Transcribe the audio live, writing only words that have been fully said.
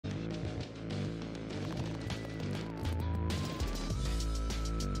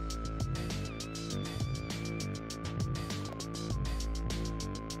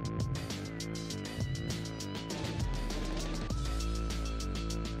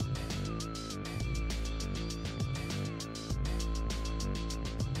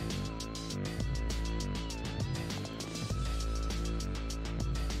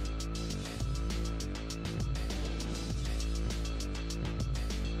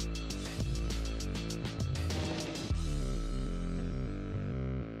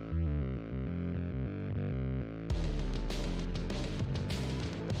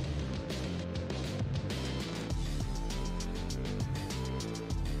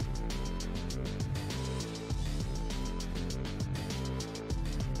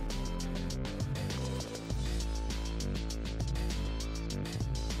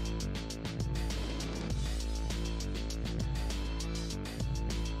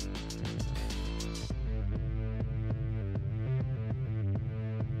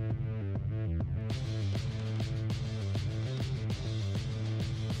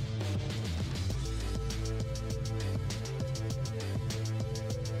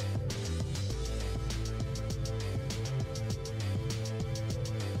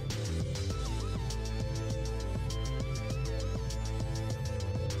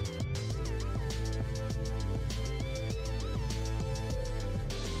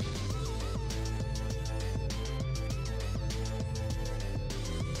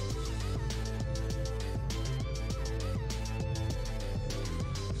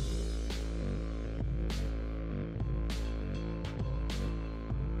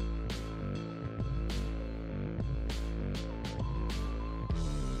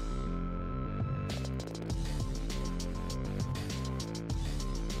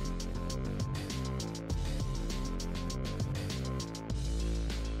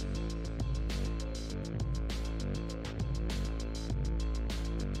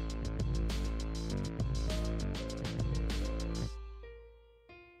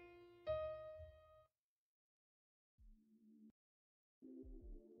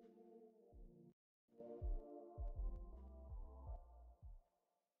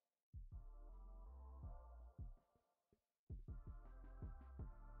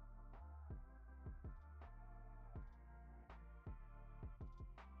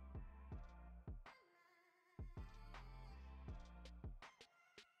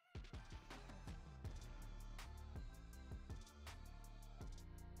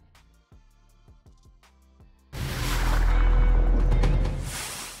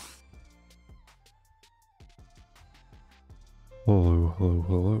Hello, hello,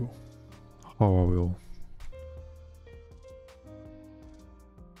 hello. How are we all?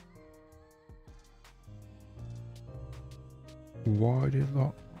 Why did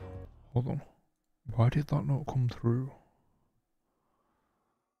that... Hold on. Why did that not come through?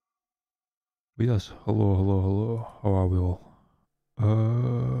 But yes, hello, hello, hello. How are we all?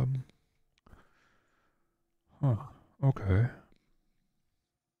 Um... Huh. Okay.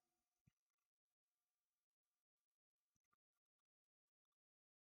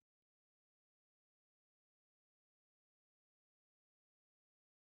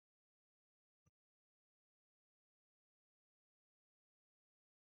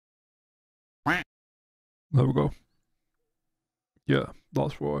 There we go. Yeah,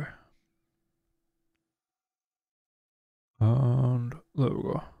 that's why. And there we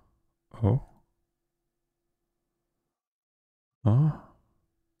go. Oh. Huh?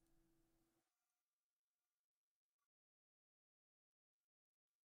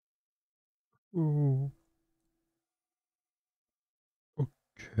 Oh.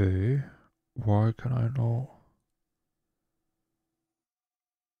 Okay. Why can I not?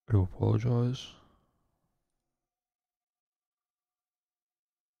 I do apologize.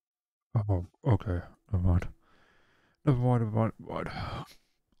 Oh, okay. Never mind. Never mind, never mind, never mind.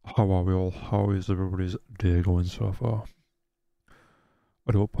 How are we all? How is everybody's day going so far?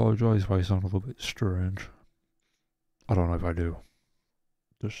 I do apologise if I sound a little bit strange. I don't know if I do.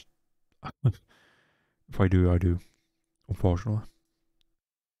 Just if I do, I do. Unfortunately.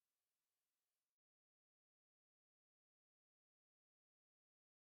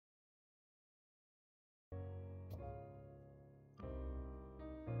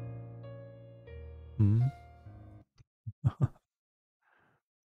 Hmm.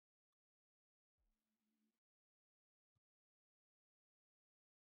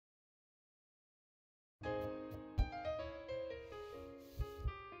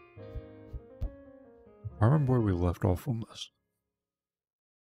 I remember where we left off from this.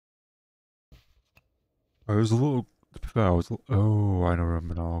 I was a little. To be fair, I was. Oh, I don't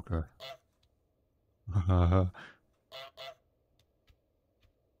remember now. Okay.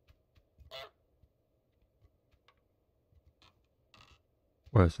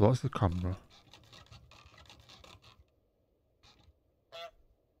 Wait, so that's the camera.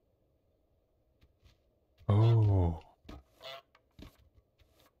 Oh.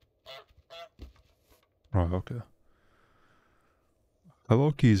 Right. Okay.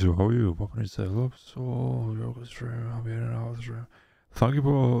 Hello, Kizu. How are you? What can I say? Love so yoga stream. I'm in and out of the stream. Thank you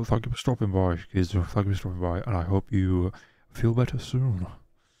for stopping by, Kizu. Thank you for stopping by, and I hope you feel better soon.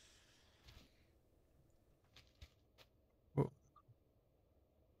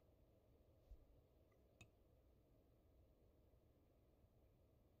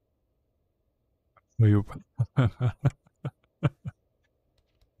 Well, you,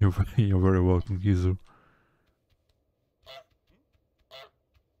 you're very welcome, Kizu.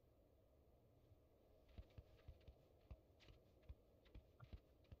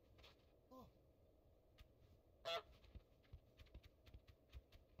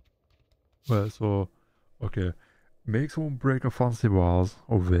 Well, so okay, make someone break a fancy vase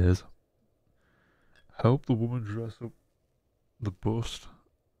or vase. Help the woman dress up the bust.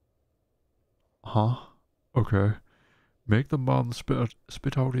 Huh? Okay. Make the man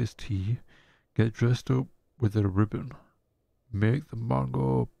spit out his tea. Get dressed up with a ribbon. Make the man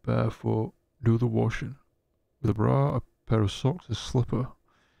go barefoot. Do the washing. With a bra, a pair of socks, a slipper,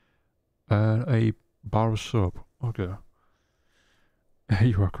 and a bar of soap. Okay.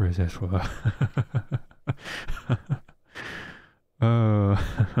 You are crazy, I swear. uh,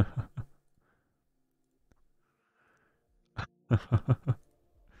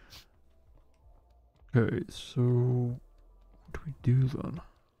 okay, so what do we do then?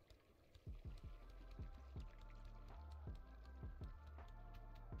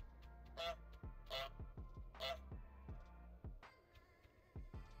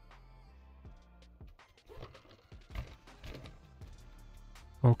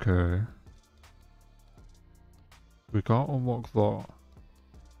 Okay. We can't unlock that.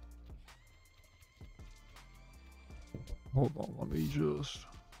 Hold on, let me just...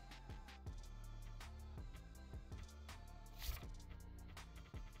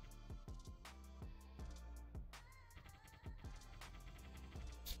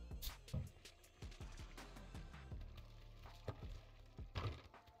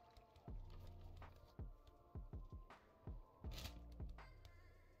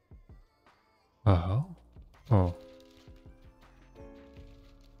 hell? Oh.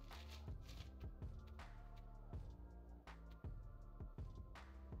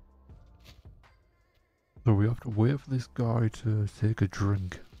 So we have to wait for this guy to take a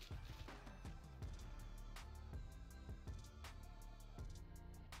drink.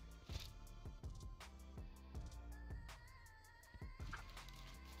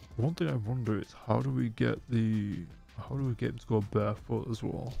 One thing I wonder is how do we get him to go barefoot as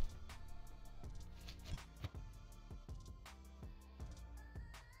well?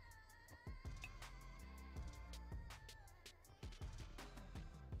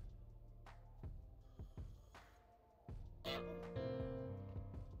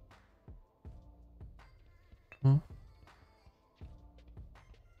 Huh?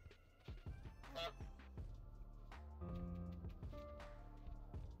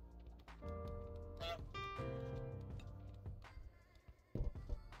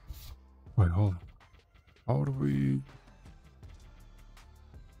 Wait, hold on. How do we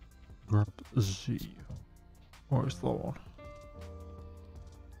grab Z? Where's that one?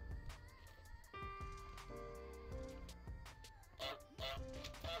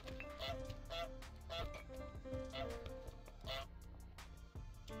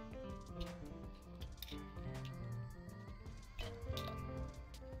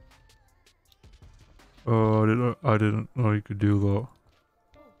 Oh, I didn't know you could do that.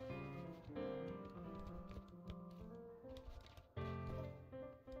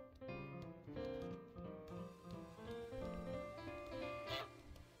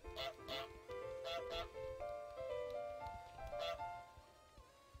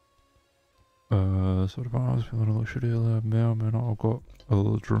 So the I was feeling a little shitty there. May or may not have got a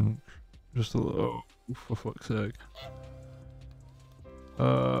little drunk. Just a little, oh, for fuck's sake.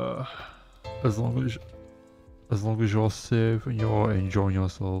 As long as you're safe and you're enjoying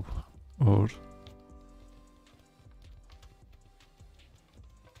yourself. Or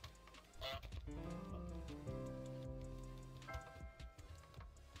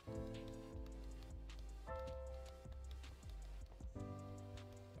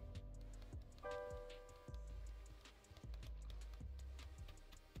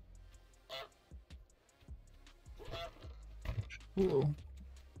hello.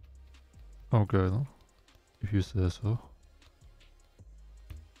 Okay then, if you say so.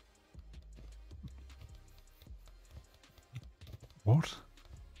 What?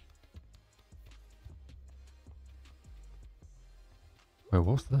 Wait,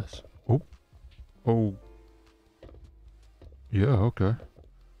 what's this? Oh. Oh. Yeah, okay.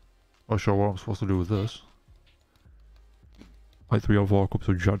 Not sure what I'm supposed to do with this. Like 3 or 4 cups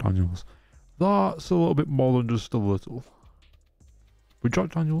of Jack Daniels. That's a little bit more than just a little. But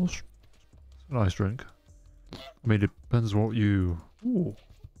Jack Daniels, it's a nice drink. I mean, it depends what you... Ooh.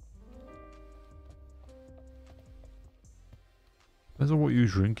 Depends on what you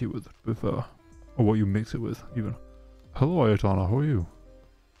drink it with, to be fair. Or what you mix it with, even. Hello, Ayatana, how are you?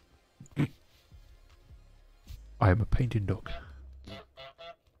 I am a painting duck.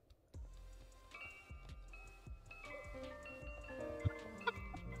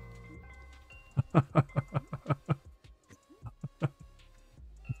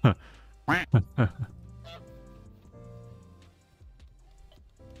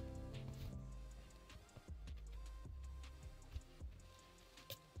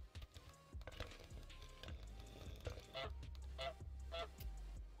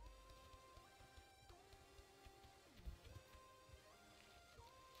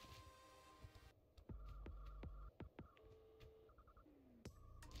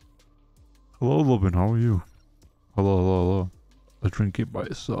 Hello, Lovin, how are you? Hello, hello, hello. I drink it by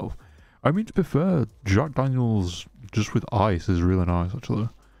itself. I mean, to be fair, Jack Daniels just with ice is really nice, actually.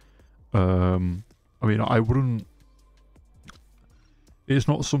 I mean, I wouldn't... It's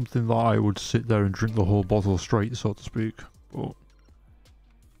not something that I would sit there and drink the whole bottle straight, so to speak, but...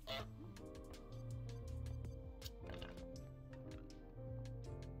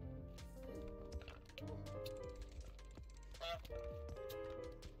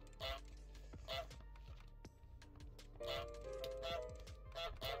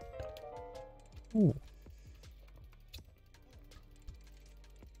 Ooh.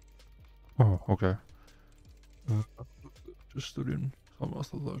 Oh, okay. Just studying. So I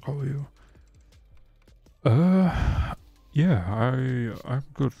must have like, how are you? Yeah, I'm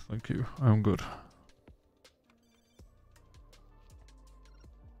good, thank you. I'm good.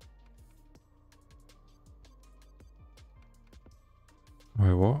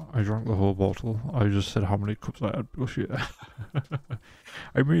 Wait, what? I drank the whole bottle. I just said how many cups I had because yeah.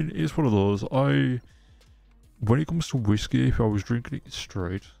 I mean, it's one of those. When it comes to whiskey, if I was drinking it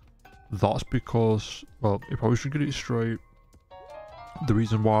straight, that's because, well, if I was drinking it straight, the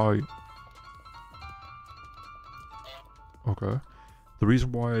reason why... Okay. The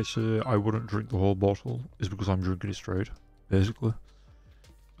reason why I say I wouldn't drink the whole bottle is because I'm drinking it straight, basically.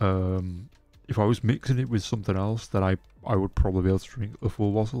 If I was mixing it with something else, then I would probably be able to drink the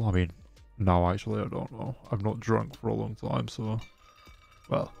full bottle. I mean, now actually I don't know. I've not drunk for a long time, so...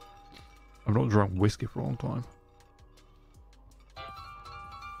 Well, I've not drunk whiskey for a long time.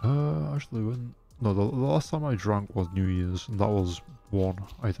 Actually, when... No, the last time I drank was New Year's, and that was 1,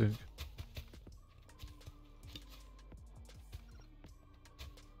 I think.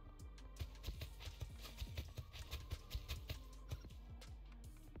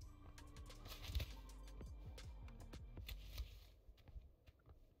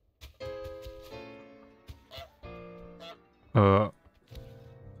 Oh.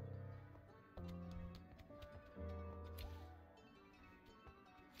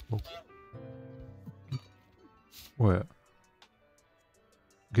 Wait.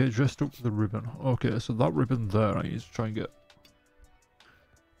 Get dressed up with the ribbon. Okay, so that ribbon there I need to try and get.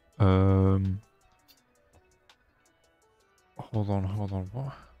 Hold on,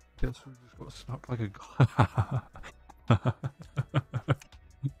 what? Guess we just got snapped like a...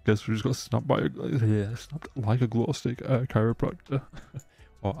 Guess we just got snapped by a... Yeah, snapped like a glow stick chiropractor.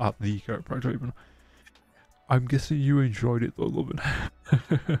 Or at the chiropractor even. I'm guessing you enjoyed it though, Lovin.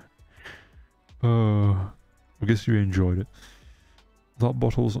 I guess you enjoyed it. That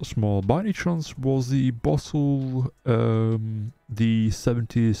bottle's not small. By any chance, was the bottle the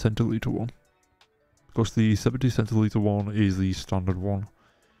 70 centiliter one? Because the 70 centiliter one is the standard one.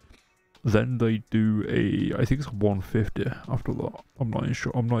 Then they do a, I think it's 150 after that. I'm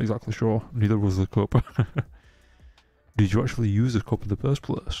not exactly sure. Neither was the cup. Did you actually use a cup in the first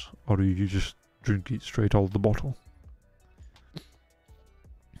place? Or did you just drink it straight out of the bottle?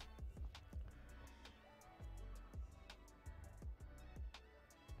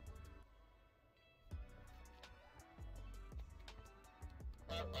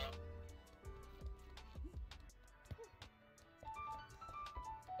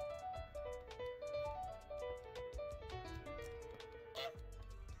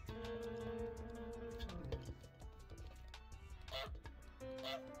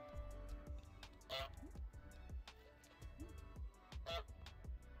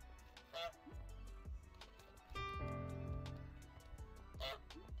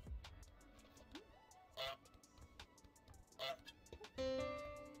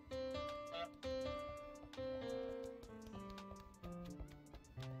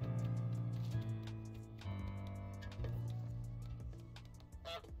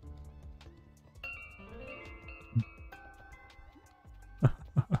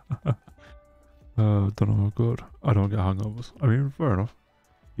 Don't know how good. I don't get hangovers. I mean, fair enough.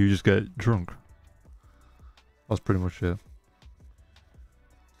 You just get drunk. That's pretty much it.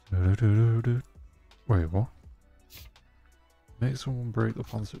 Wait, what? Make someone break the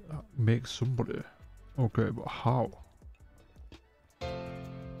fancy. Make somebody. Okay, but how?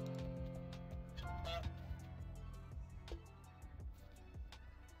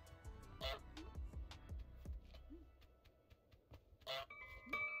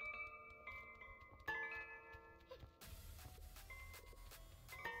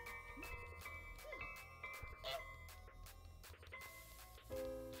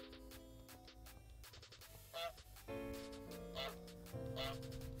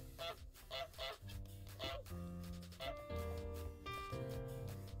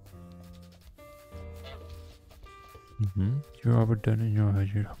 You have a dent in your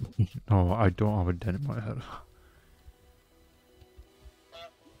head. No, I don't have a dent in my head.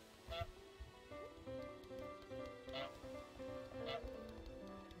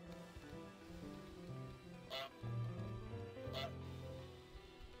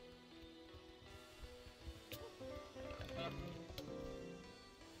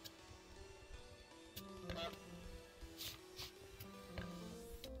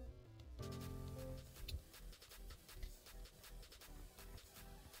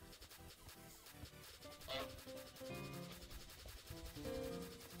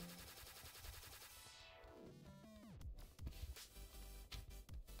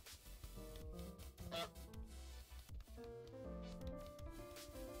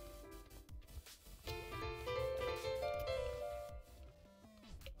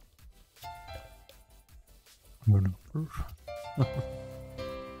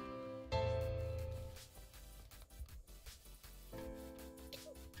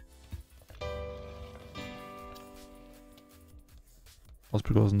 That's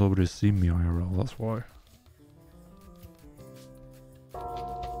because nobody's seen me IRL, that's why.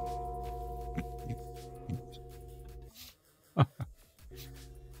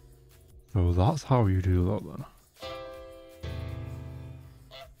 So that's how you do that then.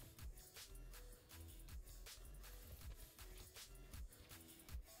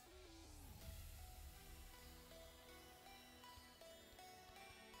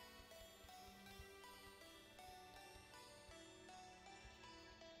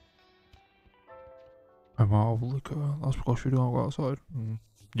 I'm out of liquor. That's because you don't go outside.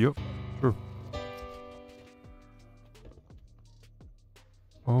 Yep, true.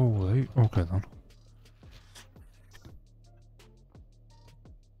 Oh, wait. Okay then.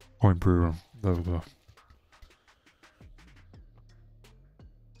 Point proven. There we go.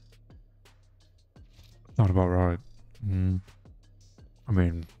 Not about right. I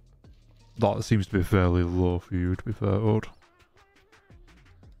mean, that seems to be fairly low for you, to be fair, Odd.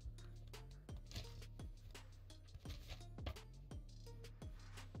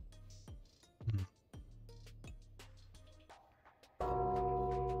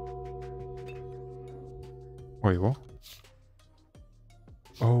 Wait, what?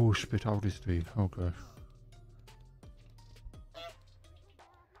 Oh, spit out his teeth. Okay.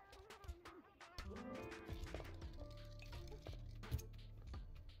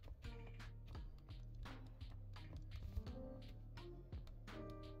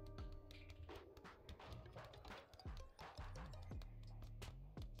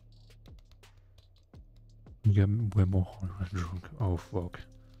 I'm getting way more drunk. Oh, fuck.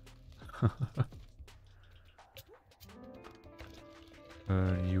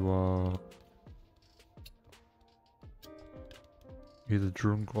 You are either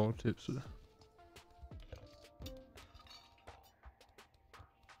drunk or tipsy.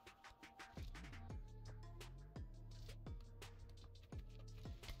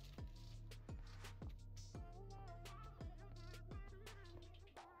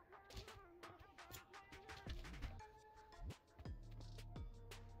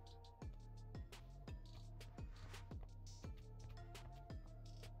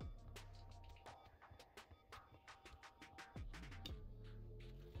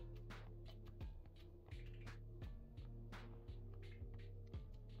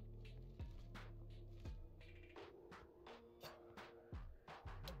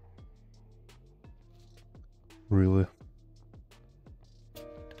 Really?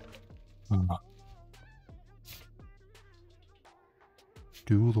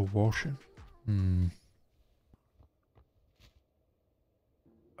 Do the washing.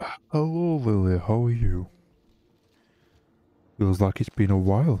 Hello, Lily. How are you? Feels like it's been a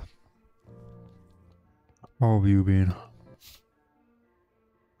while. How have you been?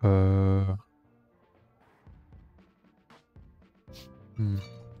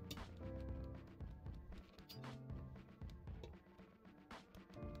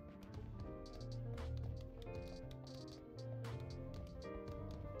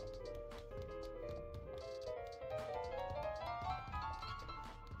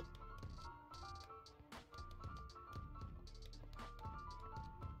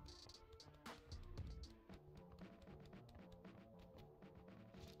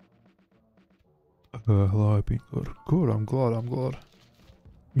 Hello, I've been good. Good, I'm glad.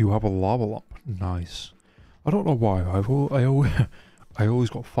 You have a lava lamp. Nice. I don't know why. I always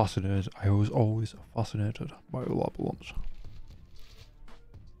got fascinated. I was always fascinated by lava lamps.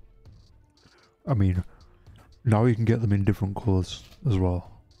 I mean, now you can get them in different colours as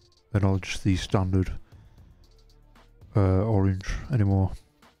well. They're not just the standard orange anymore.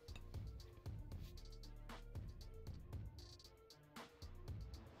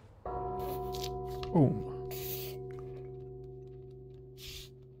 Oh.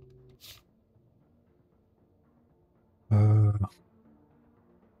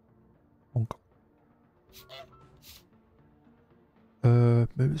 Honk.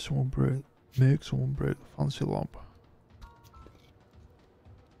 Maybe make someone break the fancy lamp.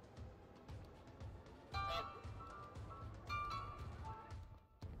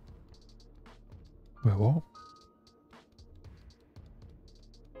 Wait, what?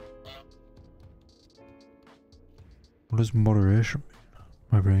 What does moderation mean?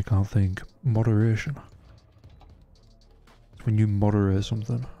 My brain can't think. Moderation. It's when you moderate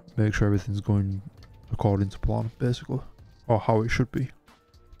something, make sure everything's going according to plan, basically. Or how it should be.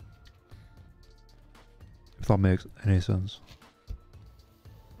 If that makes any sense.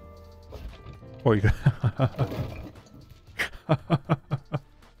 Oh, you can.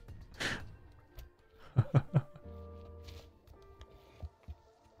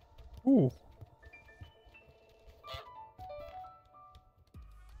 Ooh.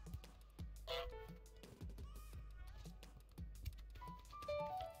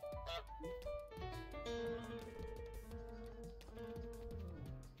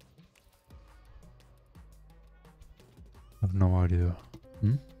 I have no idea.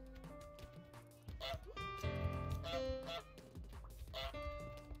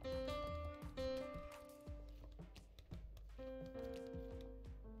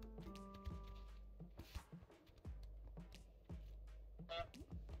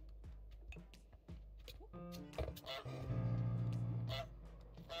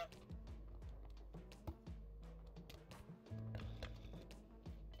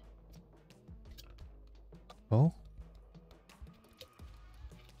 Well.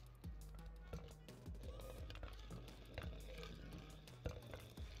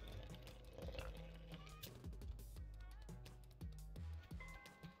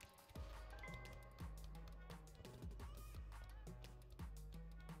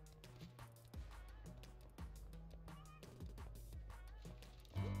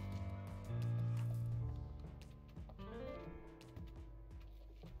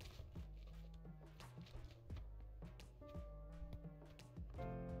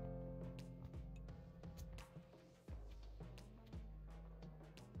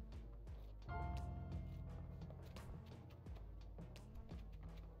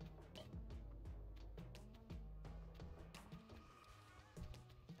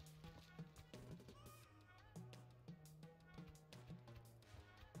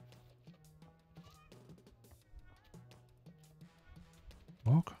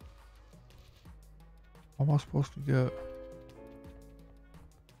 What? What am I supposed to get?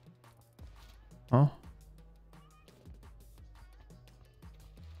 Huh?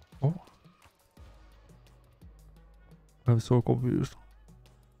 Oh. I'm so confused.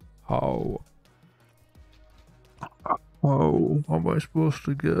 How am I supposed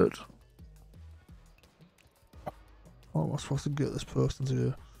to get? How am I supposed to get this person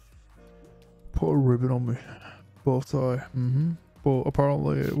to put a ribbon on me? Bow tie. But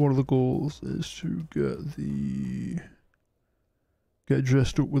apparently one of the goals is to get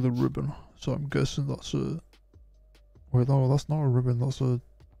dressed up with a ribbon. So I'm guessing that's a... Wait, no, that's not a ribbon, that's a...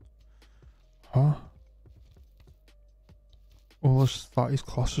 Huh? Unless that is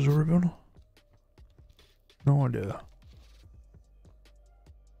classed as a ribbon? No idea.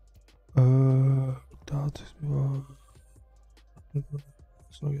 That is...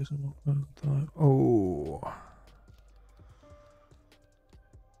 so I guess I'm not... Oh...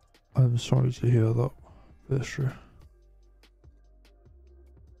 I'm sorry to hear that, Pastry.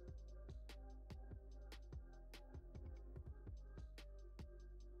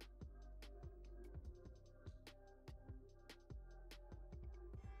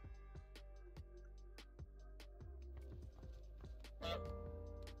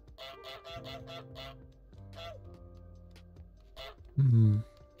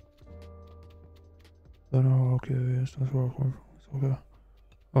 I know, okay, yes, that's where I'm coming from. It's okay.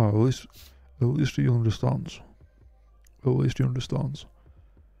 Oh, at least he understands. At least he understands.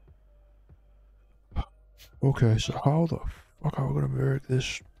 Okay, so how the fuck are we gonna make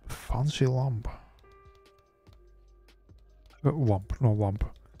this fancy lamp? No lamp.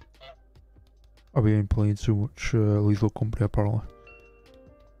 I've been playing too much Lethal Company apparently.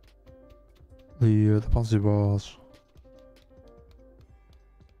 The fancy bars.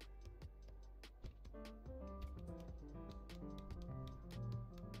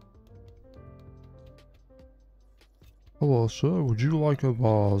 Hello, sir. Would you like a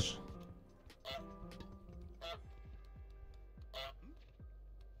vase?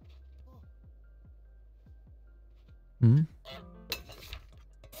 Hmm?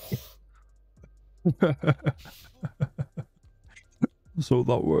 So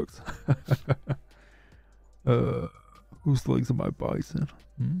that worked. Whose legs am I biting?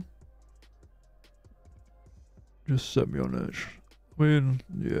 Just set me on edge. I mean,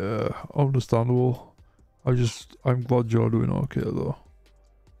 yeah, understandable. I'm glad you're doing okay though.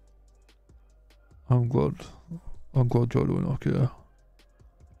 I'm glad you're doing okay.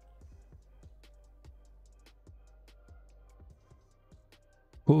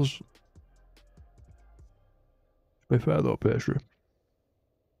 Plus, to be fair though, Pastry.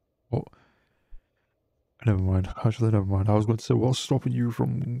 Oh, never mind. Actually, never mind. I was going to say, what's stopping you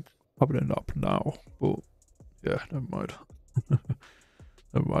from having a nap now? But, yeah, never mind.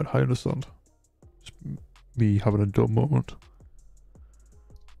 Never mind, I understand. It's me having a dumb moment.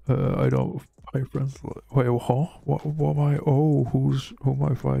 I don't fight friends like... Wait, huh? What am I... Oh, who am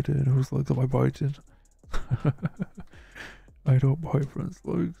I fighting? Whose legs am I biting? I don't bite friends'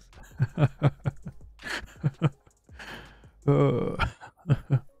 legs.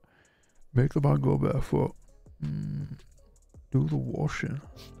 Make the man go barefoot. Do the washing.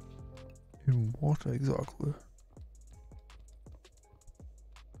 In what exactly?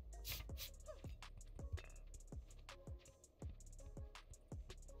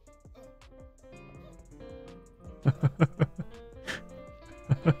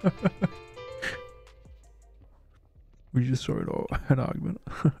 We just started an argument.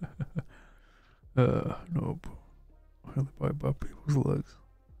 Nope. I only bite people's legs.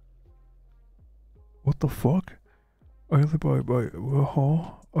 What the fuck? I only bite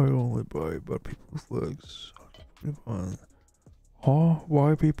people's legs. Huh?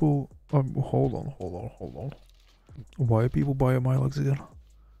 Why are people... hold on. Why are people buying my legs again?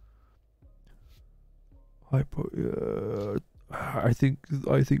 I think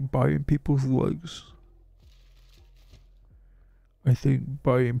buying people's legs... I think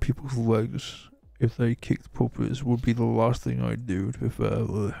buying people's legs, if they kicked puppets, would be the last thing I'd do, to be fair.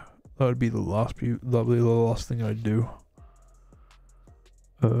 That'd be the last thing I'd do.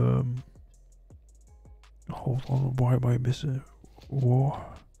 Hold on, why am I missing? What?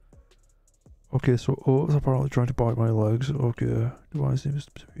 Okay, so O's apparently trying to buy my legs. Okay, Divine seems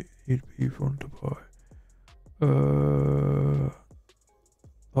to be he'd be fun to buy.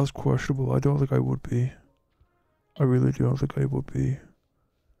 That's questionable. I don't think I would be. I really don't think I would be.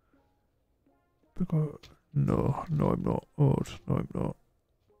 Because no, I'm not. O's, no, I'm not.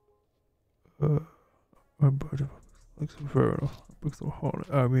 I'm bad. Like, fair enough.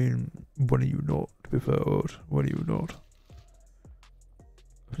 I mean, when are you not? To be fair, O's, when are you not?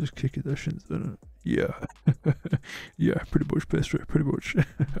 I'm just kicking their shins in it. Yeah. Yeah, pretty much, pastry, pretty much.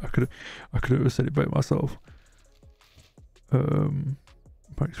 I could have said it by myself.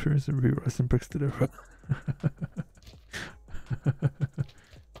 My experience in rewriting bricks to different.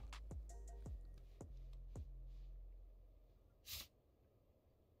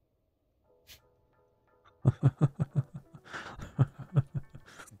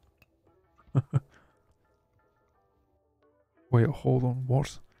 Wait, hold on,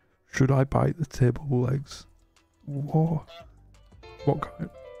 what? Should I bite the table legs? What?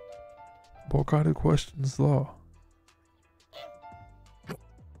 What kind of questions are?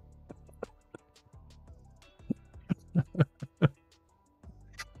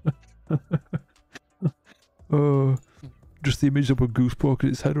 Just the image of a goose poking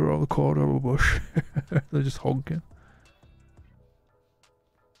its head around the corner of a bush. They're just honking.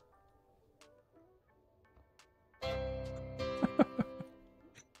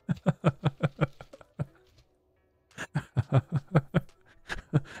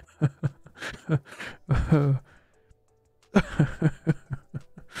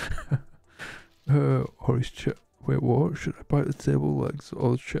 Or his chair. Wait, what? Should I bite the table legs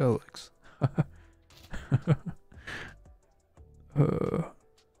or the chair legs?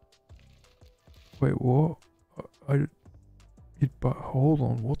 Wait, what? You'd bite. Hold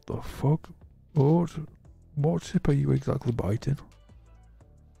on, what the fuck? What tip are you exactly biting?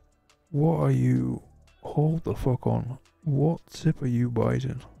 What are you? Hold the fuck on. What tip are you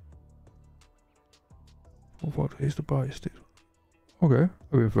biting? What is the bite stick? Okay,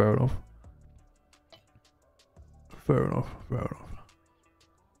 okay, fair enough. Fair enough.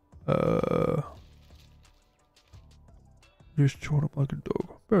 Just chewing up like a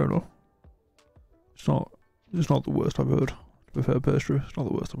dog. Fair enough. It's not the worst I've heard. To be fair, pastry, it's not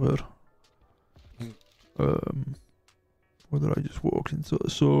the worst I've heard. What did I just walk into?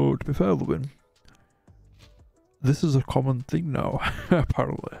 So, to be fair, Lewin, this is a common thing now,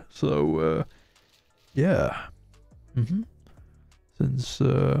 apparently. So, yeah. Since,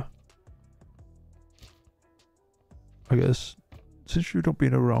 I guess, since you've not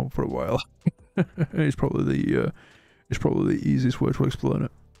been around for a while, it's probably the easiest way to explain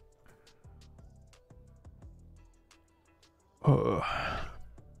it.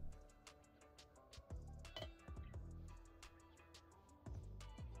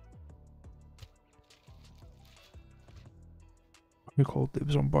 We call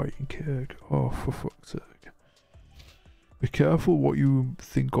dibs on biting cake. Oh, for fuck's sake. Be careful what you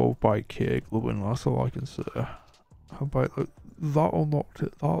think of by cake, Lewin, that's all I can say. Bite, like, that'll not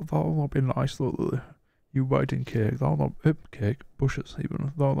be nice though, Lily. You biting cake, that'll not cake, bushes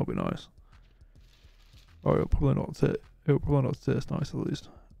even, that'll not be nice. Oh, it'll probably not taste nice at least.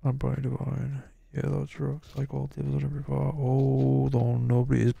 I'm biting divine. Yeah, that's rocks. Like all dibs on every part. Hold on,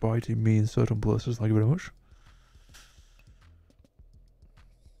 nobody is biting me in certain places, thank you very much.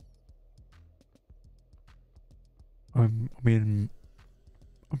 I'm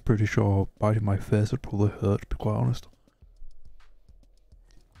pretty sure biting my face would probably hurt, to be quite honest.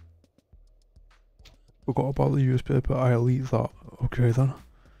 Forgot about the newspaper, I'll eat that. Okay then.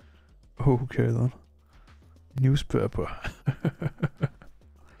 Newspaper.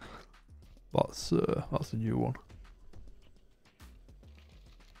 That's a new one.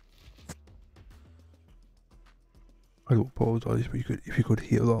 I do apologise, but if you could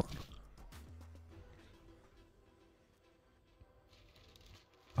hear that.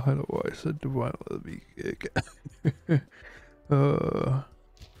 I know why I said divine let me cake. I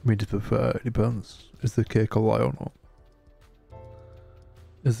mean, to be fair, it depends. Is the cake a lie or not?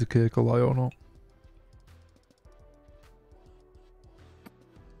 Is the cake a lie or not?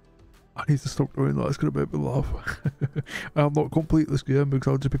 I need to stop doing that, it's gonna make me laugh. I'm not complete this game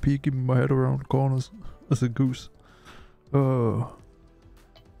because I'll just be peeking my head around corners as a goose. I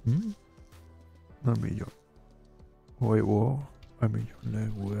mean, wait, what? I mean, your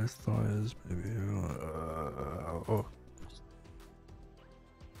name, where's tires, maybe.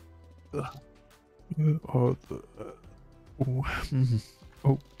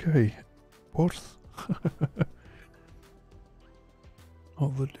 Okay. What?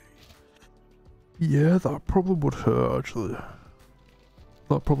 Holiday. Yeah, that probably would hurt, actually.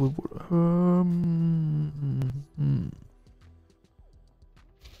 That probably would.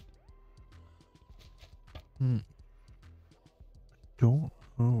 Don't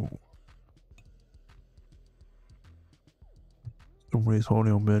know. Somebody's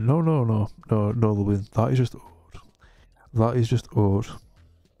horny on me. No, Lubin. That is just odd. That is just odd.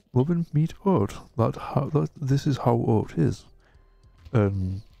 Lubin, meet odd. This is how odd is.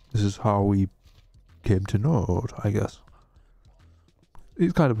 This is how we came to know odd, I guess.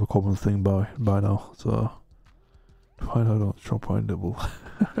 It's kind of a common thing by now, so find out on Trump Pine Nibble.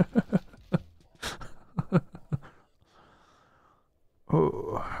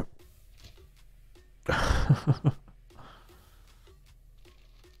 Oh.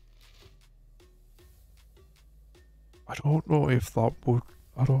 I don't know if that would.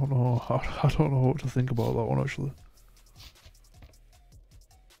 I don't know. I don't know what to think about that one, actually.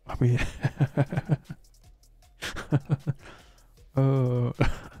 I mean, but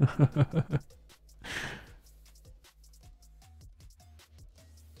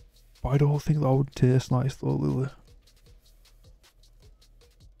I don't think that would taste nice though, Lily.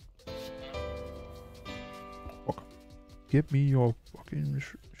 Fuck. Give me your fucking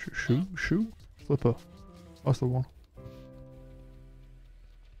shoe slipper. That's the one.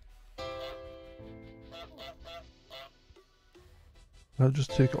 I'll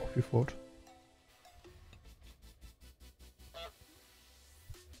just take it off your foot.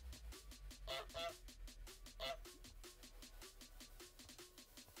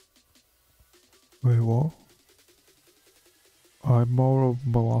 Wait, what? I'm more of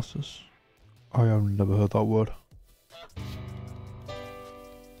molasses. I have never heard that word.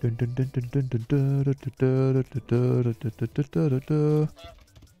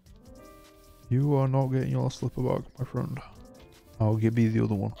 You are not getting your slipper back, my friend. I'll give you the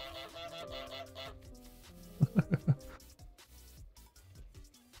other one.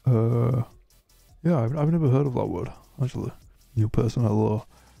 Yeah, I've never heard of that word, actually. New person, hello.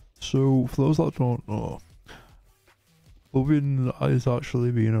 So, for those that don't know, Lubin has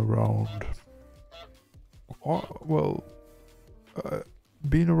actually been around,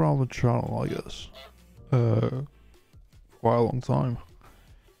 been around the channel, I guess, quite a long time.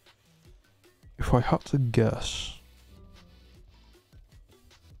 If I had to guess,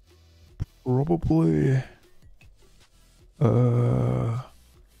 probably, I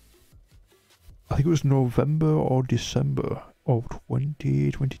think it was November or December of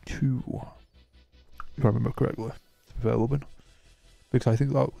 2022, if I remember correctly, fair Lubin. Because I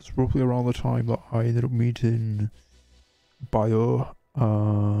think that was roughly around the time that I ended up meeting Bio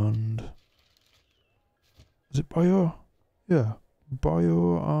and... Is it Bio? Yeah,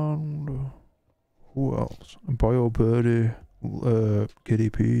 Bio and... who else? Bio, Birdie,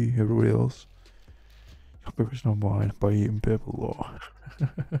 KDP, everybody else. Copyright not mine by eating paper law.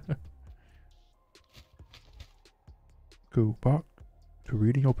 Go back to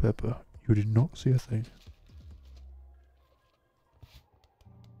reading your paper. You did not see a thing.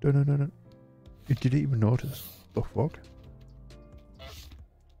 No. You didn't even notice. The fuck?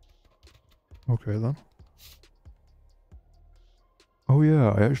 Okay then. Oh yeah,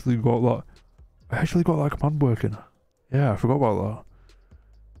 I actually got that command working. Yeah, I forgot about that.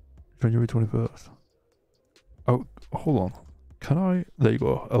 January 21st. Oh, hold on. Can I? There you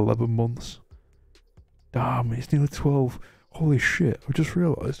go. 11 months. Damn, it's nearly 12. Holy shit, I just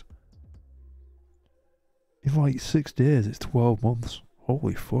realised. In like 6 days, it's 12 months.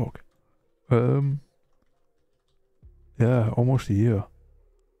 Holy fuck. Yeah, almost a year.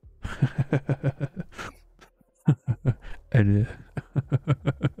 And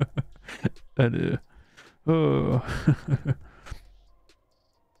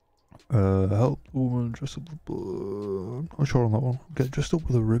help woman dress up. I'm not sure on that one. Get dressed up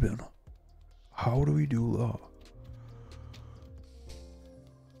with a ribbon. How do we do that?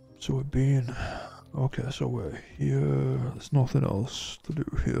 So we're being... Okay, so we're here. There's nothing else to do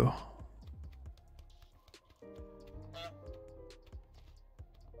here.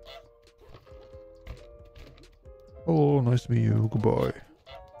 Hello, nice to meet you. Goodbye.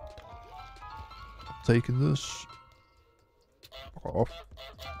 Taking this. Fuck off.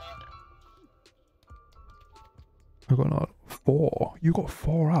 I got an ad. 4? You got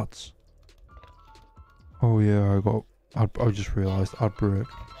 4 ads? Oh yeah, I just realised ad break.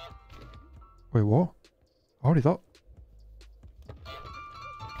 Wait, what? How did that?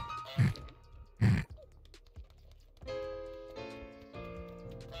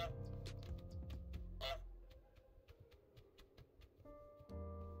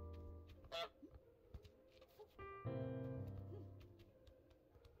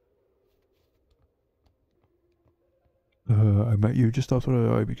 I met you just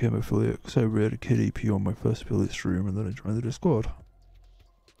after I became affiliate because I rated KDP on my first affiliate stream and then I joined the Discord.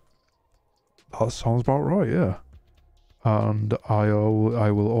 That sounds about right, yeah. And I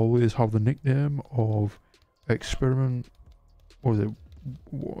will always have the nickname of Experiment, what was it,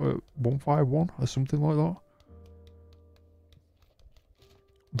 151 or something like that?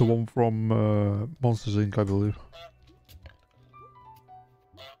 The one from Monsters Inc., I believe.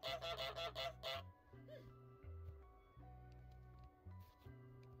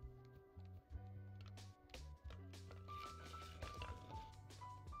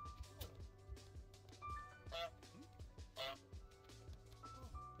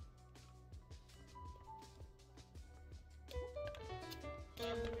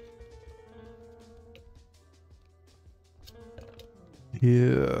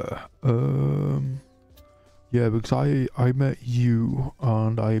 Yeah, yeah, because I met you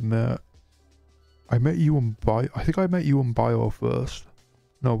and I met you on Bio. I think I met you on Bio first.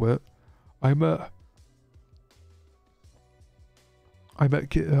 No, wait, I met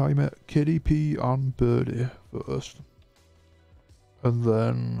KDP and Birdie first, and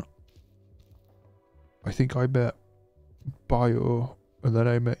then I think I met Bio, and then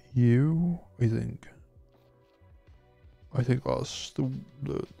I met you. I think that's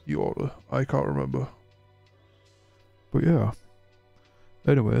the order. I can't remember. But yeah.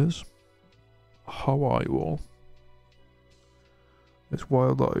 Anyways, how are you all? It's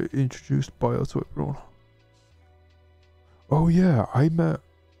wild that I introduced Bio to everyone. Oh yeah,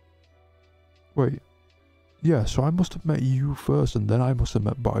 wait. Yeah, so I must have met you first and then I must have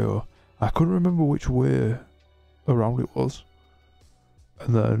met Bio. I couldn't remember which way around it was.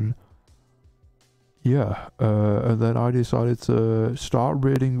 And then yeah, and then I decided to start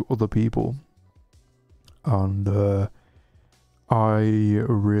raiding other people, and I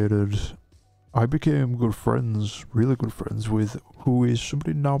became really good friends with who is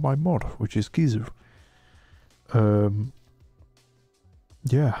somebody now my mod, which is Kizu.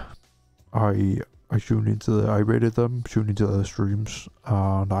 Yeah, I raided them, tuned into their streams,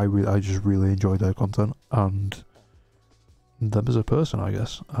 and I just really enjoyed their content and them as a person, I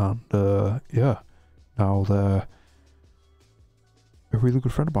guess, and yeah. Now they're a really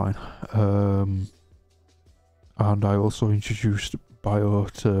good friend of mine, and I also introduced Bio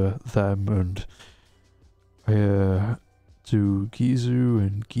to them and to Gizu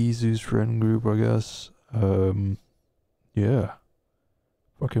and Gizu's friend group, I guess. Yeah,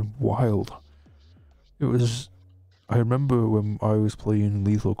 fucking wild. It was. I remember when I was playing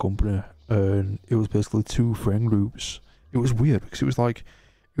Lethal Company, and it was basically 2 friend groups. It was weird because it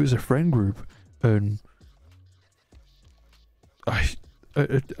was a friend group. And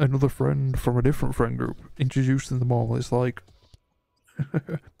another friend from a different friend group introduced them all. It's like,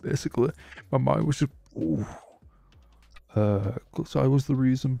 basically, my mind was just, ooh. Cause I was the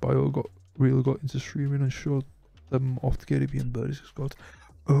reason Bio really got into streaming and showed them off the KDP and Birdie's Discord.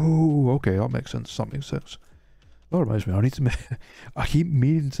 Oh, okay, that makes sense. That makes sense. That reminds me, I need to make. I keep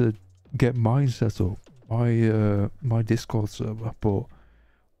meaning to get mine set up, my Discord server, but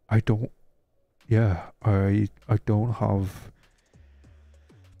I don't. Yeah, I don't have.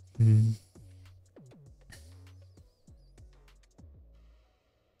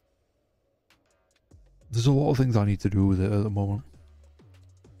 There's a lot of things I need to do with it at the moment.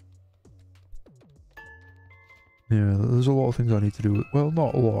 Yeah, there's a lot of things I need to do with. Well,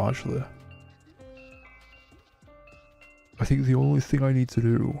 not a lot actually. I think the only thing I need to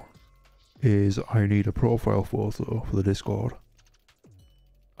do is I need a profile photo for the Discord,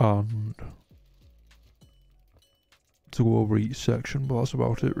 and to go over each section, but that's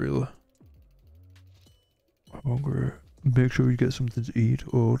about it really. I'm hungry. Make sure you get something to eat,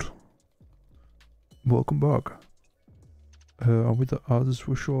 Ode. Welcome back. And with the ads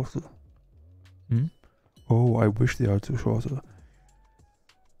were shorter. Oh, I wish the ads were shorter.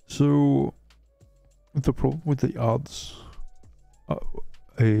 So, the problem with the ads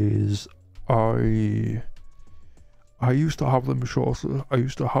is I used to have them shorter. I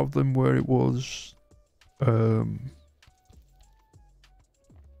used to have them where it was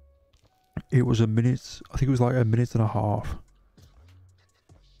it was a minute. I think it was like a minute and a half.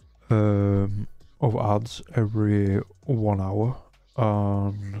 of ads every 1 hour,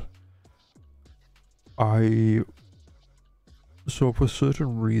 and so for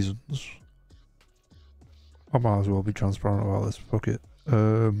certain reasons, I might as well be transparent about this. Fuck it.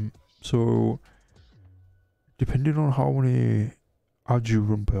 So depending on how many ads you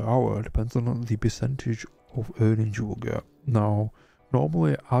run per hour, depends on the percentage of earnings you will get. Now,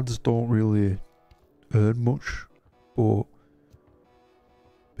 normally ads don't really earn much, but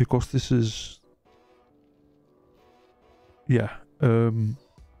because this is, yeah,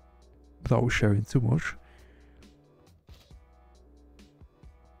 without sharing too much,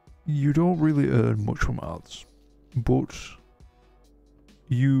 you don't really earn much from ads, but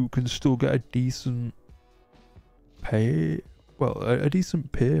you can still get a decent pay, well, a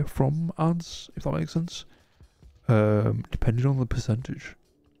decent pay from ads, if that makes sense, depending on the percentage.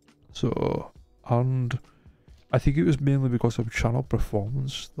 So, and I think it was mainly because of channel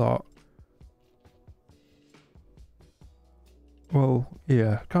performance that, well,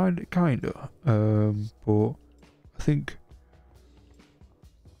 yeah, kinda, but I think,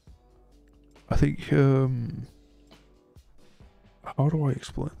 how do I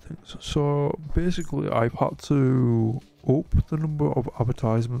explain things? So basically, I've had to up the number of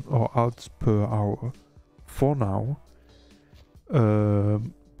advertisements or ads per hour for now,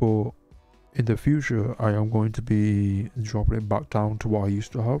 but in the future, I am going to be dropping it back down to what I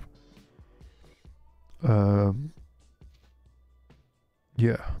used to have.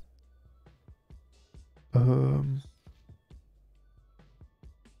 Yeah.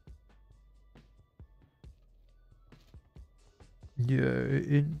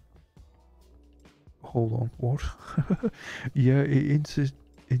 Yeah, hold on, what? Yeah, it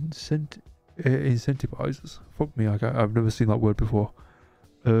incentivizes. Fuck me, I've never seen that word before.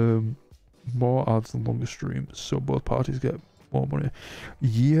 More ads and longer streams, so both parties get more money.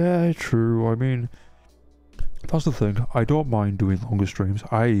 Yeah, true. I mean, that's the thing. I don't mind doing longer streams.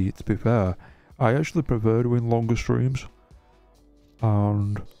 To be fair, I actually prefer doing longer streams.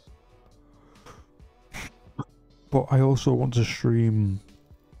 But I also want to stream,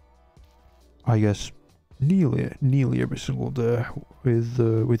 I guess, nearly every single day with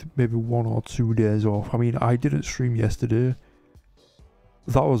maybe 1 or 2 days off. I mean, I didn't stream yesterday.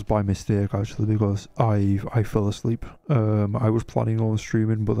 That was by mistake actually, because I fell asleep. I was planning on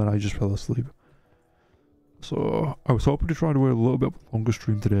streaming, but then I just fell asleep. So I was hoping to try to do a little bit longer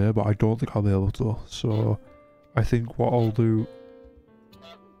stream today, but I don't think I'll be able to. So I think what I'll do.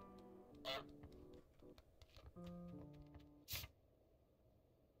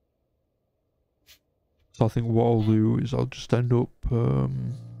 So I think what I'll do is I'll just end up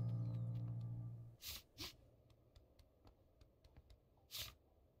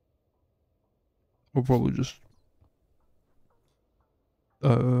I'll probably just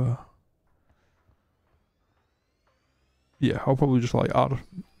yeah, I'll probably just like add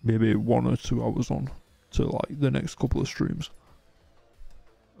maybe 1 or 2 hours on to like the next couple of streams.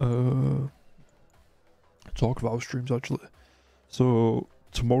 Talk about streams actually. So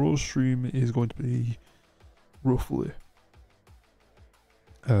tomorrow's stream is going to be roughly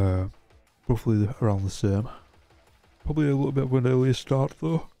around the same. Probably a little bit of an earlier start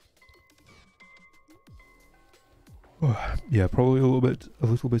though. Yeah, probably a little bit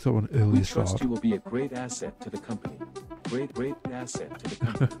of an earlier start. We trust you will be a great asset to the company. Great asset to the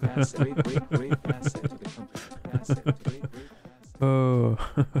company. Asset, great asset to the company. Asset, great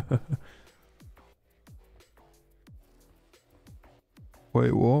asset.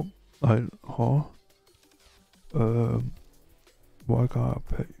 Wait, what? Why can't I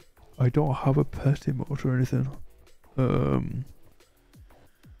pet? I don't have a pet emote or anything.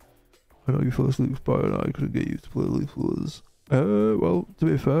 I know you fell asleep by and I couldn't get you to play Lethal as. Well, to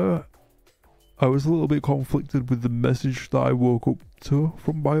be fair, I was a little bit conflicted with the message that I woke up to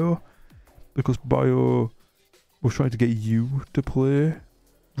from Bio, because Bio was trying to get you to play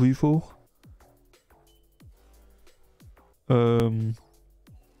Lethal.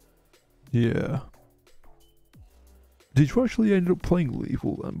 Yeah. Did you actually end up playing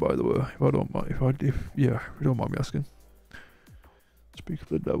Lethal then, by the way? If I don't mind, if you don't mind me asking. Speak of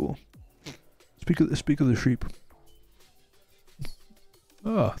the devil. Speak of the sheep.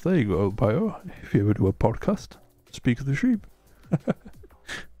 Ah, there you go, Bio. If you ever do a podcast, speak of the sheep.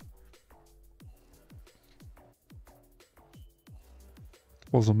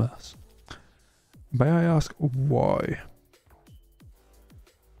 Was a mess. May I ask why?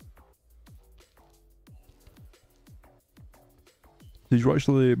 Did you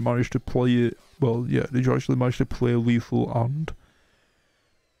actually manage to play it? Well, yeah, did you actually manage to play Lethal and?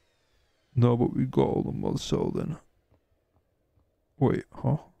 No, but we got all the mods, so then. Wait,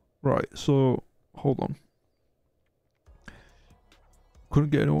 huh? Right, so hold on. Couldn't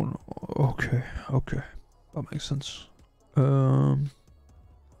get anyone. Okay, okay, that makes sense.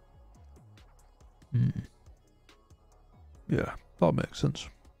 Yeah, that makes sense.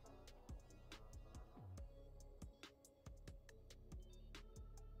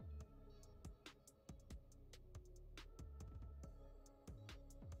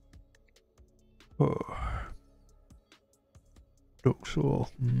 Oh, Duck Soul.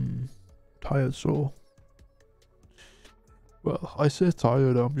 Tired soul. Well, I say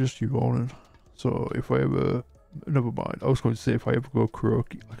tired, I'm just yawning. So if I ever, never mind. I was going to say if I ever go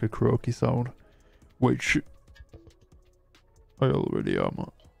croaky, like a croaky sound, which I already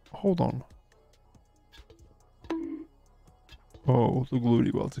am. Hold on. Oh, the glued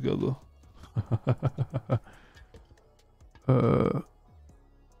it well together.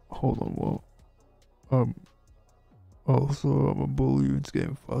 Hold on, what? Also, I'm a bully into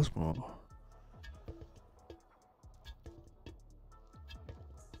game fast mode.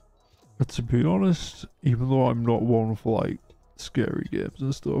 But to be honest, even though I'm not one for like scary games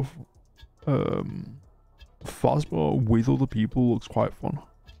and stuff, Phasma with other people looks quite fun.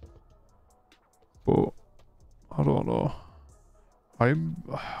 But I don't know. I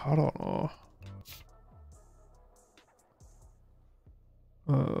don't know.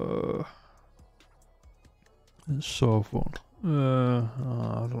 It's so fun.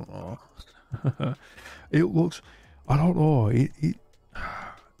 I don't know. It looks. I don't know. It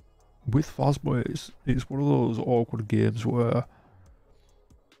with Phasma, it's one of those awkward games where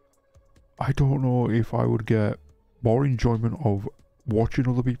I don't know if I would get more enjoyment of watching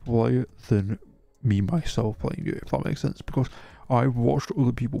other people play it than me myself playing it, if that makes sense. Because I've watched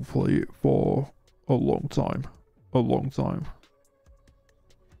other people play it for a long time. A long time.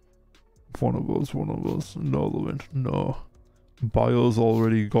 One of us. No, Lewin, no. Bio's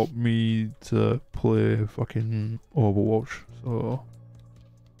already got me to play fucking Overwatch, so.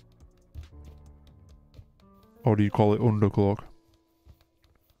 Or do you call it Underclock?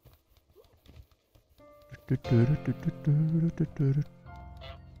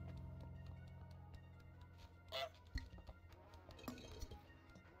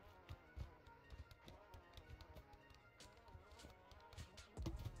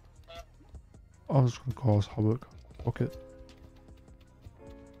 I was gonna cause havoc. Fuck it.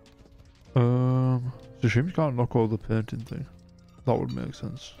 It's a shame you can't knock out the painting thing. That would make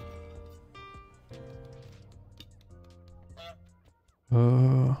sense.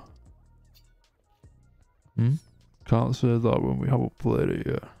 Can't say that when we haven't played it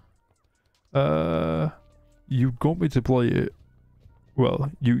yet. You got me to play it.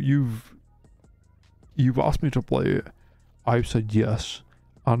 Well, you've asked me to play it. I've said yes,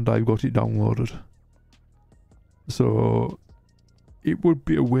 and I've got it downloaded. So it would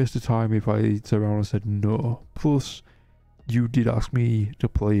be a waste of time if I turned around and said no. Plus, you did ask me to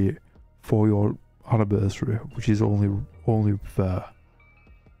play it for your anniversary, which is only fair.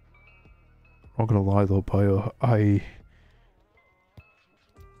 Not gonna lie though, Bio, I've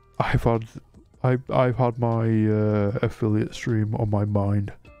had my affiliate stream on my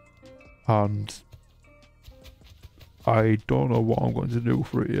mind, and I don't know what I'm going to do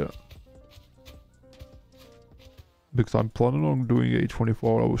for it yet, because I'm planning on doing a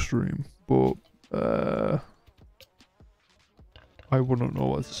 24-hour stream, but I wouldn't know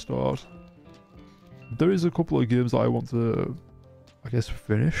where to start. There is a couple of games that I want to, I guess,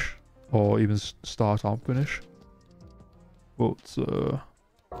 finish, or even start and finish, but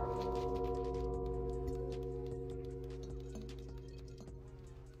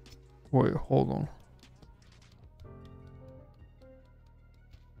wait, hold on.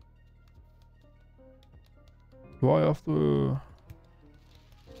 Do I have to?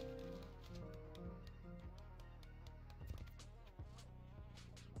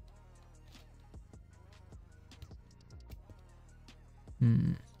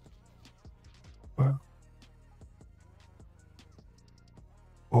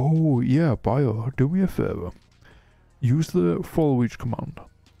 Oh yeah, Bio, do me a favor. Use the follow each command.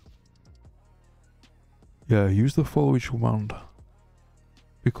 Yeah, use the follow each command,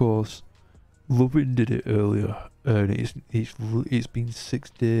 because Lovin did it earlier, and it's been 6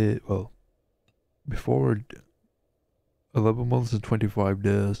 days. Well, before 11 months and 25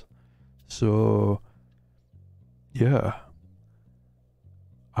 days. So yeah,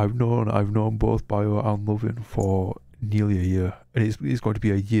 I've known both Bio and Lovin for nearly a year, and it's going to be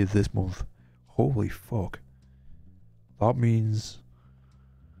a year this month. Holy fuck! That means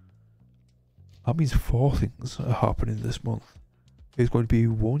 4 things are happening this month. It's going to be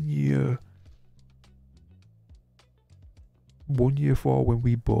 1 year 1 year for when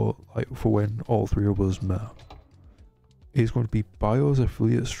we bought, like, for when all three of us met. It's going to be Bio's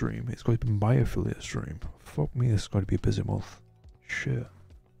affiliate stream. It's going to be my affiliate stream. Fuck me, it's going to be a busy month. Shit.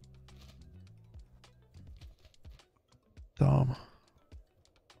 Damn.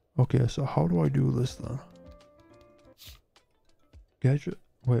 Okay, so how do I do this then?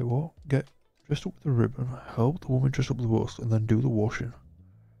 Wait, what? Get dressed up with the ribbon, help the woman dress up the bus, and then do the washing.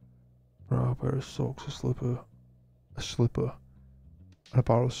 Right, a pair of socks, a slipper, and a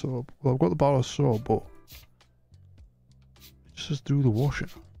bar of soap. Well, I've got the bar of soap, but it just do the washing.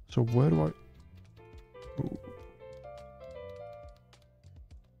 So where do I... Ooh.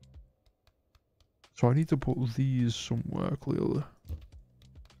 So I need to put these somewhere, clearly.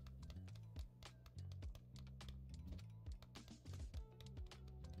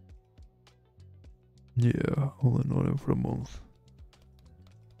 Yeah, only known him for a month.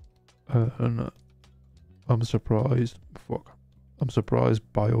 And I'm surprised. Fuck. I'm surprised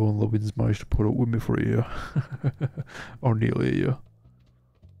Bio and Lovin's managed to put up with me for a year. Or nearly a year.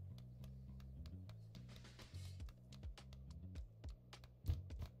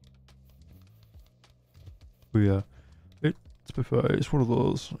 But yeah, to be fair, it's one of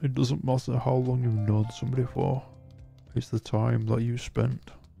those. It doesn't matter how long you've known somebody for. It's the time that you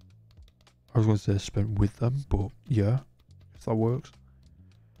spent. I was going to say spent with them, but yeah, if that works.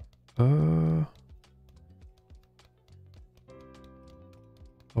 Don't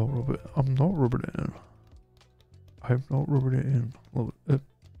rub it. I'm not rubbing it in. I'm not rubbing it in.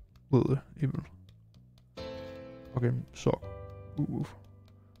 Literally, even. Fucking sock. Ooh.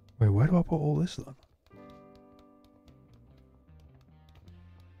 Wait, where do I put all this then?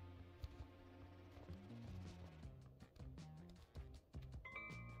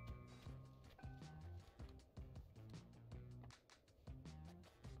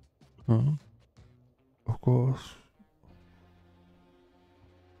 Of course.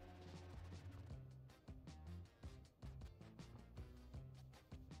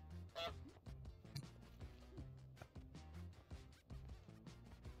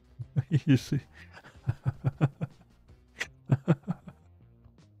 You see.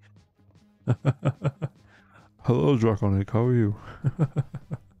 Hello, Draconic, how are you?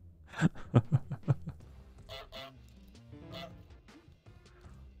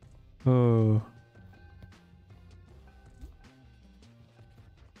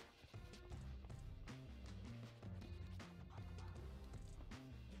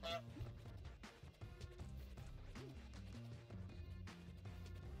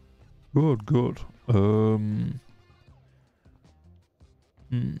 Good.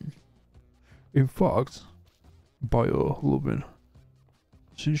 In fact, Bio, Lovin,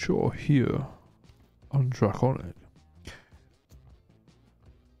 since you're here on Draconic,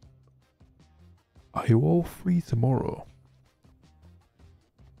 are you all free tomorrow?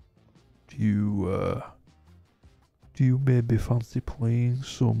 Do you maybe fancy playing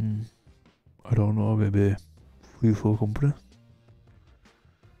some, I don't know, maybe Lethal Company?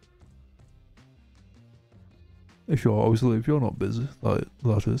 If you're not busy,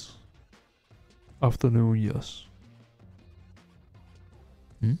 that is. Afternoon, yes.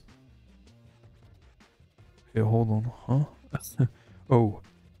 Yeah, hold on, huh? Oh,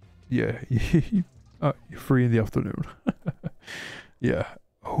 yeah, you're free in the afternoon. Yeah.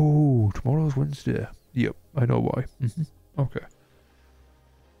 Oh, tomorrow's Wednesday. Yep, I know why. Okay.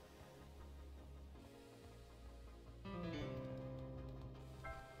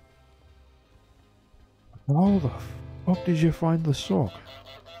 How the fuck did you find the sock?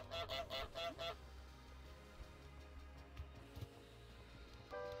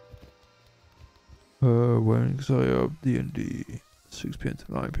 When I have D&D 6 PM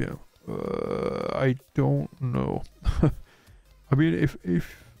to 9 PM. I don't know. I mean, if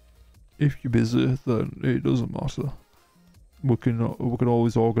you're busy, then it doesn't matter. We can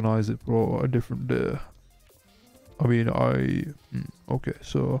always organize it for a different day. I mean, okay,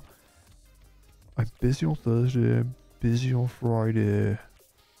 so I'm busy on Thursday, busy on Friday,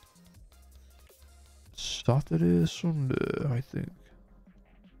 Saturday, Sunday, I think.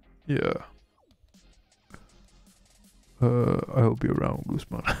 Yeah. I'll be around, Goose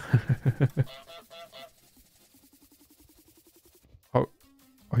man. How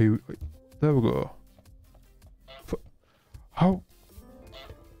are you? There we go. How?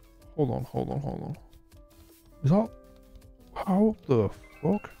 Hold on. Is that? How the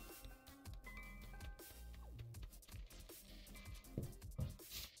fuck?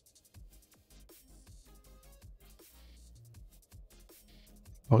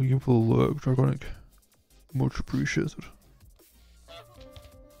 Thank you for the lurk, Draconic. Much appreciated.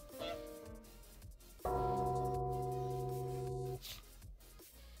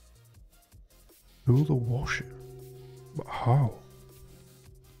 Do the washing. But how?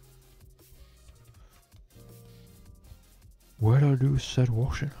 Where do I do said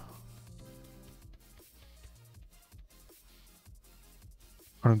washing?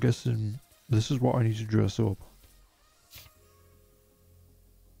 I'm guessing this is what I need to dress up.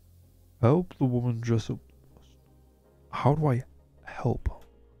 Help the woman dress up. How do I help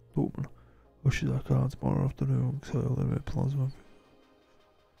the woman? Oh shit, I can't tomorrow afternoon because I only made plans.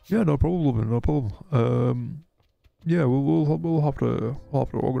 Yeah, no problem, no problem. Yeah, we'll have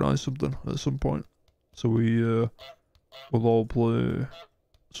to organise something at some point, so we'll all play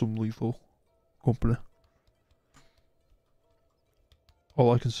some Lethal Company.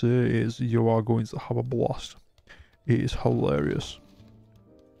 All I can say is you are going to have a blast. It is hilarious,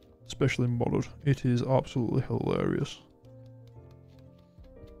 especially modded. It is absolutely hilarious.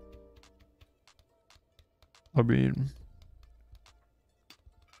 I mean,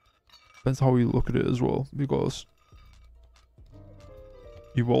 depends how you look at it as well, because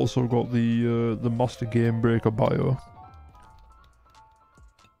you've also got the Master Game Breaker bio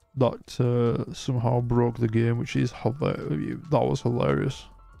that somehow broke the game, which is hilarious. That was hilarious.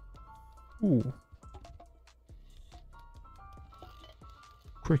 Ooh.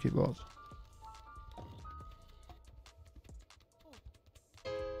 Cricket lads.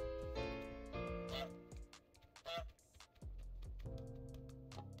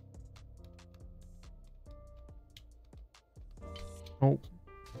 Oh.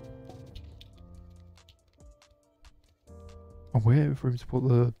 I'm waiting for him to put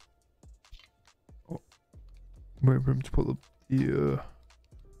the... Oh. I'm waiting for him to put the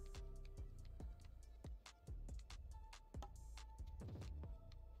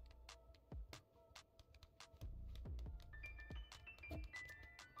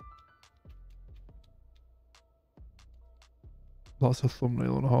That's a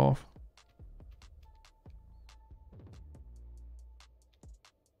thumbnail and a half.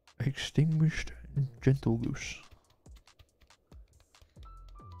 Extinguished and gentle Goose.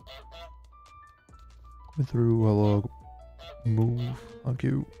 Coming through, hello. Move, thank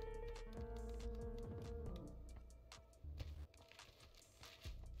you.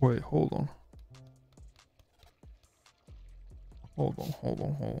 Wait, hold on. Hold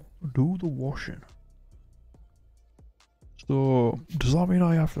on. Do the washing. So, does that mean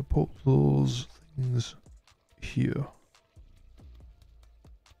I have to put those things here?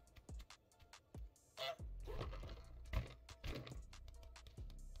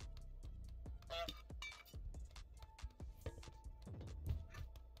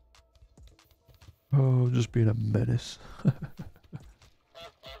 Oh, just being a menace.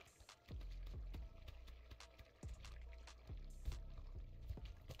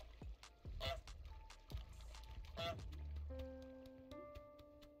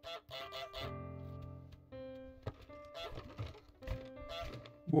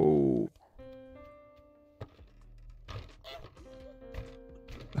 Whoa.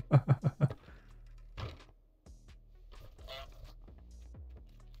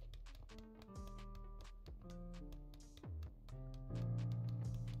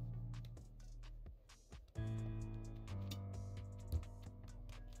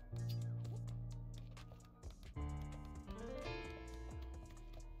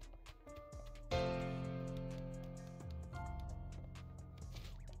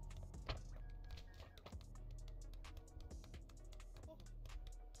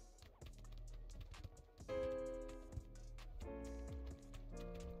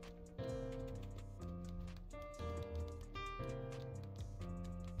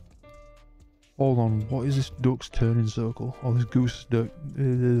 Hold on, what is this duck's turning circle? Oh, this goose duck.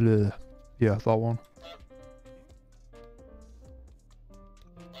 Yeah, that one.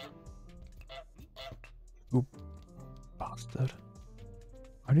 You bastard.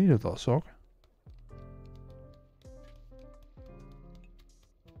 I needed that sock.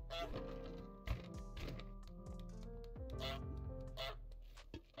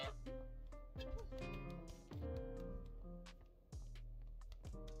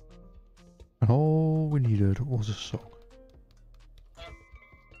 And all we needed was a sock.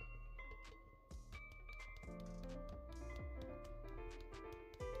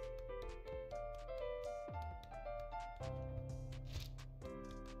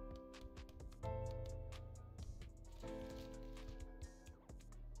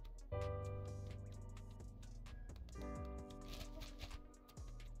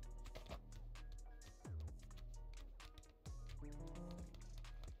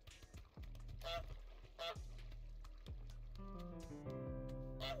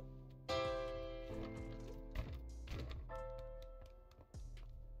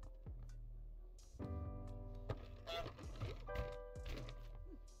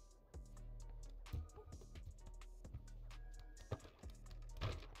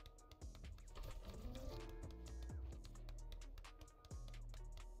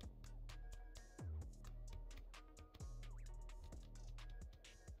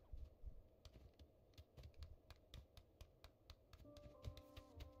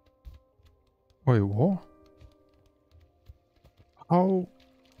 Wait, what? How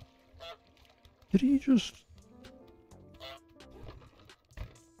did he just?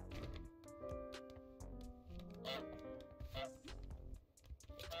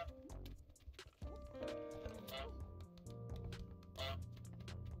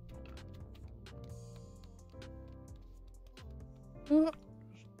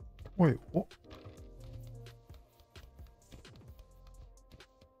 Wait, what?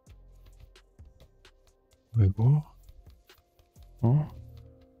 Wait, what? Huh?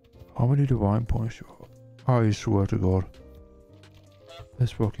 How many divine points do you have? I swear to God.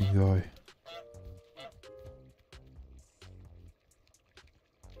 This fucking guy.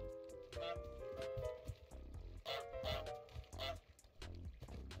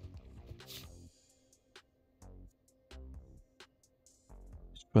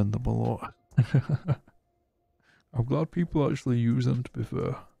 Spend them a lot. I'm glad people actually use them, to be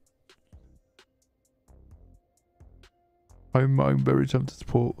fair. I'm very tempted to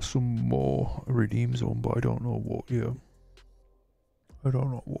put some more redeems on, but I don't know what yet. I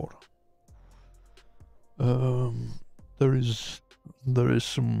don't know what. There is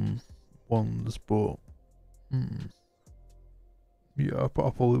some ones, but yeah, I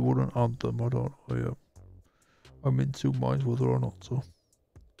probably wouldn't add them. I don't know yet. I'm in two minds whether or not to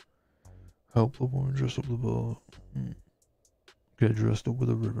help the woman dress up the boat. Get dressed up with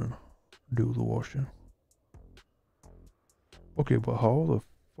a ribbon. Do the washing. Okay, but how the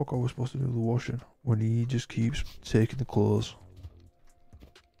fuck are we supposed to do the washing when he just keeps taking the clothes?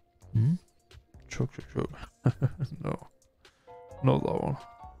 Chuck. No. Not that one.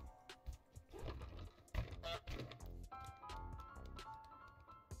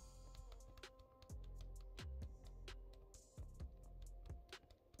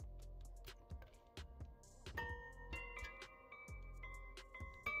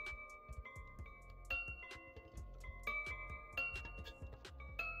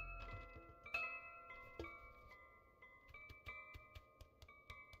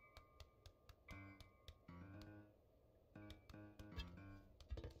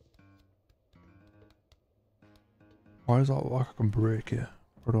 Why is that like I can break it?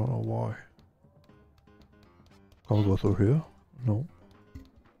 I don't know why. Can we go through here? No.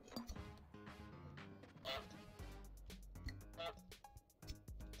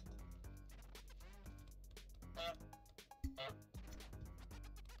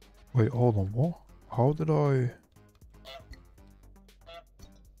 Wait, hold on, what? How did I...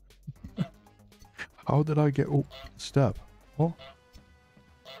 How did I get up the step? What?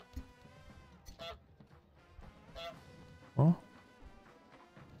 Huh?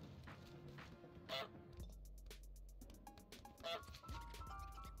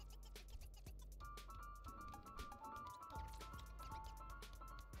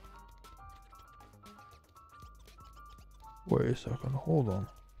 Wait a second, hold on.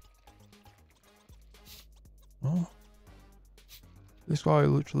 Huh? This guy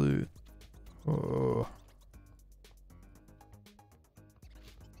literally...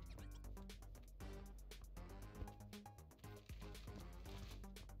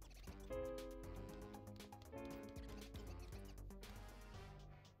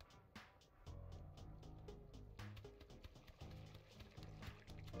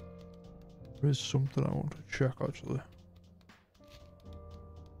 There is something I want to check actually.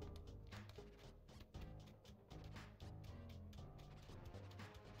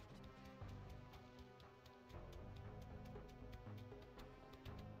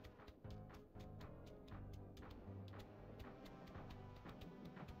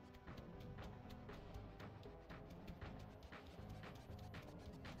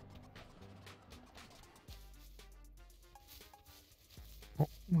 Oh,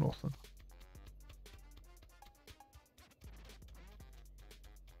 nothing.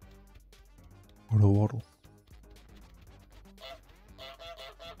 What a waddle.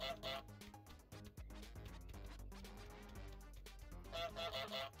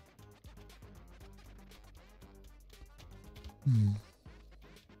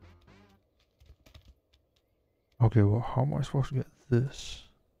 Okay, well, how am I supposed to get this?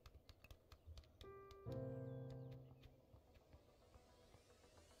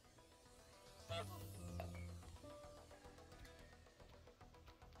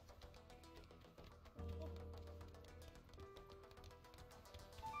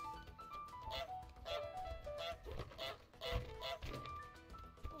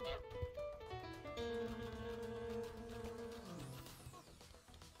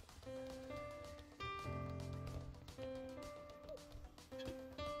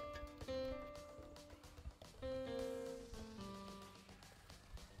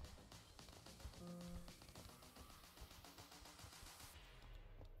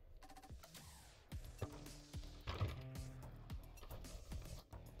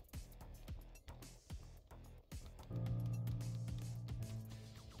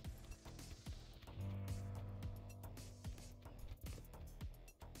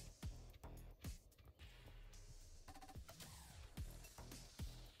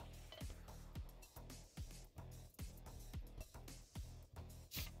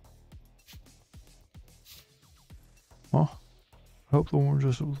 Huh? I hope the orange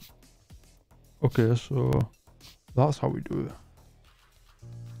is... Okay, so... That's how we do it.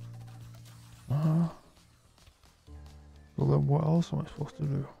 So then what else am I supposed to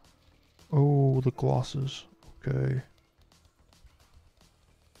do? Oh, the glasses. Okay.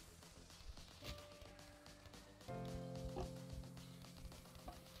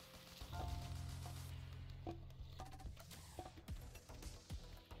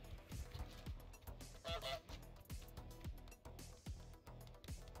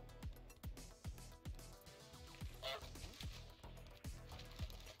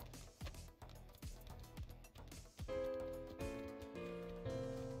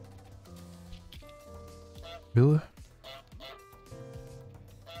 Really?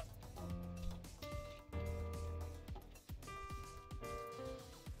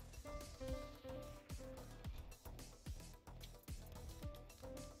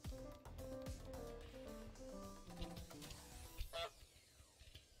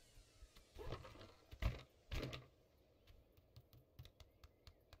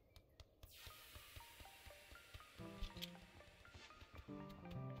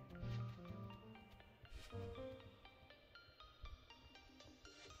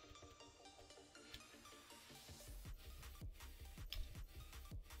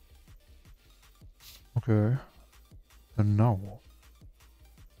 Okay. And now what?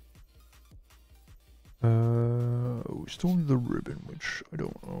 We still need the ribbon, which I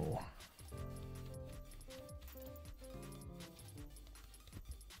don't know.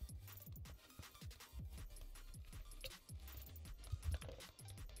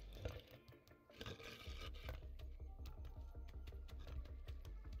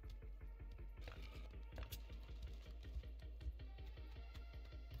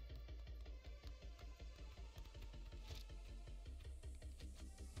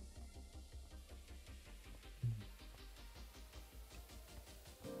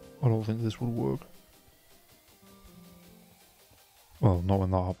 I don't think this would work. Well, not when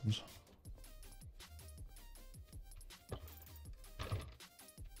that happens.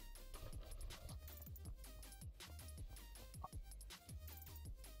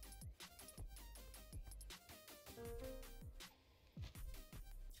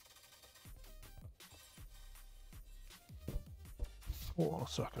 Hold on a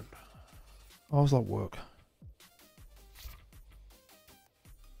second. How does that work?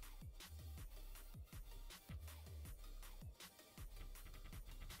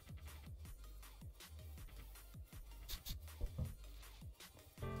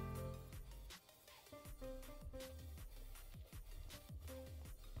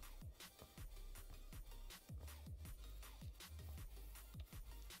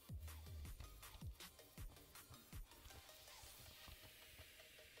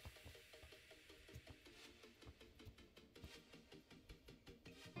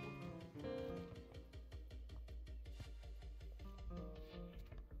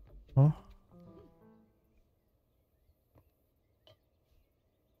 Huh?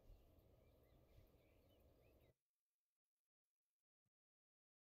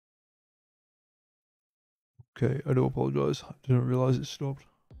 Okay, I do apologise. I didn't realise it stopped.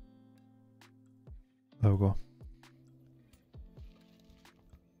 There we go.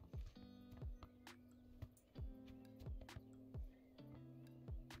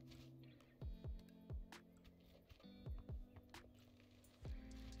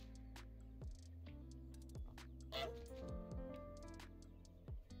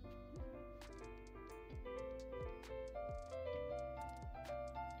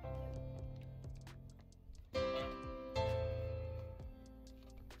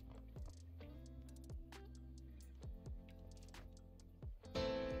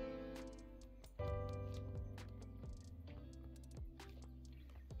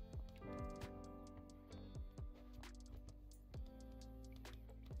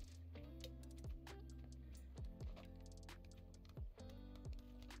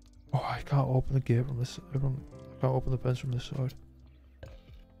 Oh, I can't open the gate from this. I can't open the fence from this side.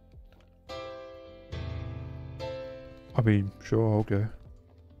 I mean, sure, okay.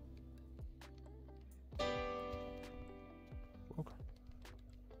 Okay.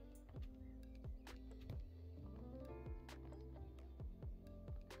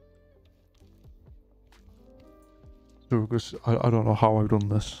 So, because I don't know how I've done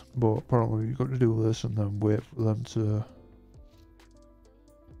this, but apparently you've got to do this and then wait for them to...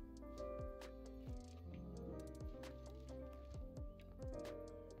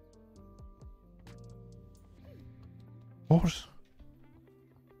 What?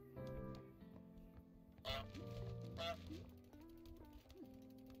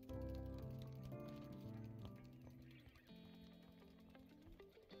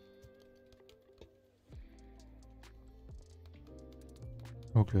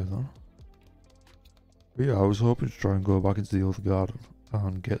 Okay then. But yeah, I was hoping to try and go back into the other garden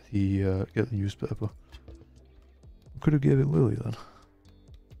and get the newspaper. Could have gave it Lily then.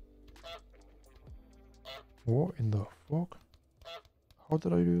 What in the fuck? How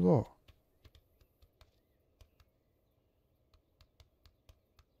did I do that?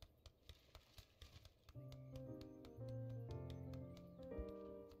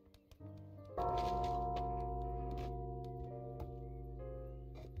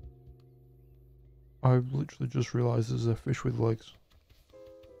 I've literally just realised there's a fish with legs.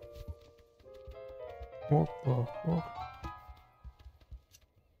 What the fuck?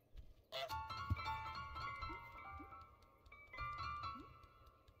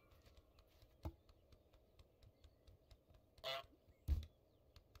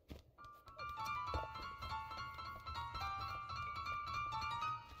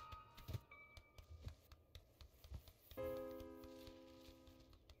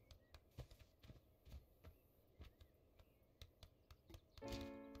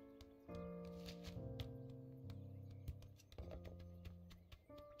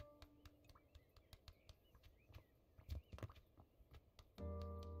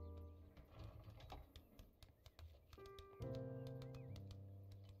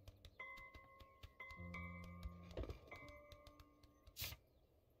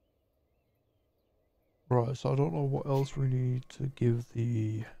 Right, so I don't know what else we need to give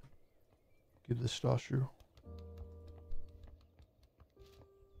the statue.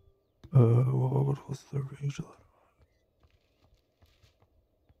 What was the region?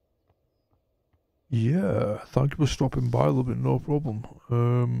 Yeah, thank you for stopping by a little bit, no problem.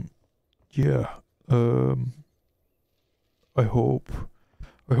 Yeah, um, I hope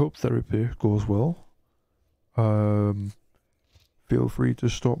therapy goes well. Feel free to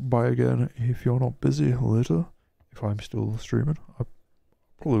stop by again if you're not busy later. If I'm still streaming, I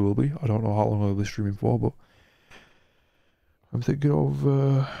probably will be. I don't know how long I'll be streaming for, but I'm thinking of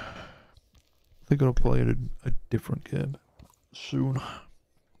playing a different game soon.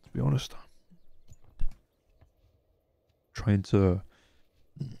 To be honest, trying to,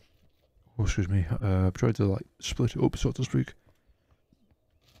 oh, excuse me, trying to like split it up, so to speak.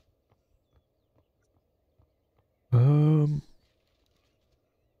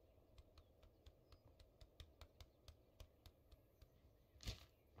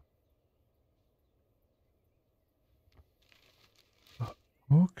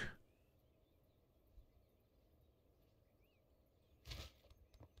 Look.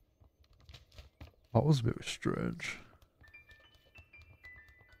 That was a bit strange.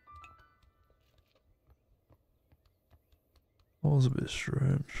 That was a bit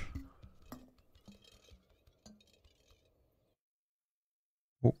strange.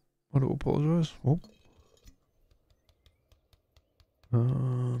 Oh, I do apologise. Oh.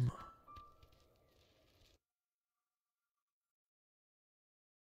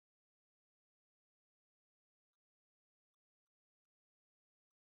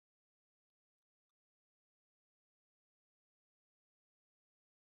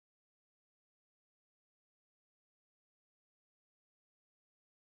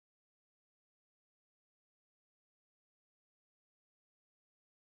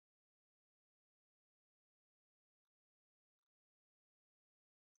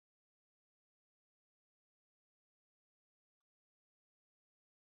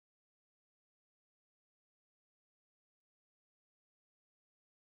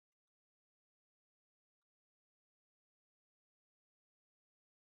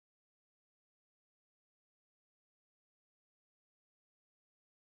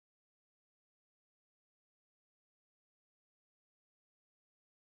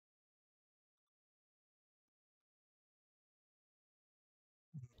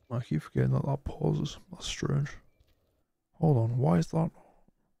 I keep forgetting that pauses. That's strange. Hold on, why is that?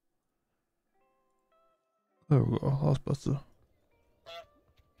 There we go, that's better.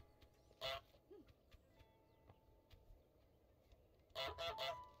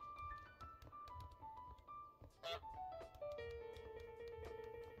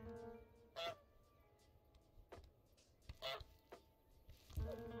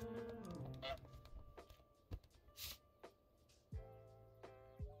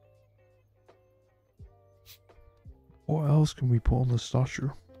 What else can we put on the statue?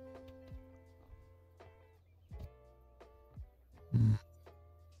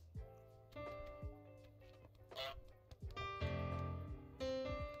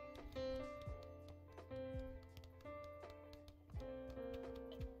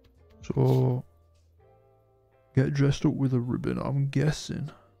 So, get dressed up with a ribbon. I'm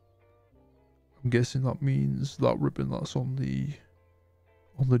guessing that means that ribbon that's on the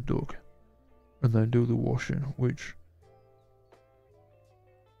on the duck and then do the washing, which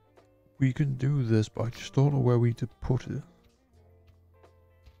we can do this, but I just don't know where we need to put it.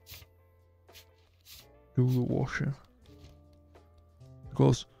 Do the washing.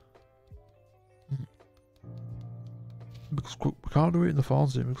 Because we can't do it in the farm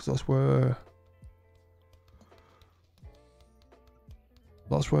sim, because that's where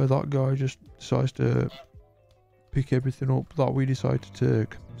that guy just decides to pick everything up that we decide to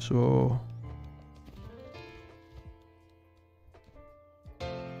take. So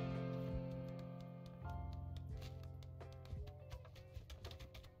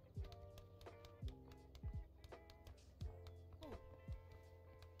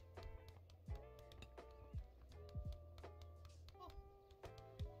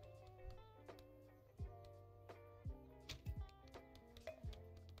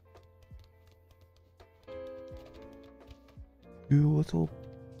you little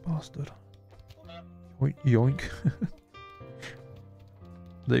bastard. Yoink.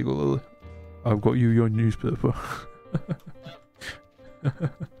 There you go, Lily. I've got you your newspaper.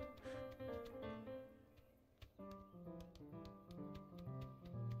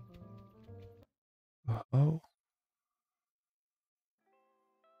 Oh.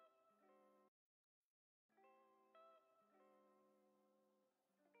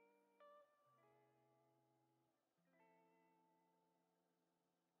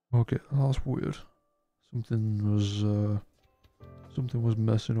 Okay, that's weird. Something was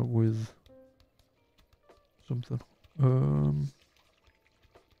messing up with something.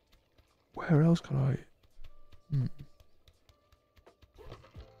 Where else can I?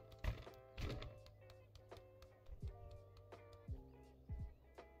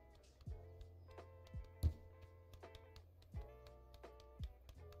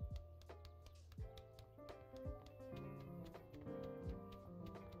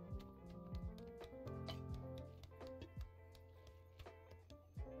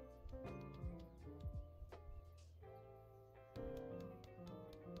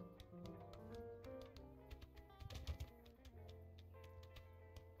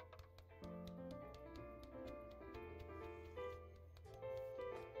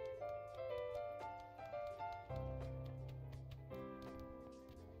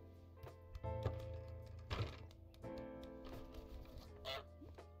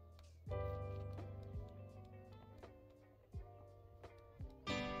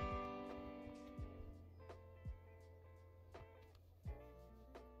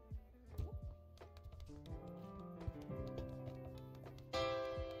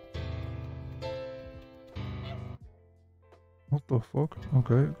 What the fuck?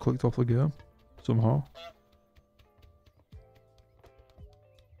 Okay, clicked off the game. Somehow.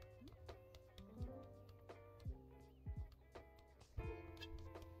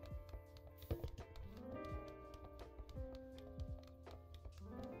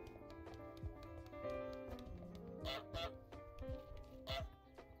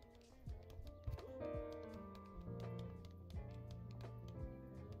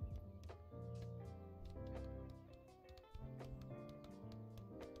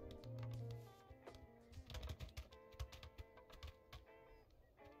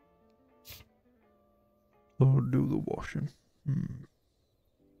 Or do the washing.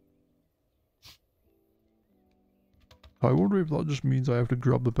 I wonder if that just means I have to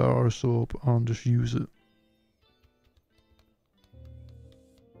grab the bar of soap and just use it.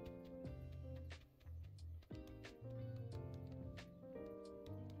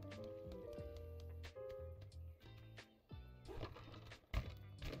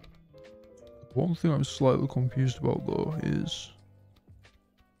 One thing I'm slightly confused about though is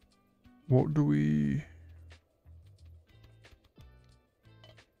what do we...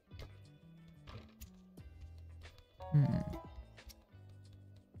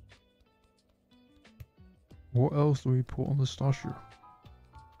 What else do we put on the stasher?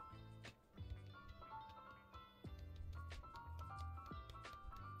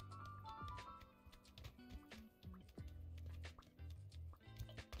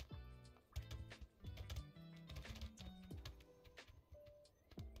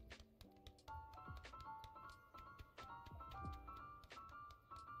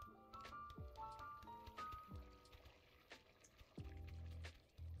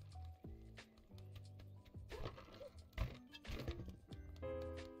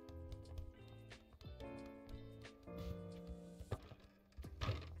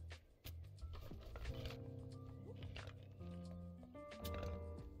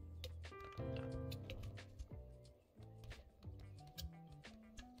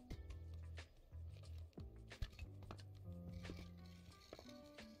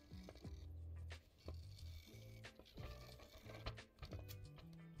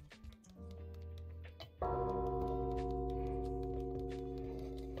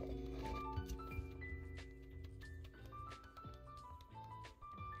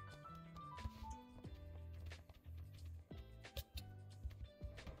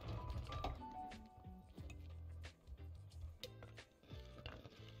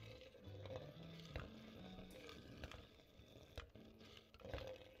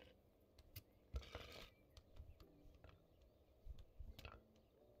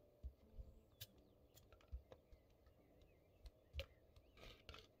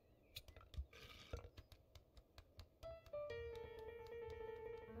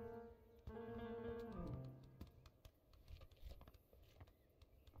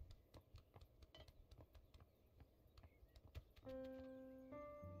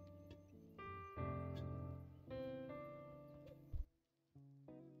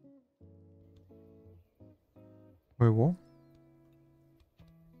 Wait, what?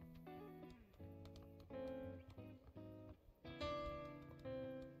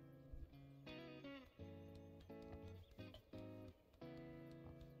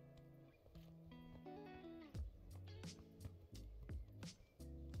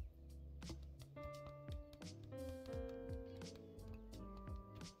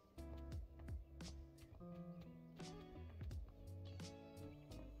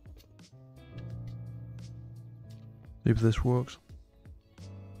 See if this works.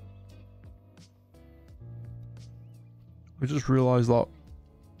 I just realised that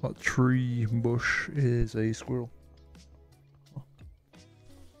that tree bush is a squirrel.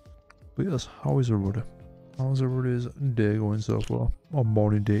 But yes, how is everybody? How's everybody's day going so far? Or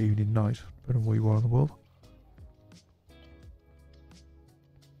morning, day, evening, night, depending on where you are in the world.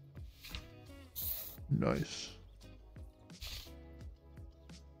 Nice.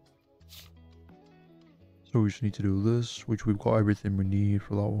 So we just need to do this, which we've got everything we need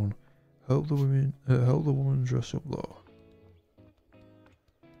for that one. Help the woman dress up though.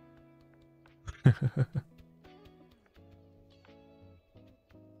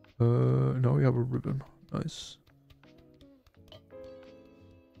 Now we have a ribbon. Nice.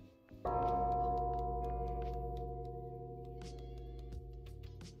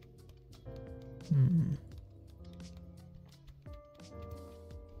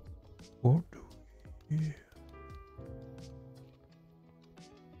 What do we...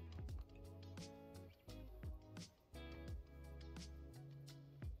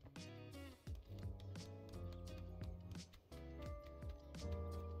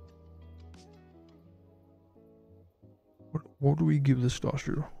 What do we give this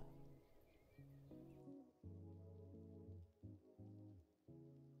statue?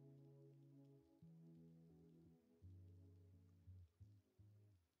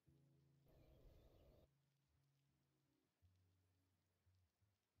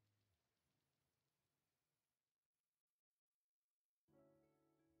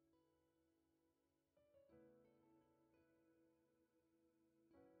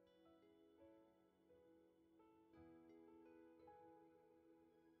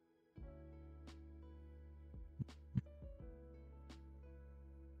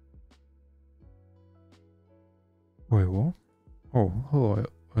 Wait, what? Oh, hello,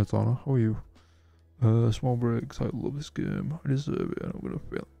 Anna. How are you? Small breaks. I love this game. I deserve it. I'm gonna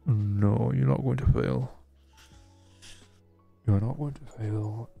fail. No, you're not going to fail. You're not going to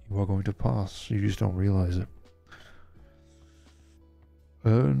fail. You are going to pass. You just don't realize it.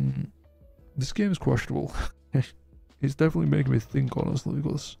 This game is questionable. It's definitely making me think, honestly,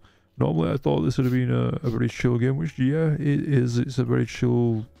 because normally I thought this would have been a very chill game, which, yeah, it is. It's a very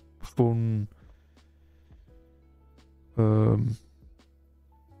chill, fun...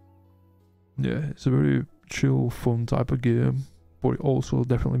 yeah, it's a very chill, fun type of game, but it also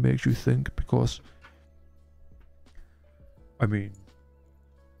definitely makes you think, because I mean,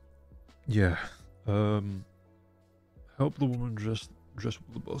 yeah, help the woman dress with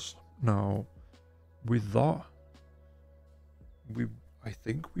the bus. Now, with that, I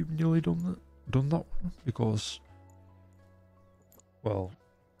think we've nearly done that one, because, well,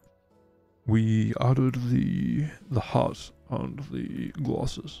 we added the hat and the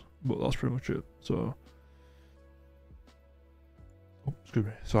glasses, but that's pretty much it. So, oh, excuse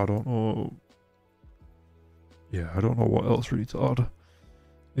me. So I don't know. Yeah, I don't know what else really to add.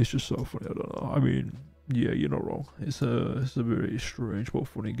 It's just so funny. I don't know. I mean, yeah, you're not wrong. It's a very strange but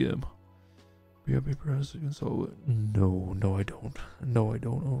funny game. Be happy press to console it. No, I don't. No, I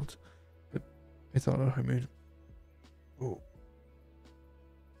don't. Oh, it's Anna. I mean, oh.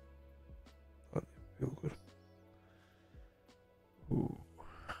 Feel good. Ooh.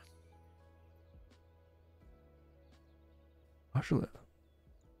 Actually,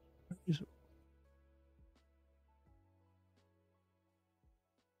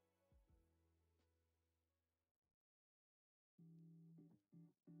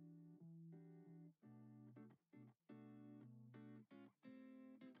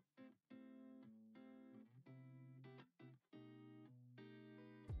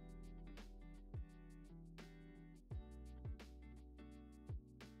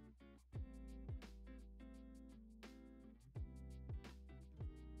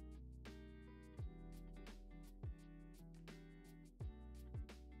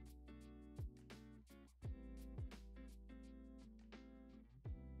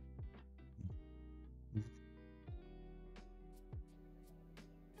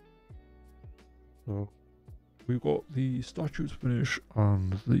 so we've got the statues finish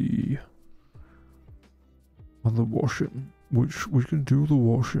and the washing, which we can do the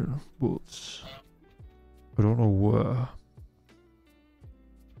washing, but I don't know where.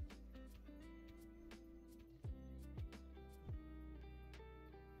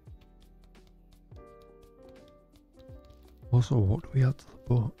 Also, what do we add to the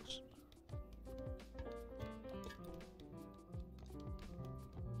boats?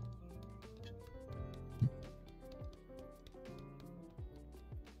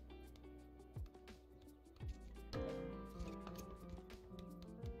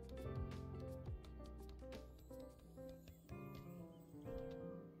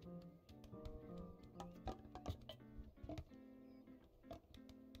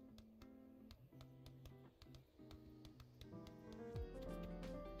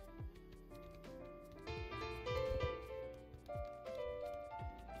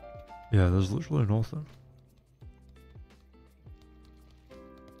 Yeah, there's literally nothing.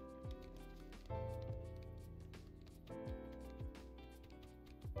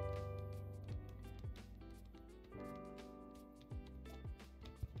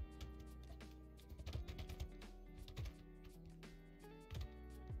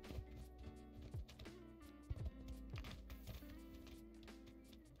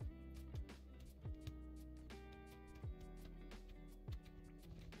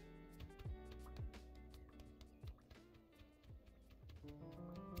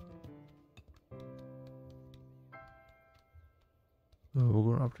 So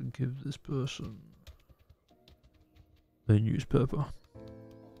we're gonna have to give this person the newspaper.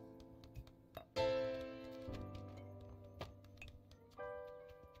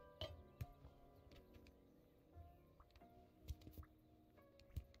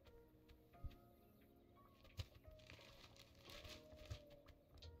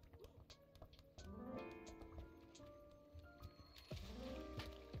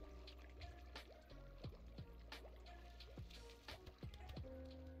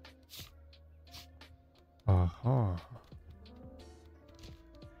 Aha.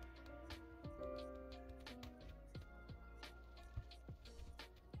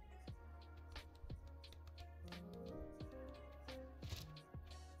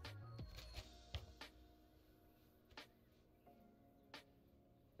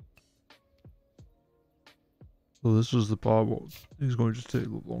 So this is the part what is going to take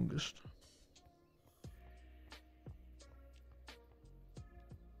the longest.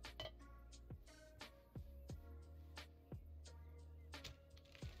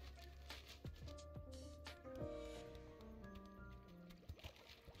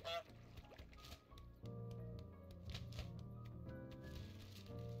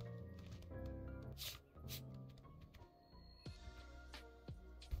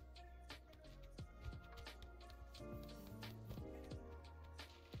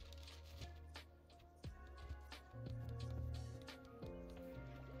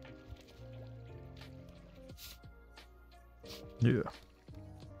 Yeah.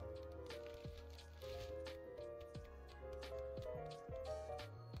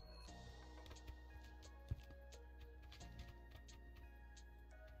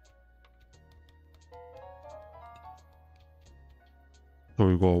 So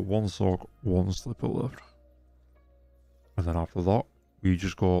we've got one sock, one slipper left. And then after that, we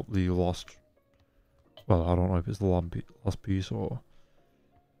just got the last, well, I don't know if it's the last piece or...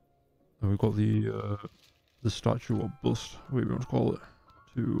 And we've got the statue or bust, whatever you want to call it,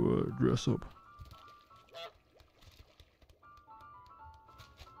 to dress up.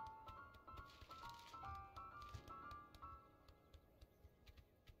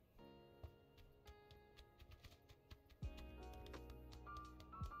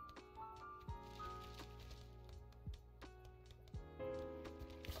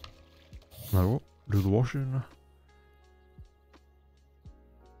 Now what? Do the washing.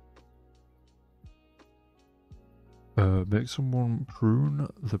 Make someone prune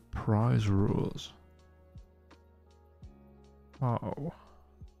the prize rose. Wow.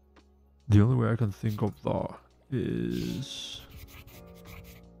 The only way I can think of that is...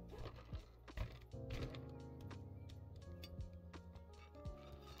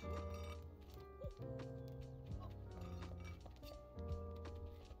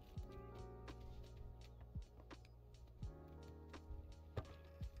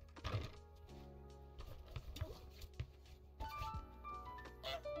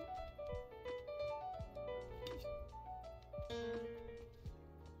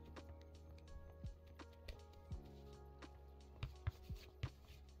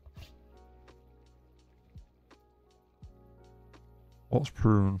 What's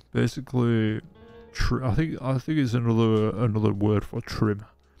prune? Basically, I think it's another word for trim.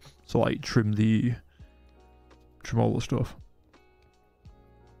 So like trim all the stuff.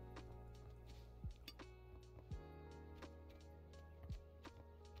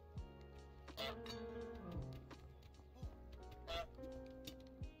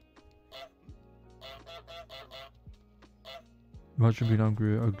 Imagine being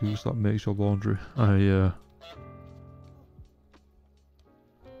angry at a goose that makes your laundry.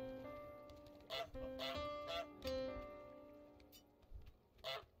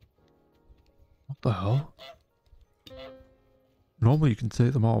 What the hell? Normally you can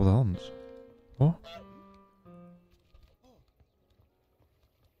take them out with hands. What?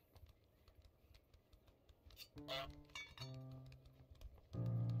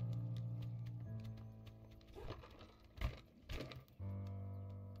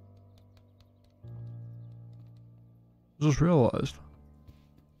 I just realised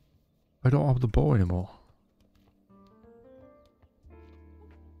I don't have the bow anymore.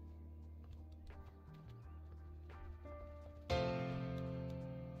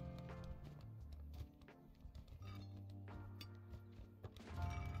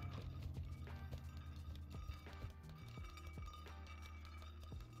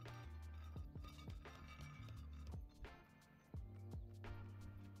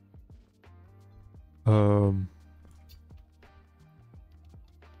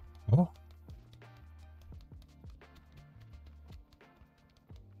 What?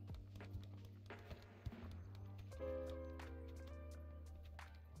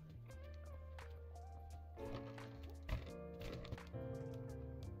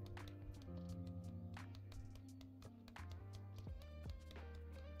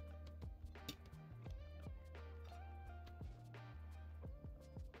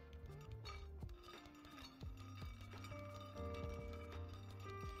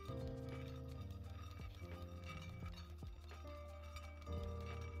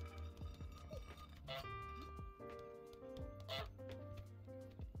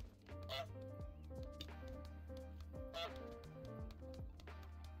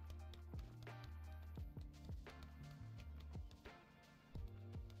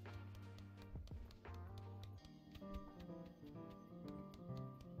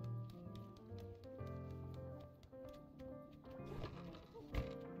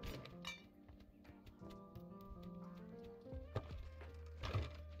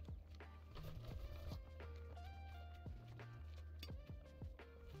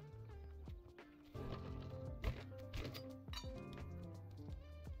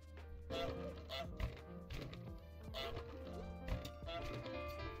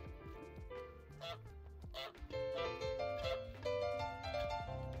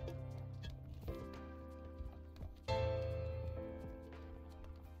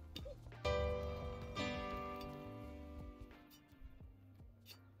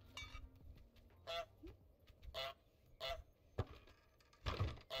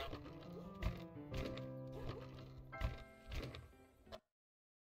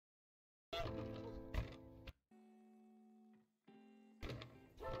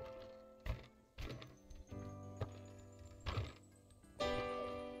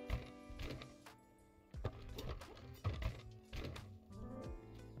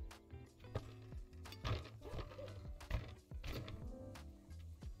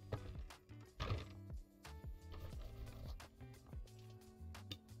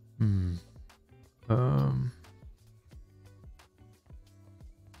 Hmm.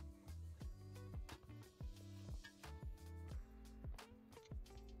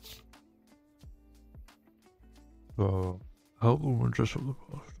 So, help the woman dress up the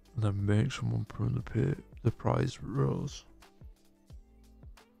post, and then make someone prune the prize rose.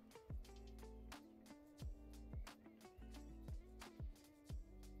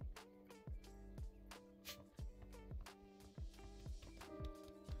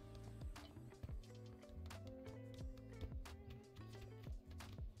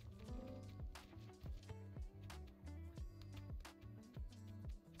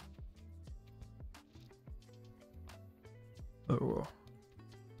 Oh well.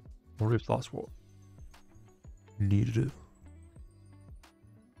 I wonder if that's what you need to do.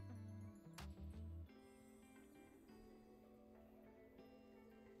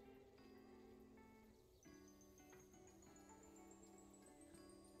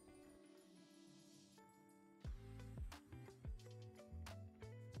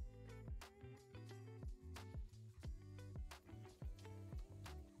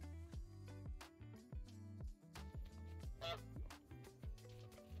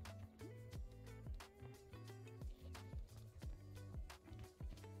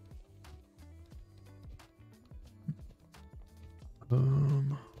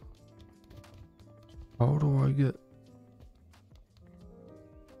 How do I get?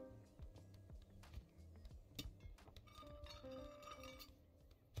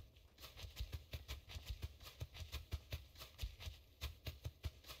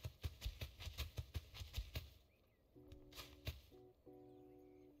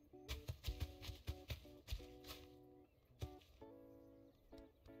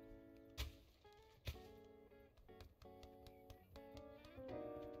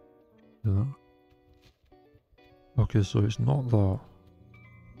 Yeah. Okay, so it's not that.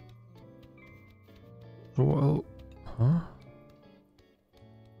 So what else? Huh?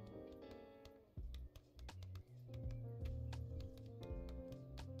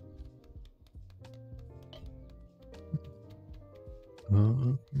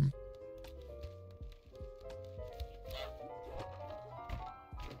 Uh,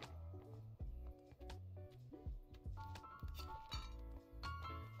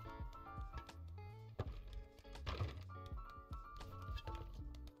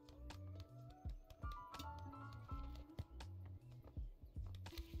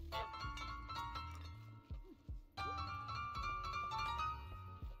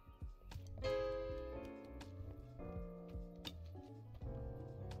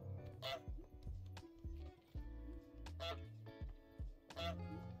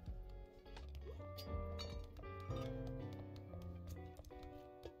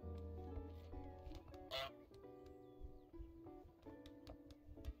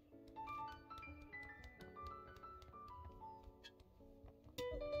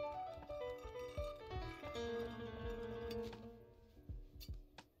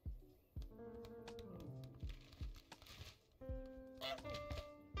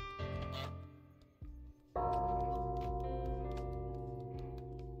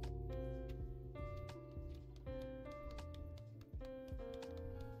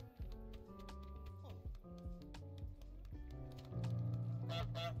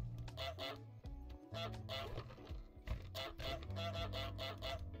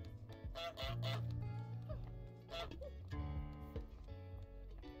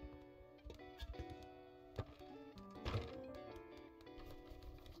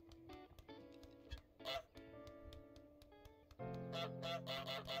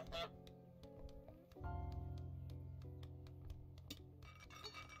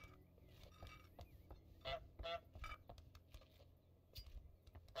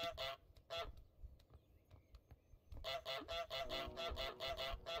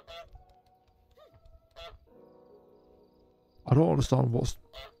 I don't understand what's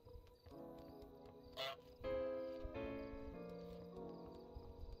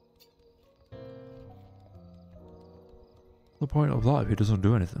the point of that if he doesn't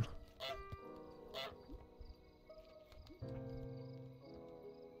do anything.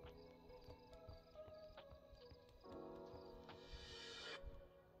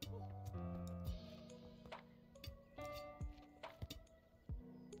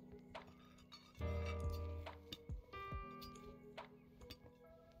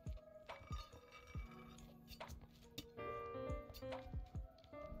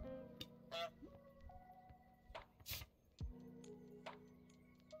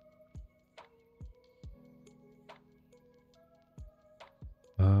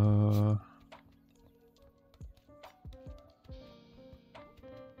 Uh,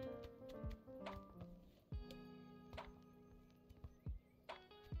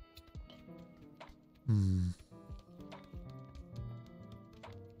 hmm.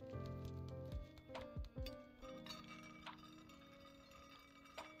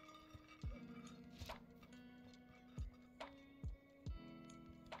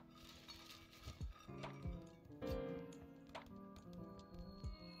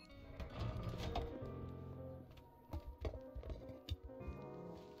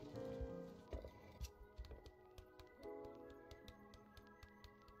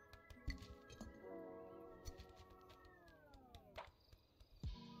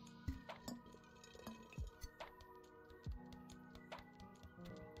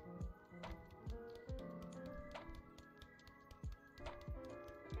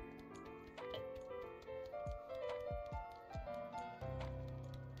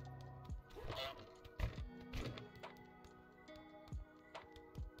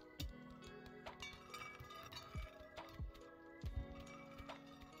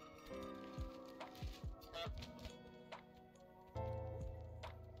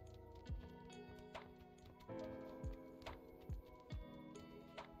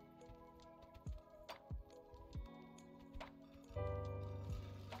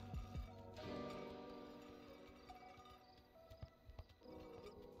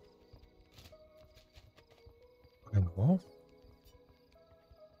 And what?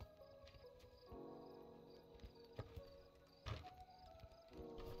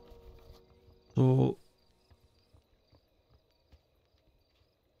 So,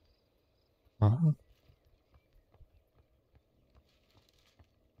 so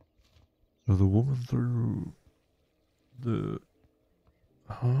the woman threw the,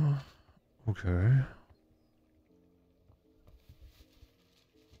 huh? Okay.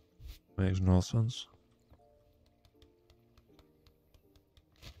 Makes no sense.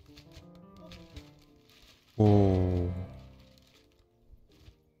 Oh.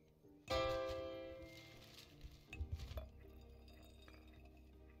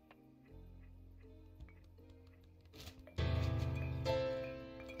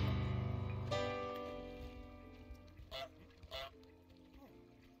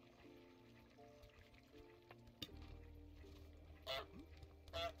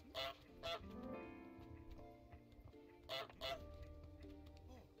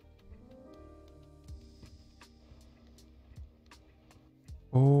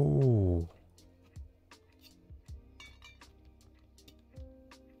 Oh.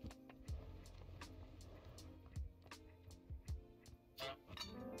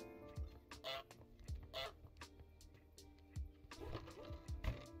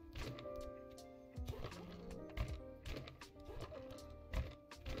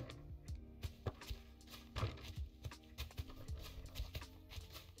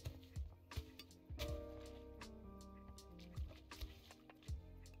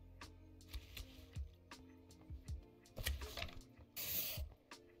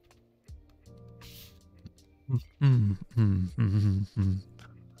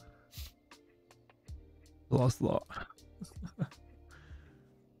 Lost lot. And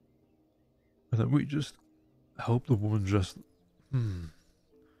then we just help the woman just. See,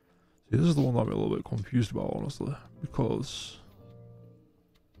 this is the one that I'm a little bit confused about, honestly, because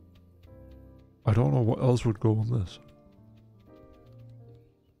I don't know what else would go on this.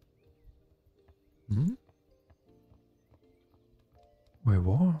 Wait,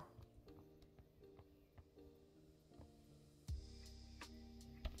 what?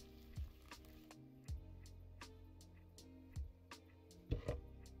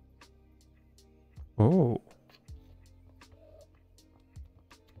 Oh.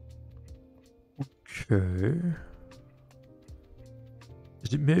 Okay.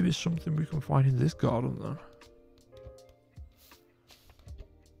 Is it maybe something we can find in this garden then?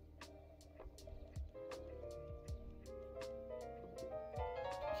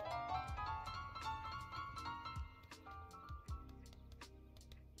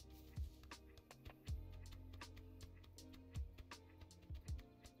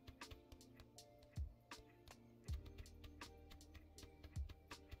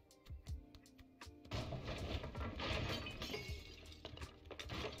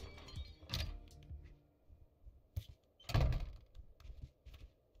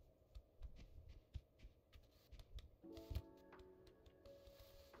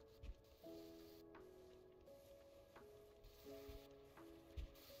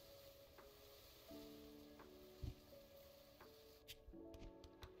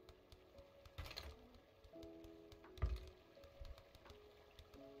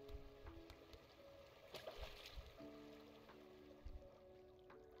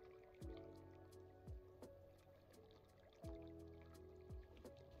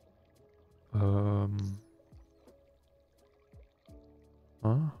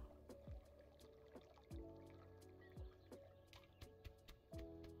 Huh?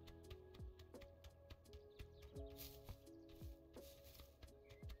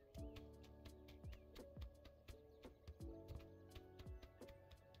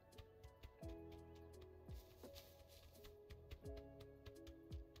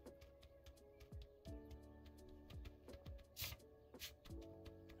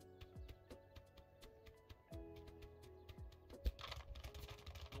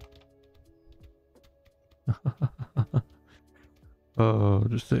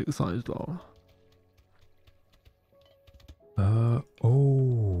 Just take the signs down.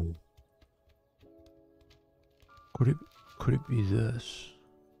 Oh. Could it be this?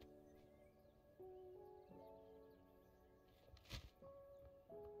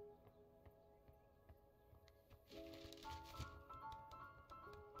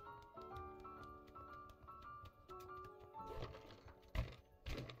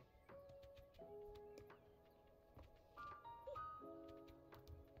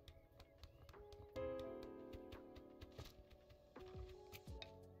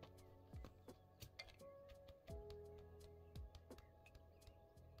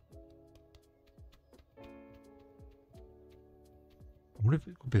 What if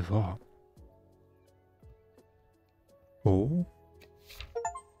it could be that? Oh.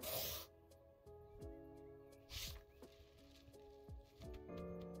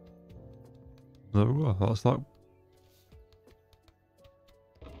 There we go. That's that.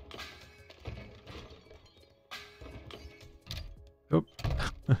 Yep.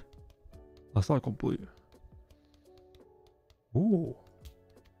 That's not complete. Ooh.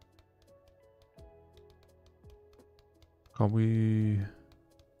 Can we...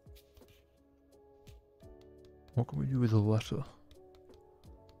 What can we do with a letter?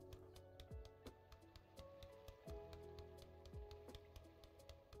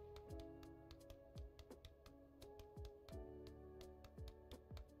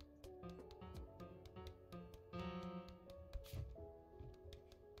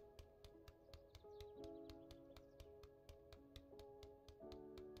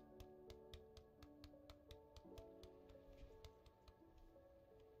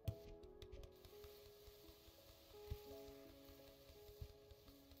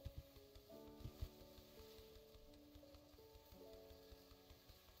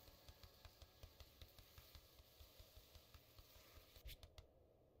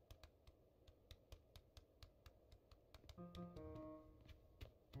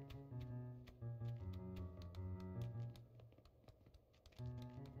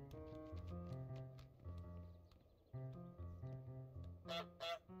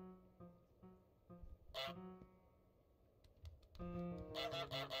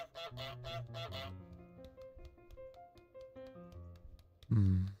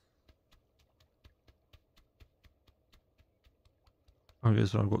 I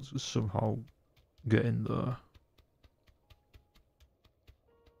guess I've got to somehow get in there.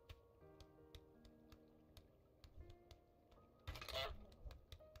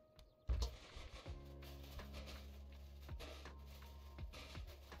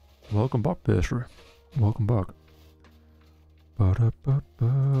 Welcome back, pastry. Welcome back. Not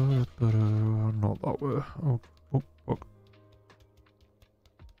that way. Oh, fuck.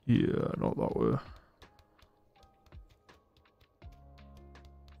 Yeah, not that way.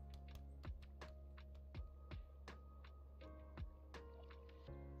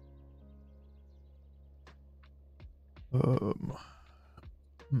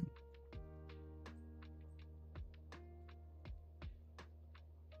 Hmm.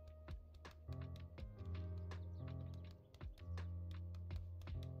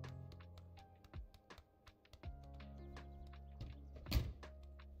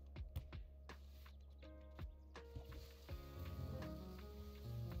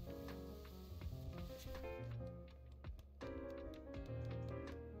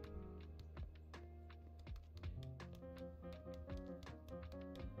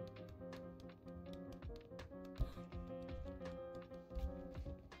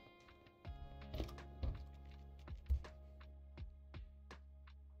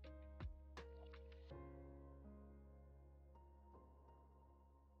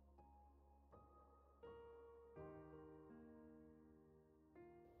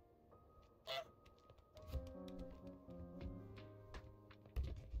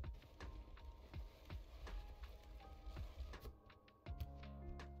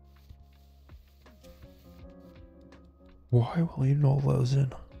 Why will he not let us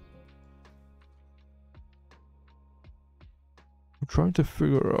in? I'm trying to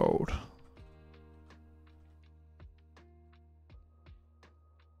figure out.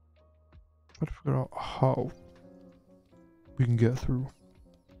 Try to figure out how we can get through.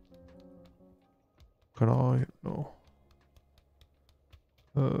 Can I? No.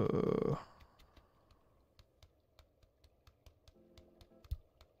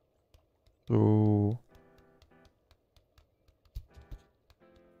 So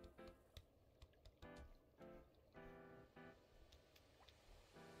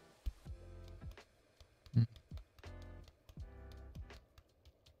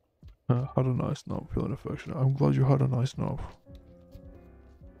had a nice nap, feeling affectionate. I'm glad you had a nice nap.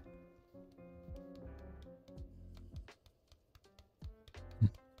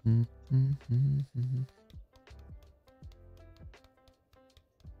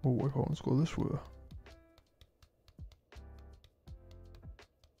 Oh, I can't go this way.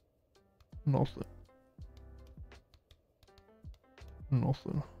 Nothing.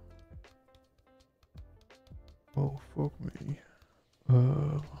 Nothing. Oh, fuck me.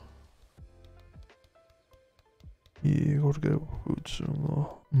 Yeah, gotta get food soon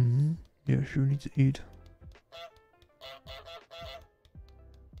though. Yeah, sure need to eat.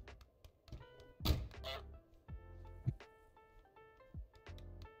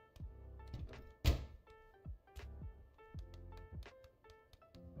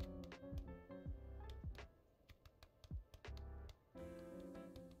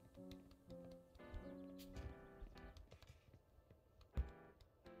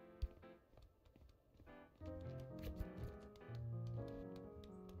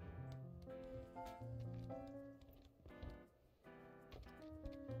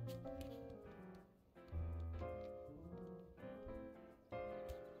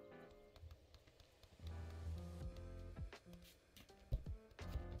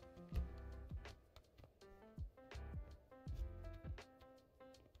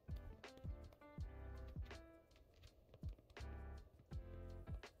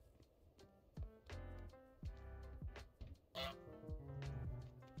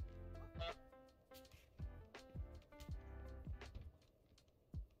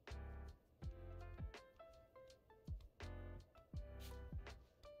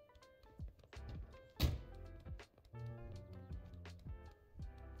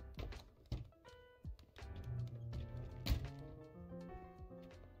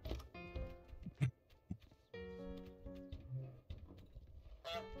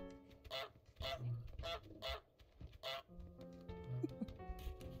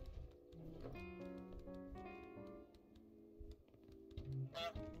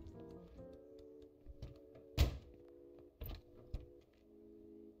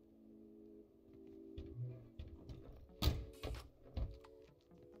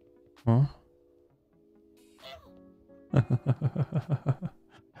 Huh?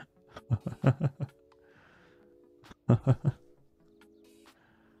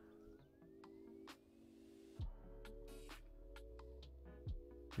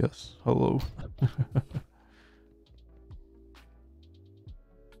 Yes, hello.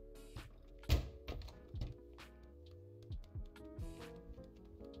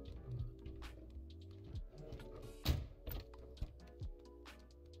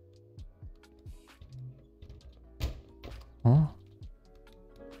 Huh?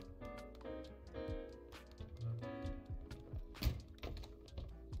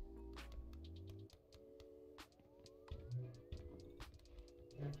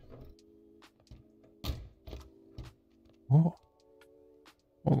 What?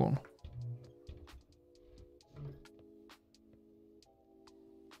 Hold on.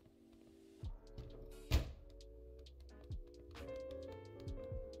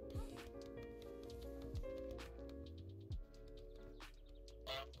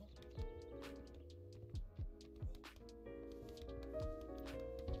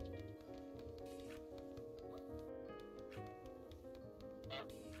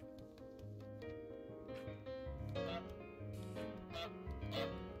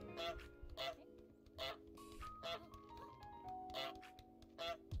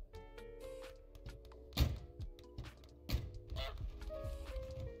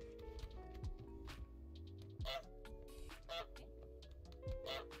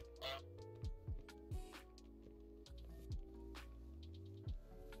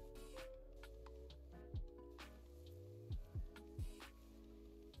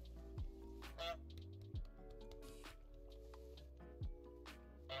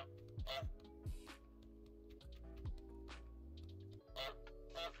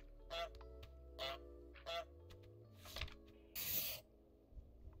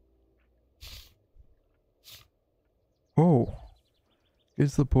 Oh. Get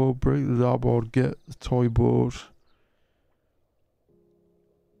to the boat, break the dartboard, get the toy boat.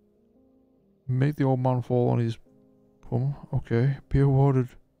 Make the old man fall on his bum. Okay. Be awarded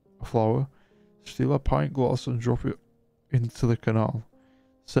a flower. Steal a pint glass and drop it into the canal.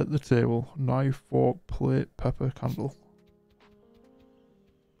 Set the table. Knife, fork, plate, pepper, candle.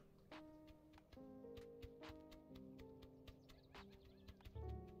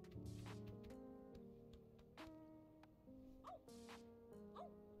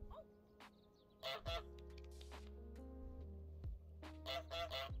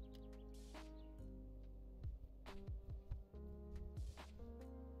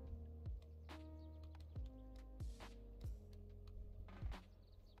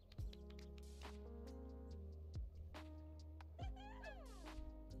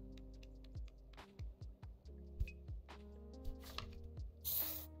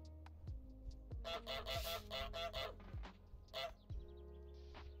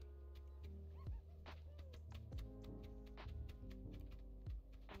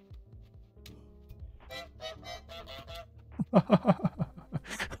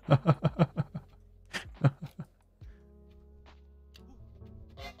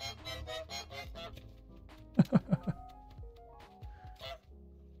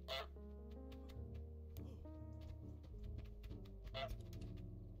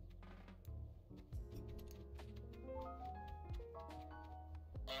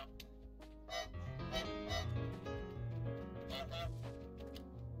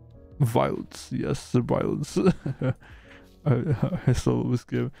 Violence, yes, the violence. I still love this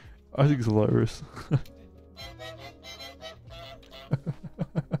game. I think it's hilarious.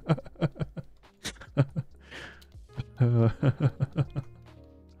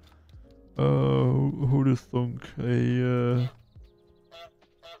 Who'd have thunk a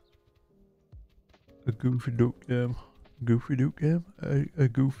Goofy Duck game? Goofy Duck game? A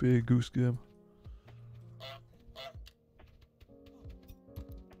Goofy Goose game?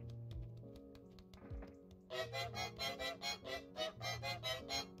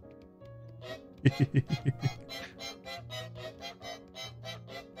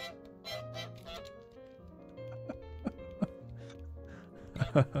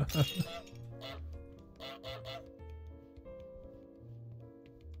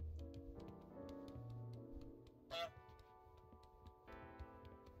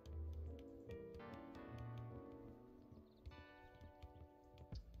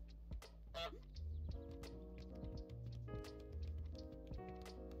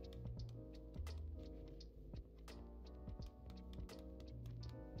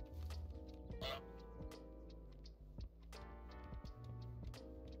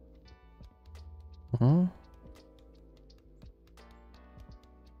 Huh?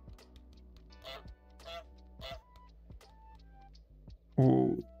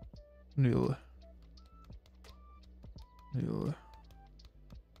 Oh, nearly. Nearly.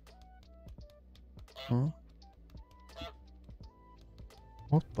 Huh?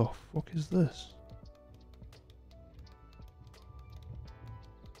 What the fuck is this?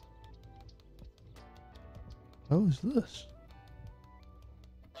 Hell is this?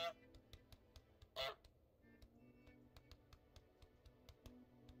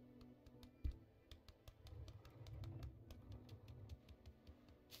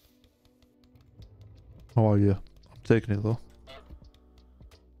 Oh yeah, I'm taking it though.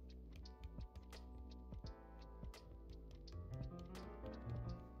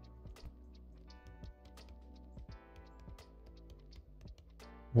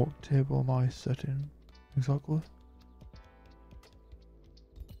 What table am I setting exactly?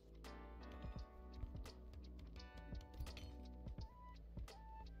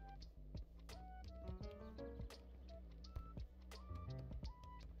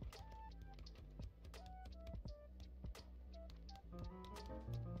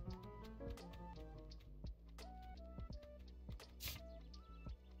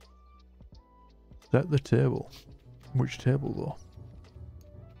 Set the table. Which table though?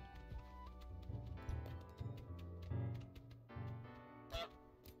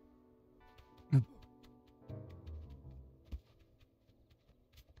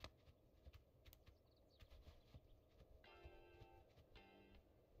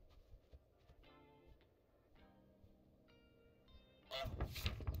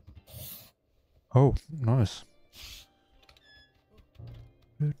 Oh, nice.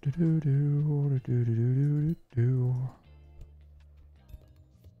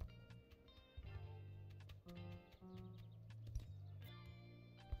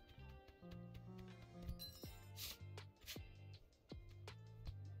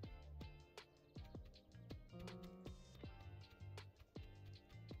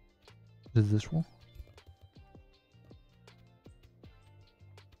 Is this one?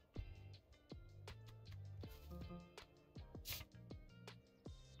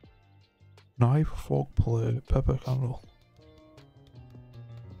 Knife, fork, plate, pepper candle.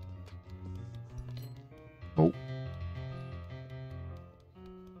 Oh.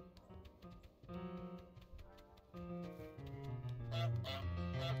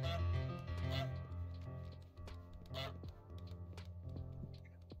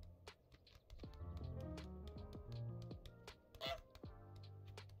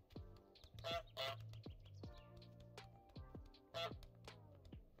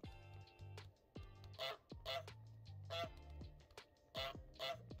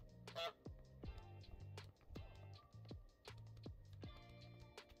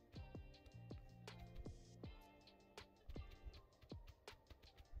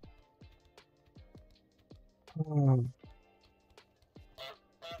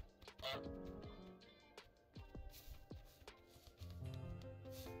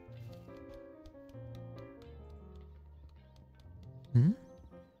 Hmm?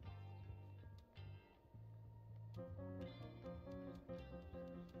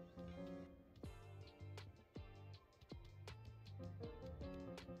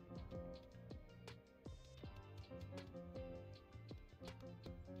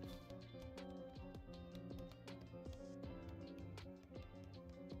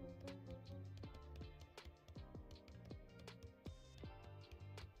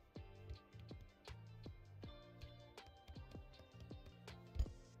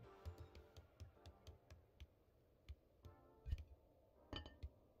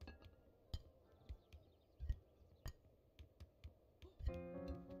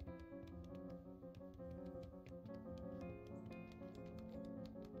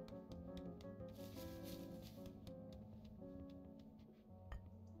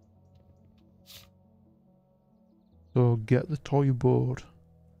 So get the toy board.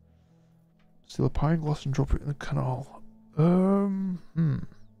 Steal a pine glass and drop it in the canal. Trying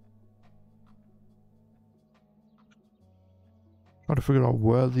to figure out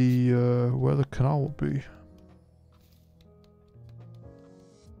where the canal would be.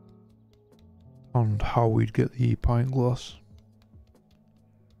 And how we'd get the pint glass.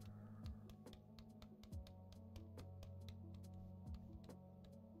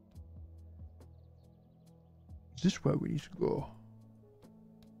 Is this where we need to go?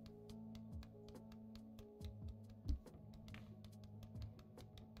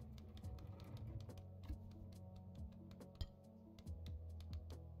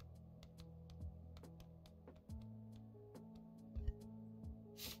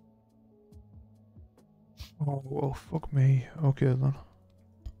 Oh, well, fuck me. Okay, then.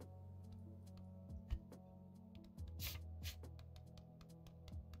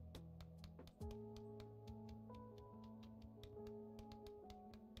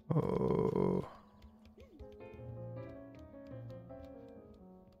 Oh.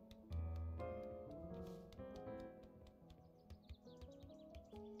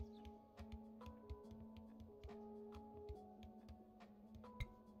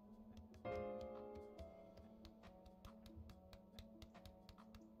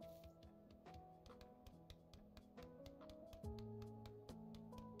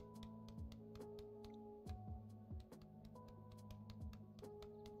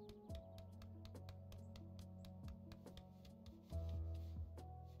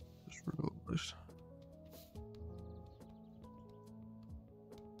 Just realized.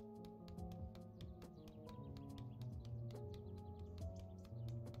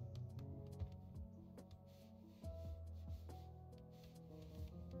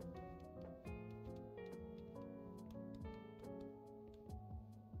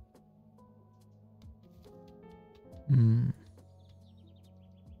 Hmm.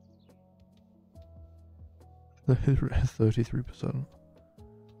 33%.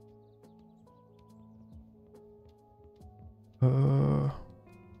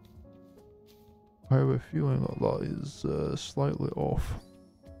 I have a feeling that that is slightly off.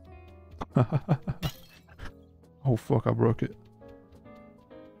 Oh fuck, I broke it.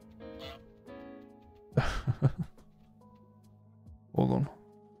 Hold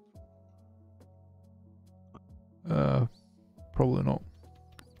on. Probably not.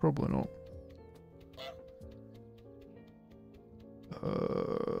 Probably not.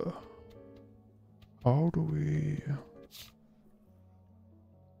 How do we...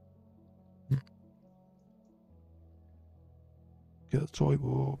 Get a toy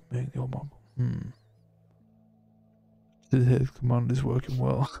board, make the old man. This command is working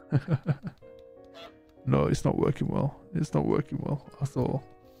well. No, it's not working well. It's not working well at all.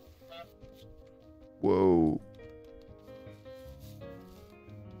 Whoa.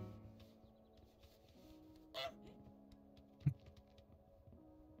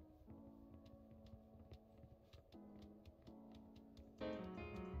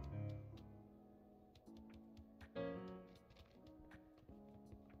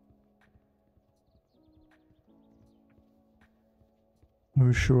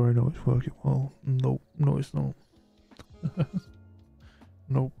 I'm sure I know it's working well. Nope, no it's not.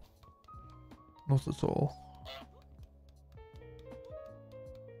 Nope, not at all.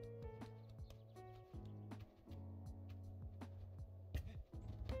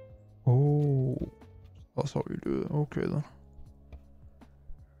 Oh, that's how you do it. Okay then.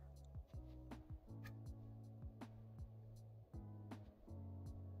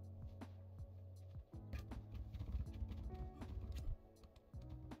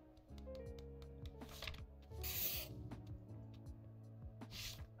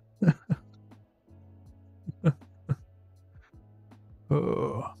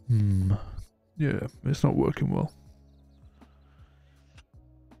 Yeah, it's not working well.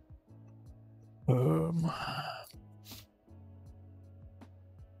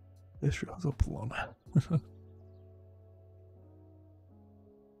 This has a plan.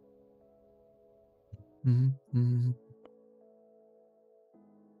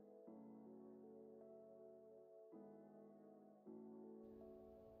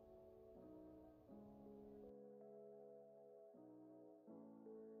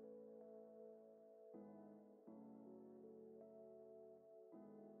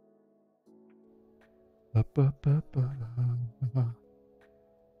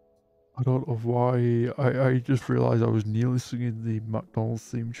 I don't know why. I just realized I was nearly singing the McDonald's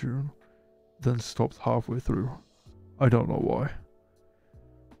theme tune, then stopped halfway through. I don't know why.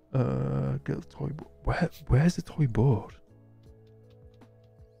 Get the toy board. Where's the toy board?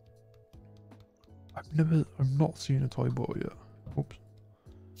 I've not seen a toy board yet. Oops.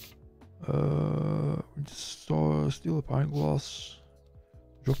 We just saw steal a pint glass,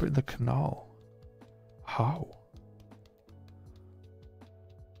 drop it in the canal. How?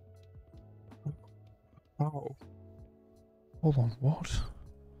 How? Hold on, what?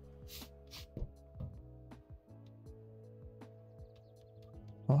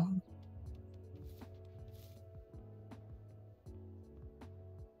 Huh?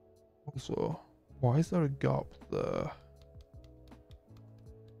 Also, why is there a gap there?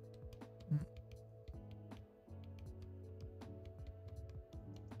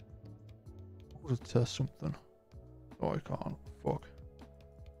 I want to test something. Oh, I can't. Fuck.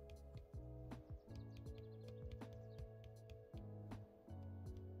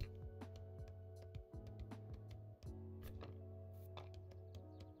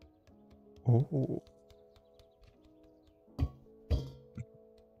 Oh.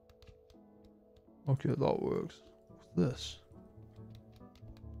 Okay, that works. What's this?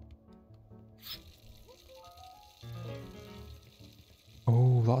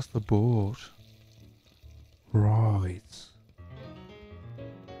 Oh, that's the boat. Right.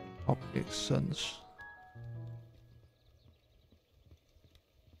 That makes sense.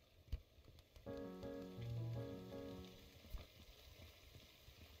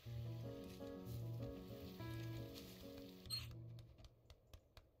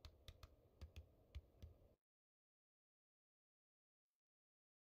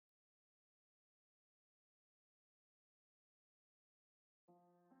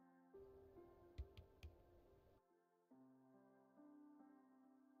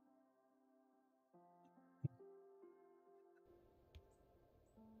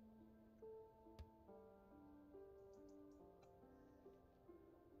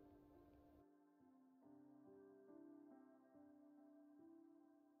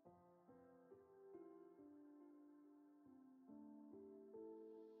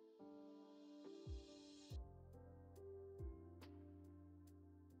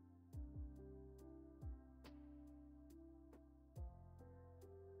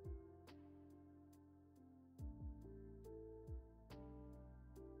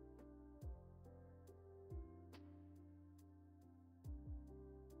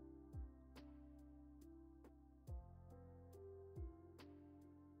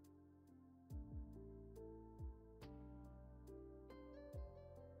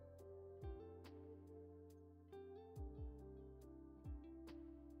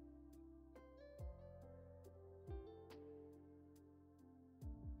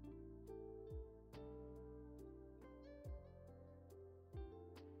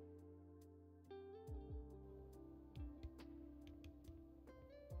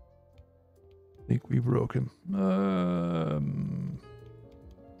 I think we broke him.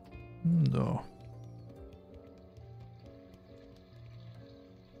 No.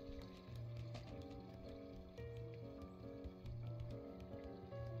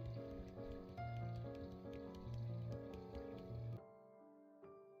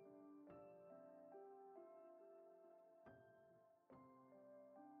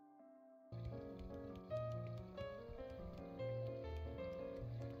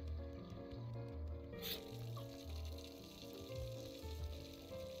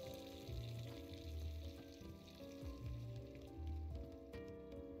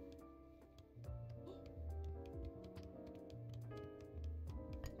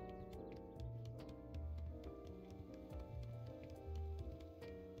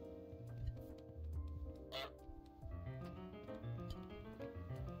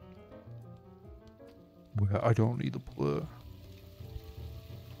 Where I don't need the blur.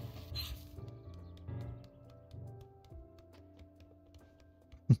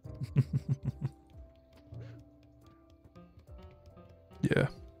 Yeah.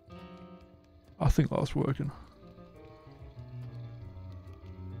 I think that's working.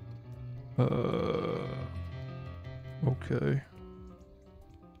 Okay.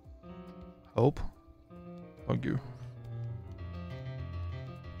 Help. Thank you.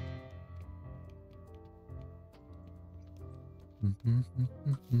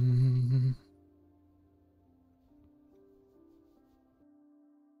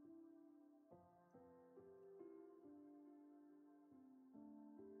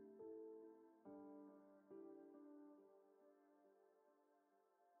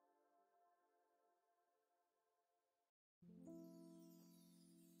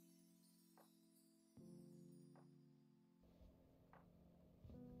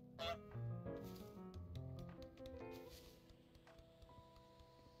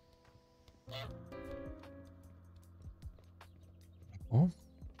 Oh.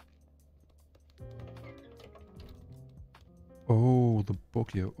 Oh, the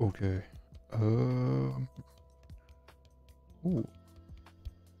book, yeah, okay. Ooh.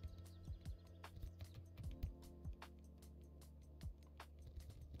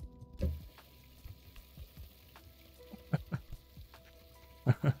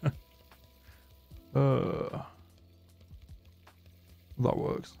 That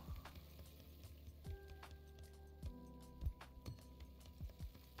works.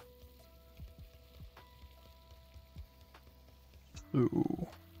 So.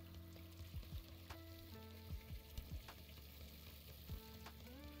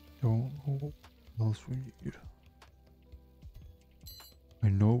 Don't know what else we need. I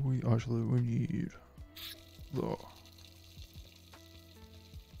know we need the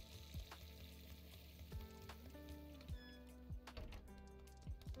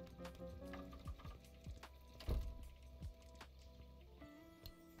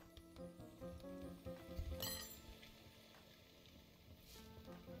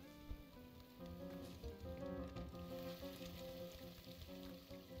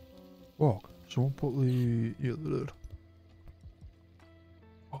Fuck. Someone put the... Yeah, they did.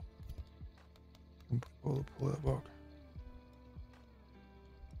 Oh. Pull that back.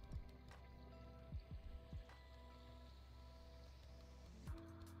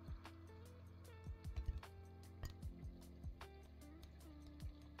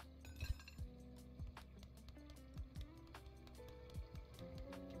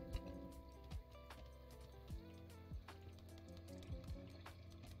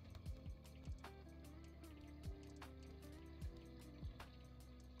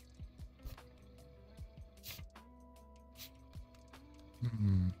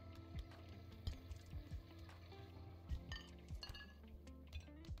 Hmm.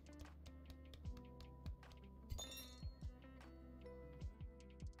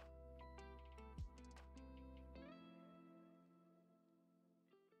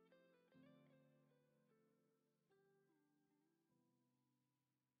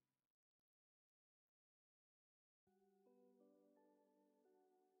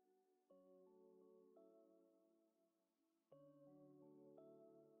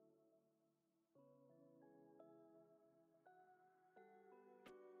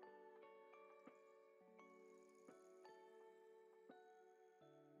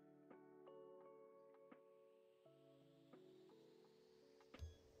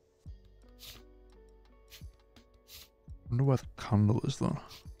 Wonder where the candle is then.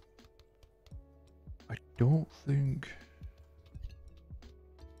 I don't think...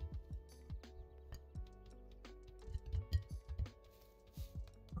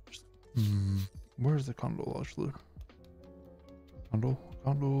 Where's the candle actually? Candle?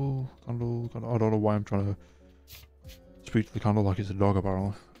 I don't know why I'm trying to speak to the candle like it's a dog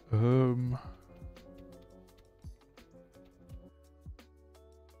apparently.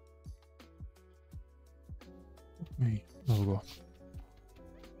 Me. There we go.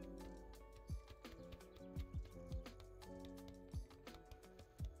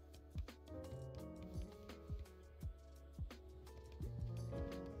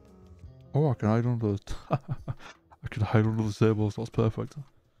 Oh, I can hide under the... I can hide under the tables, that's perfect.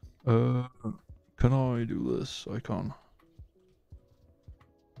 Can I do this? I can.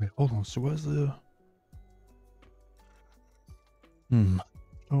 Wait, hold on, so where's the... I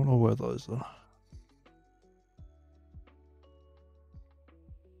don't know where that is then.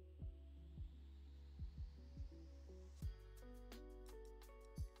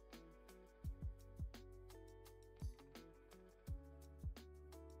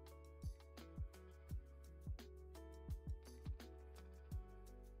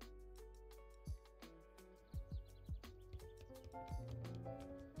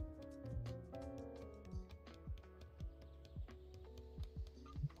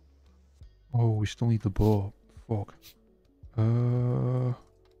 Oh, we still need the boat. Fuck.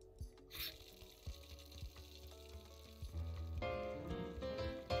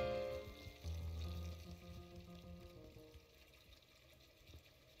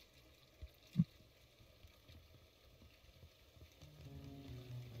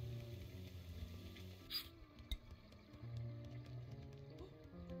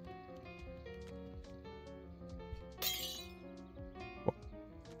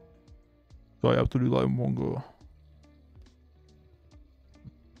 So I have to do that in one go.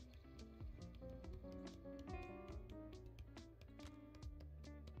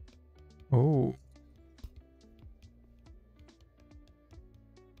 Oh.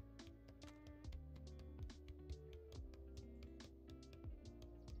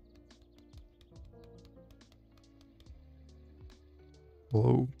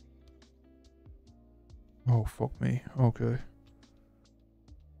 Hello. Oh, fuck me. Okay.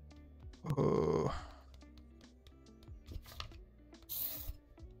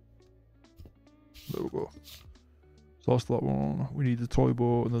 There we go. So that's that one. We need the toy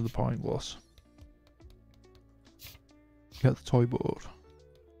boat and then the pint glass. Get the toy boat.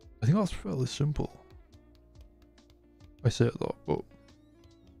 I think that's fairly simple. I say that, but...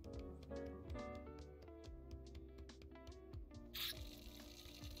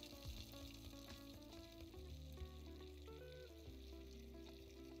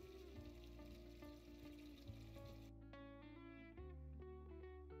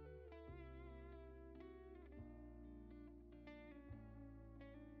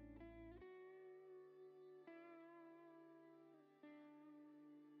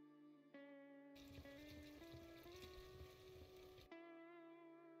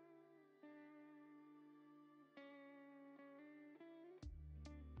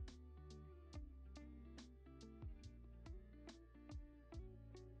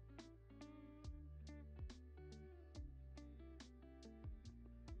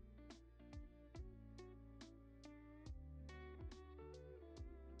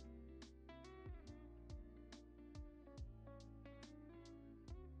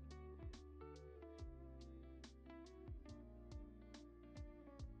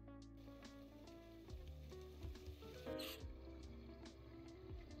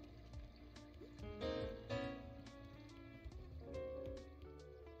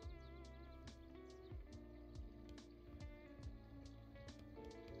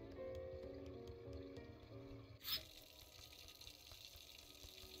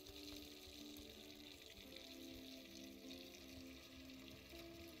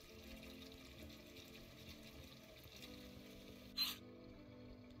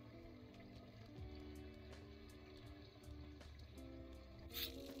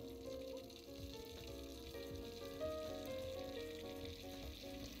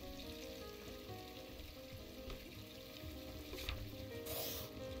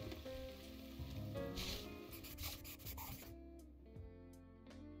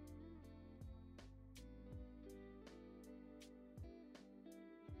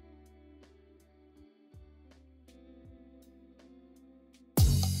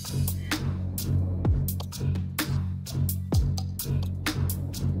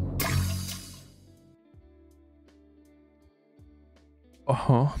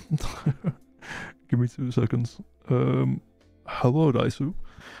 Uh-huh. Give me 2 seconds. Hello, Daisu.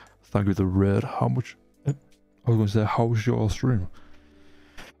 Thank you for the red. How much... I was going to say, how was your stream?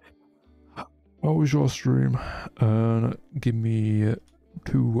 How was your stream? And give me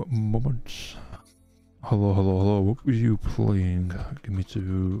 2 moments. Hello, hello, hello. What were you playing? Give me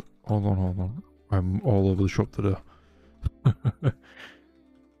 2... Hold on, hold on. I'm all over the shop today.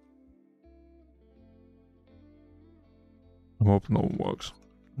 I'm hoping that one works.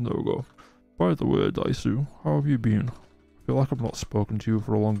 There we go. By the way, Daisu, how have you been? I feel like I've not spoken to you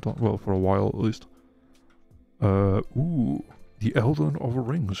for a long time. Well, for a while at least. Ooh, the Elden of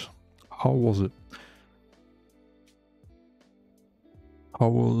Rings. How was it? How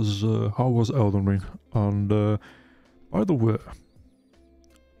was Elden Ring? And by the way,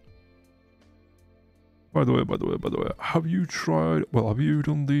 have you tried? Well, have you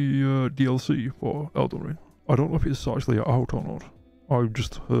done the DLC for Elden Ring? I don't know if it's actually out or not. I've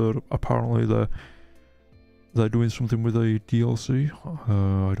just heard apparently they're doing something with a DLC.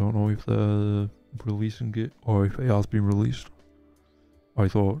 I don't know if they're releasing it or if it has been released. I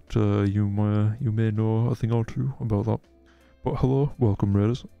thought you may know a thing or two about that. But hello, welcome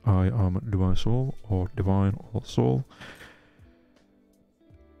Raiders. I am Divine Soul or Divine or Soul.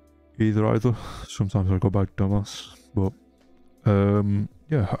 Either. Sometimes I go back dumbass, but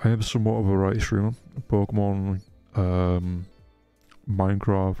yeah, I am somewhat of a variety streamer. Pokemon,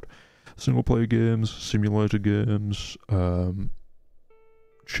 Minecraft, single player games, simulator games,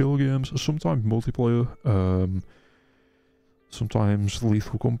 chill games, sometimes multiplayer, sometimes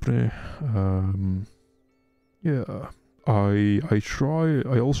Lethal Company. Yeah, I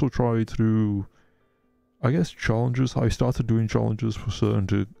also try to, I guess, challenges. I started doing challenges for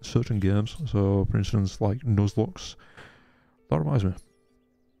certain games. So, for instance, like Nuzlocke. That reminds me.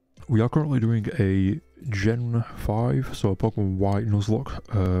 We are currently doing a Gen 5, so a Pokemon White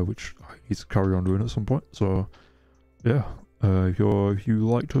Nuzlocke, which I need to carry on doing at some point. So, yeah, if you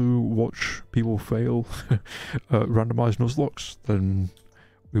like to watch people fail randomized Nuzlocke, then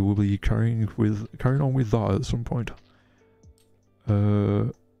we will be carrying on with that at some point.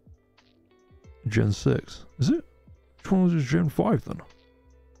 Gen 6, is it? Which one was Gen 5 then?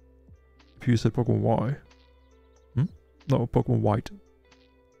 If you said Pokemon Y. No, Pokemon White.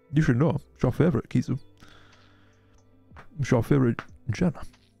 You should know. It's your favourite, Kizu. It's your favourite gen.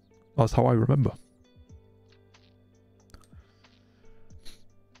 That's how I remember.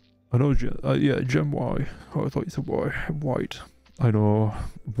 I know Gen... yeah, Gen Y. Oh, I thought you said Y. White. I know.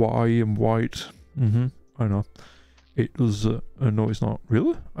 Y and white. I know. It was... no, it's not.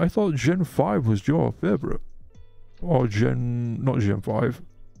 Really? I thought Gen 5 was your favourite. Or Gen... Not Gen 5.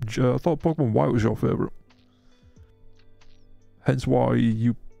 I thought Pokemon White was your favourite. Hence why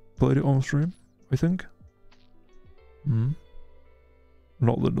you played it on stream, I think.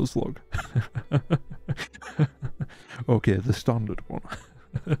 Not the Nuzlocke. Okay, the standard one.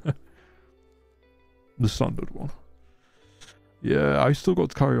 The standard one. Yeah, I still got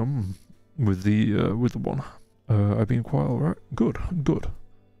to carry on with the one. I've been quite alright. Good.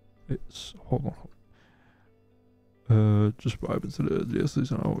 It's hold on. Just vibing to the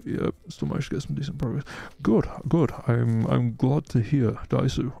DLCs now. Yeah, still managed to get some decent progress. Good. I'm glad to hear,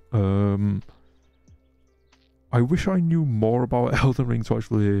 Daisu. I wish I knew more about Elden Ring to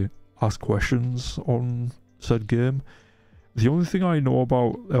actually ask questions on said game. The only thing I know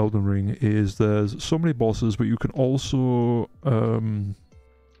about Elden Ring is there's so many bosses, but you can also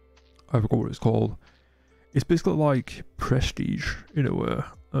I forgot what it's called. It's basically like prestige in a way.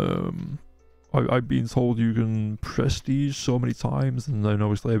 I've been told you can prestige so many times, and then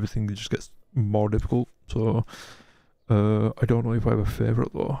obviously everything just gets more difficult. So I don't know if I have a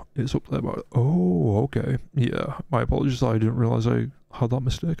favourite though. It's up there, but oh, okay, yeah. My apologies, I didn't realise I had that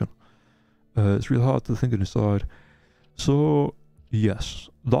mistaken. It's really hard to think inside. So yes,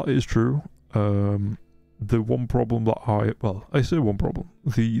 that is true. The one problem that I say one problem.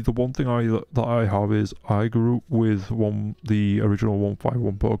 The one thing that I have is I grew up with the original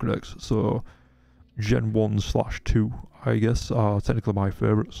 151 Pokédex, so Gen 1/2, I guess, are technically my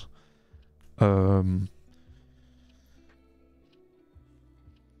favourites.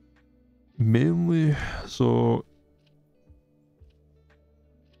 Mainly, so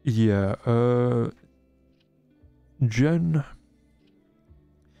yeah, Gen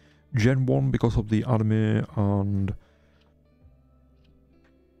 1 because of the anime and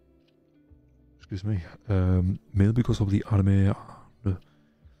excuse me, mainly because of the anime and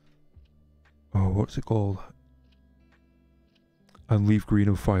oh, what's it called? And Leaf Green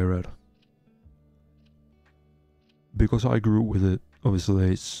and Fire Red. Because I grew up with it, obviously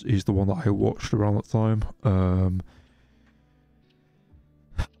he's the one that I watched around that time.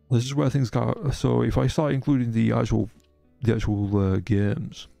 This is where things got. So if I start including the actual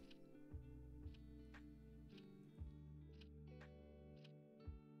games.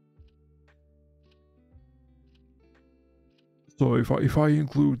 So if I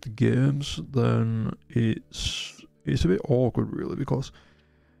include the games, then it's a bit awkward really, because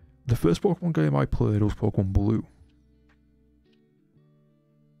the first Pokemon game I played was Pokemon Blue.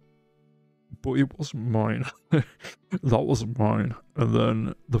 But it wasn't mine. That wasn't mine. And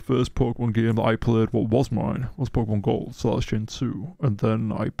then the first Pokemon game that I played, what was mine, was Pokemon Gold, so that's Gen 2. And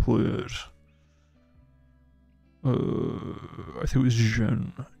then I played... I think it was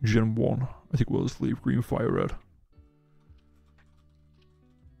Gen 1. I think it was Leaf Green, Fire Red.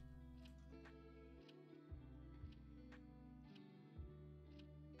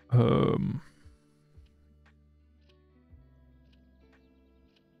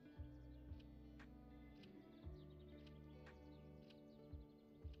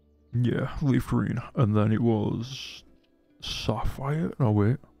 Yeah, Leaf Green. And then it was Sapphire? No,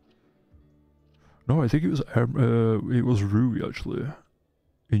 wait. No, I think it was Ruby, actually.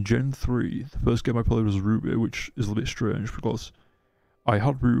 In Gen 3, the first game I played was Ruby, which is a bit strange because I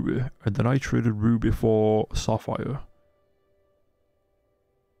had Ruby, and then I traded Ruby for Sapphire.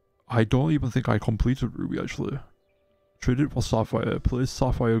 I don't even think I completed Ruby, actually. Traded it for Sapphire, played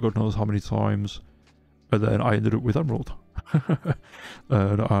Sapphire God knows how many times, and then I ended up with Emerald.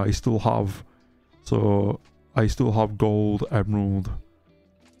 And I still have Gold, Emerald,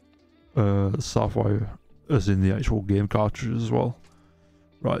 Sapphire, as in the actual game cartridges as well.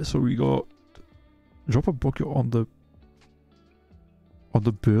 Right, so we got drop a bucket on the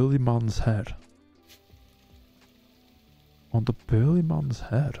burly man's head. On the burly man's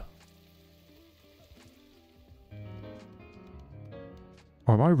head.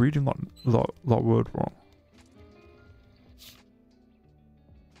 Or am I reading that word wrong?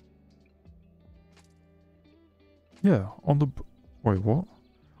 Yeah, on the... Wait, what?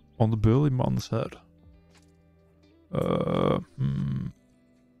 On the burly man's head.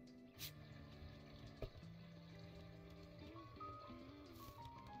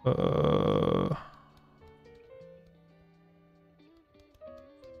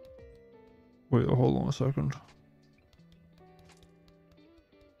 Wait, hold on a second.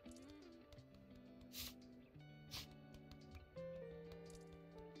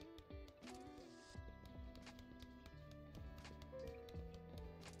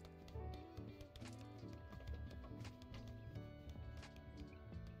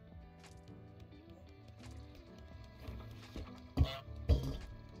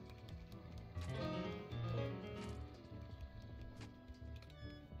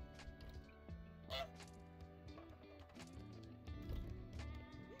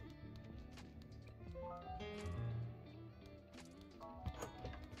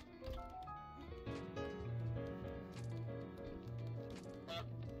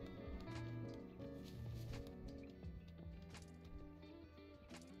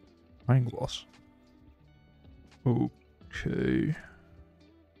 Pine gloss. Okay.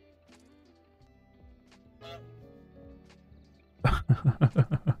 But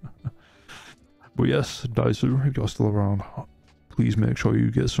yes, Daisu, if you're still around, please make sure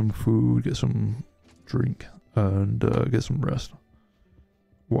you get some food, get some drink, and get some rest.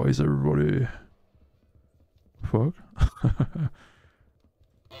 Why is everybody... Fuck?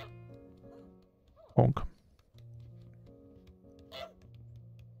 Honk.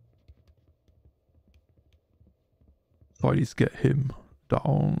 I need to get him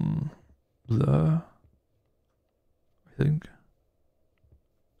down there, I think.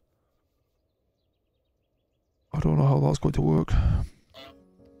 I don't know how that's going to work.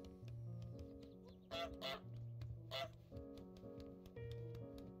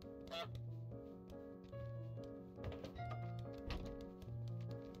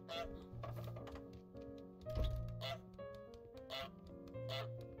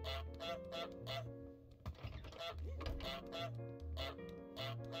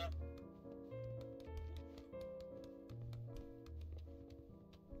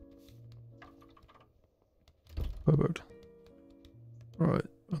 Perfect. Right,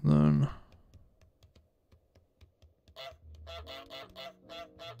 and then...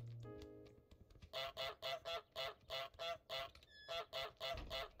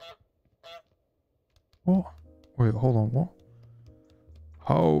 What? Wait, hold on, what?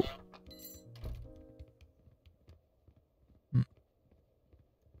 How?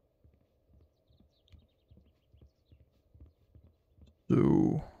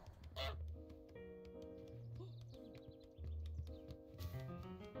 So...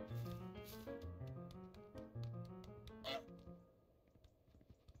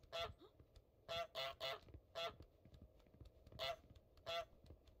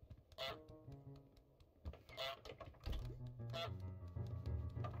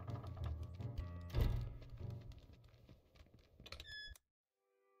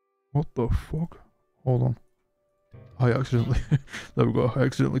 What the fuck? Hold on. I accidentally... there we go. I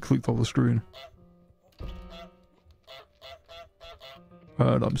accidentally clicked off the screen.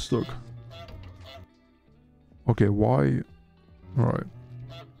 And I'm stuck. Okay, why? Alright.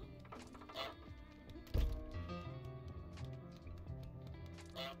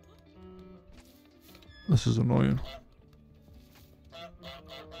 This is annoying.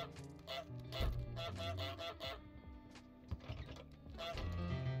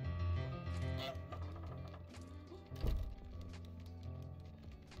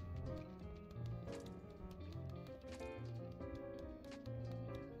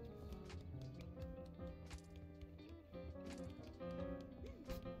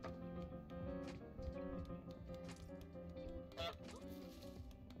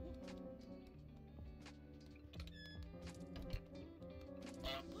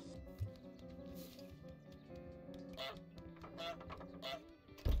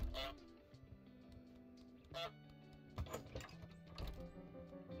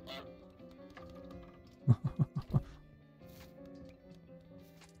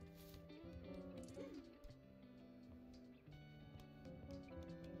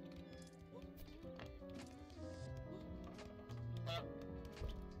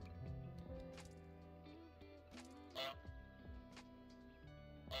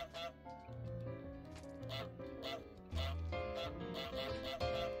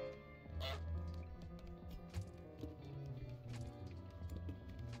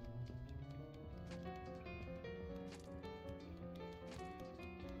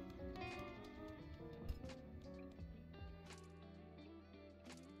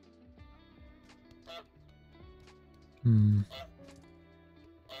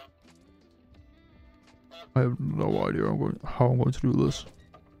 I have no idea how I'm going to do this.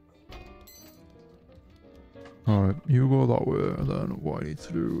 Alright, you go that way, and then what I need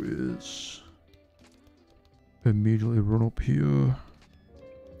to do is immediately run up here.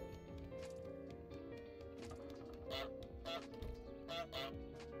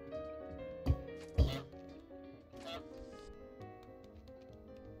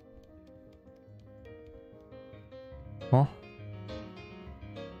 Huh?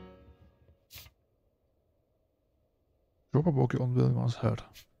 Drop a bucket on Billy Man's head.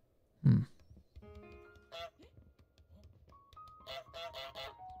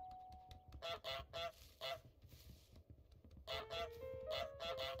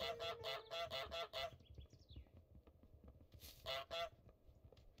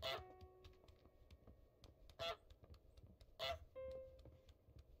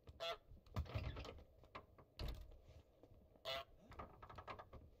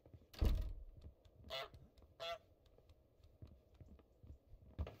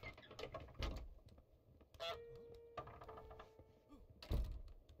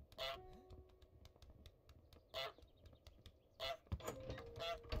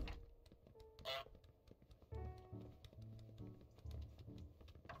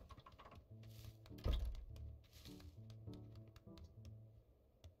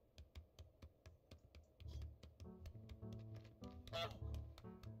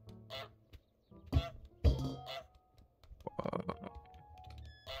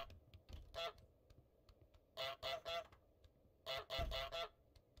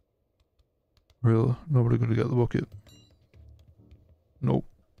 Really? Nobody gonna get the bucket? Nope.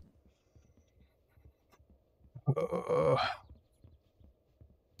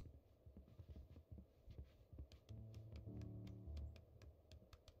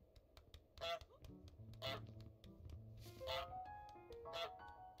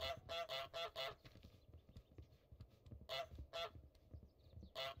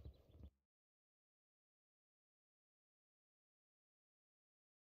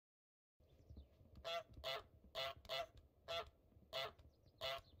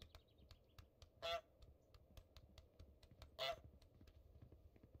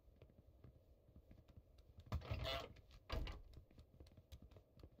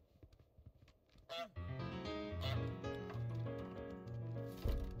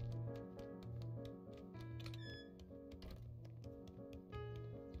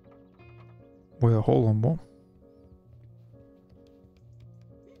 Wait, hold on, what?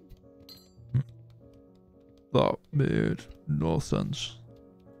 That made no sense.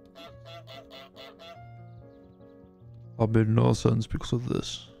 That made no sense because of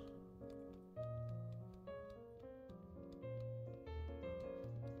this.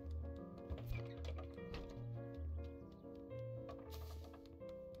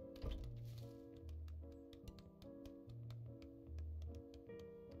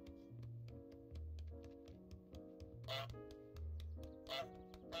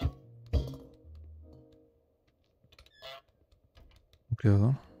 Okay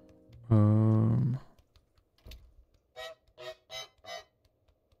then.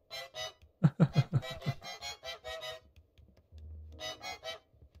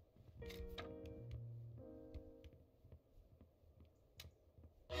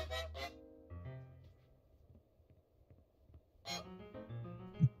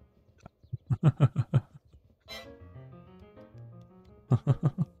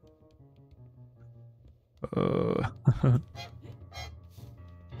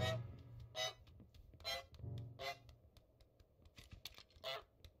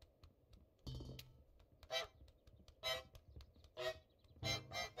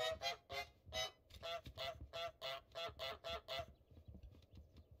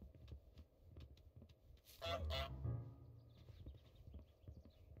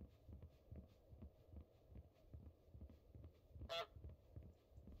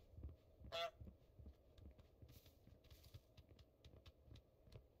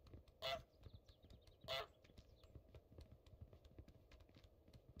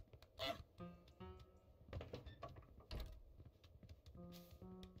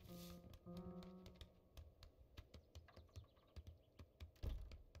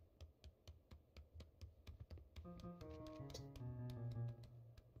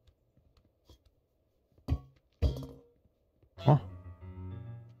 Huh?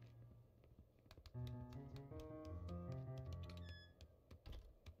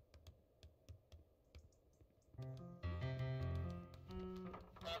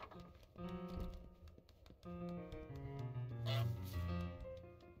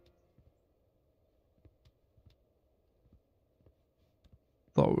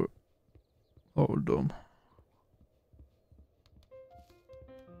 That were dumb.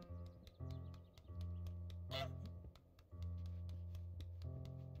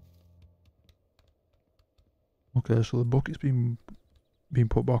 Okay, so the bucket's been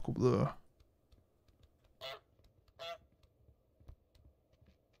put back up there.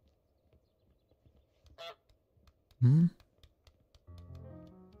 Hmm?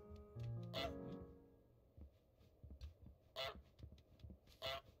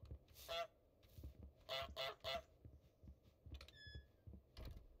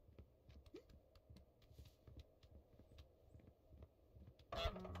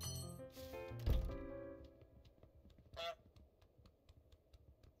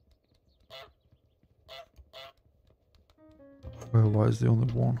 Well, why is there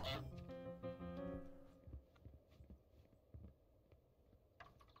only one?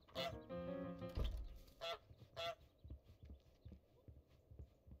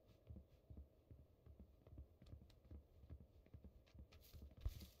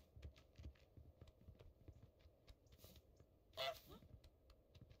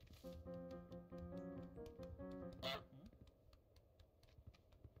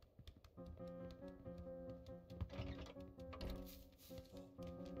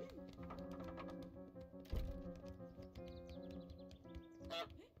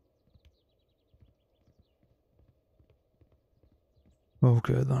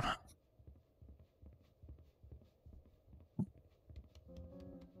 Okay then.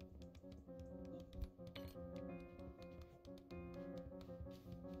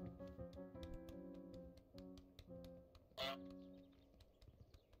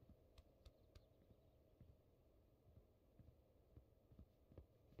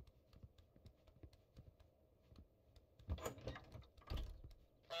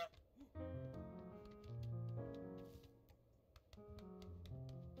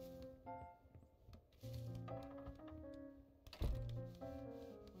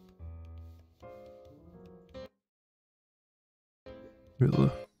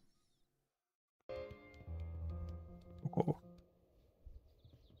 Really? Oh.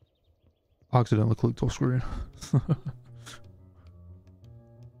 Accidentally clicked off screen.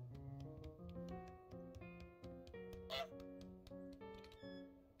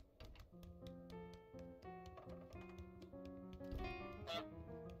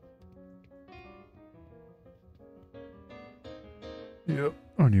 Yep,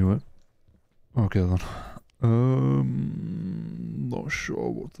 I knew it. Okay then. Not sure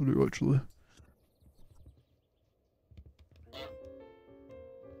what to do actually.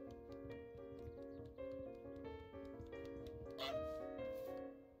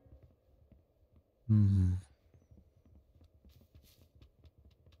 Hmm.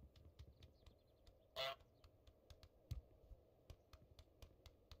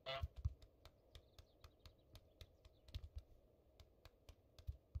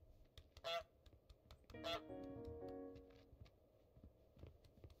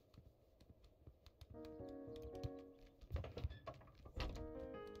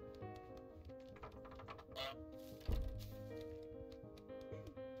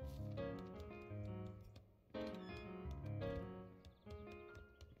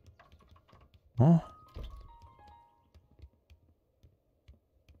 Huh?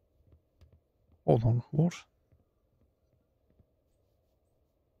 Hold on, what?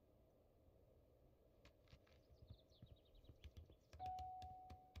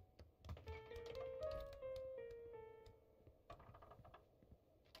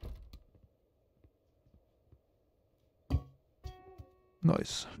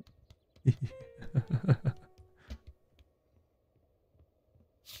 Nice.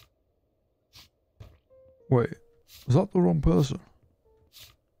 Wait, was that the wrong person?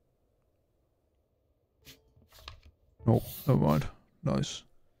 No, never mind. Nice.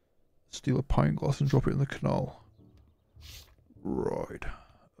 Steal a pint glass and drop it in the canal. Right.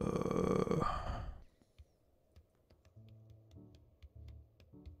 Oh.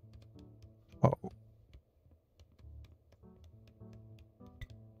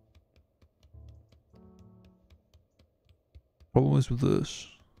 Problem is with this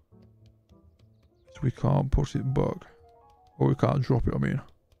is we can't put it back. Or we can't drop it, I mean.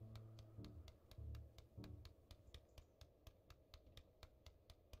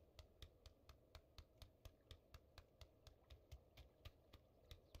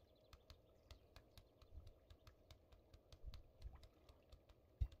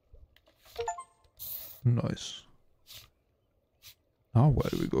 Nice. Now where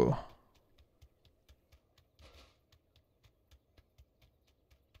do we go?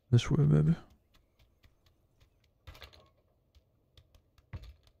 This way, maybe?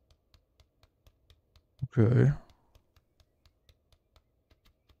 Okay.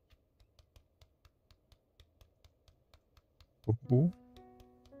 Oh.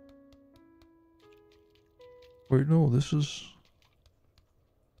 Wait, no, this is...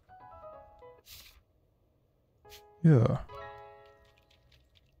 Yeah.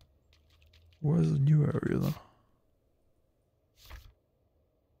 Where's the new area then?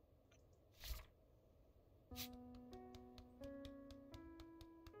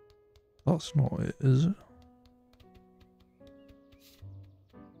 That's not it, is it?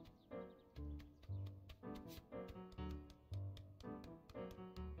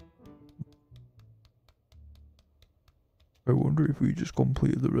 I wonder if we just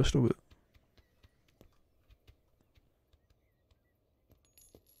completed the rest of it.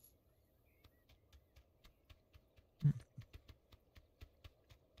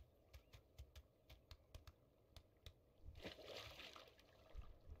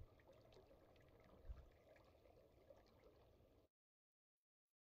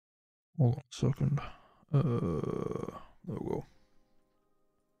 Hold on a second. There we go.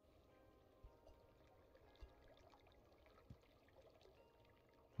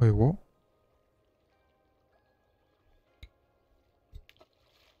 Wait, what?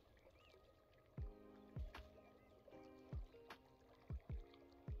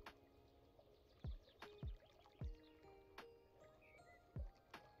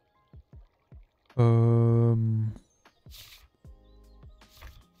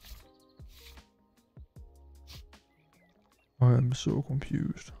 I am so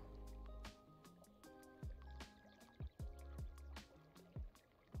confused.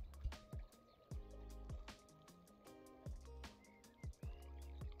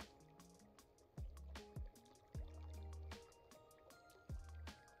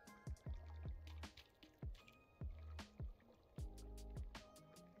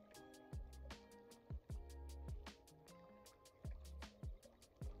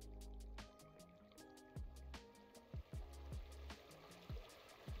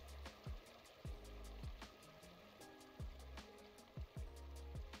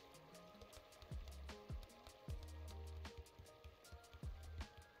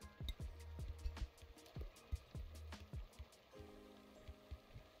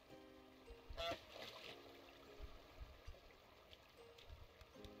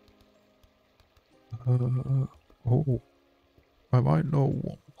 Oh, I might know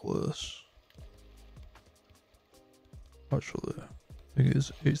one place. Actually, I think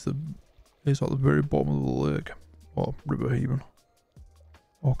it's at the very bottom of the lake, or river even,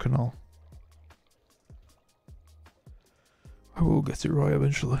 or canal. I will get it right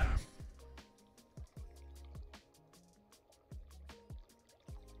eventually.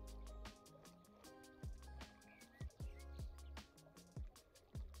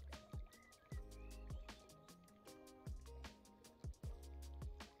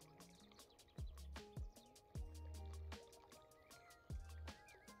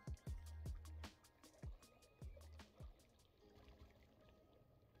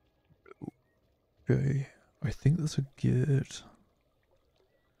 Okay, I think that's a gate.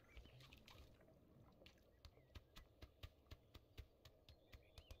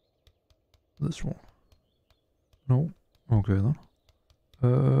 This one. No. Okay then.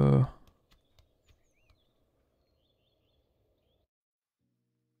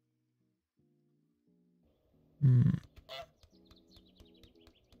 Hmm.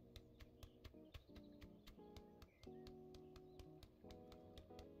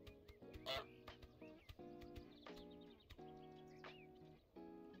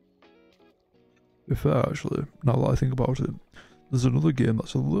 To be fair, actually, now that I think about it, there's another game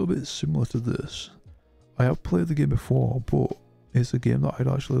that's a little bit similar to this. I have played the game before, but it's a game that I'd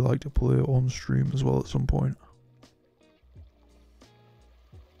actually like to play on stream as well at some point.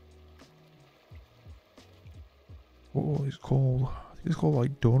 What is it called? I think it's called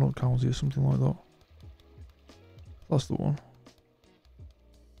like Donut County or something like that. That's the one.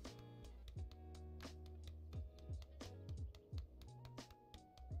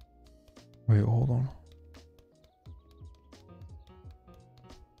 Wait, hold on.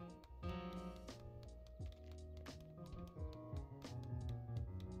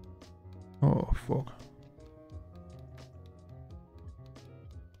 Oh, fuck.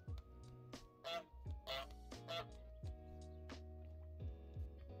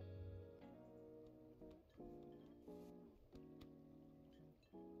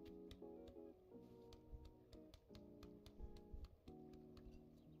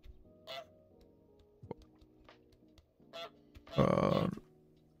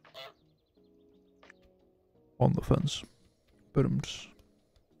 On the fence. But I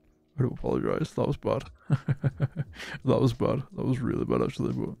do apologise, that was bad. That was bad. That was really bad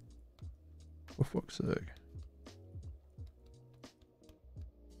actually, but for fuck's sake.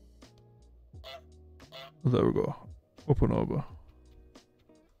 There we go. Up and over.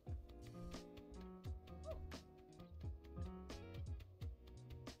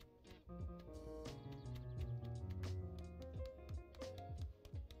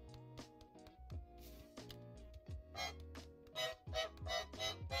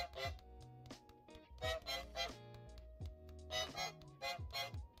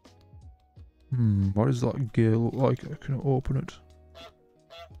 What does that gear look like? I can open it.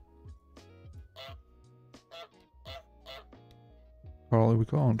 Apparently we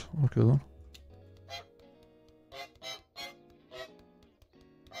can't. Okay then.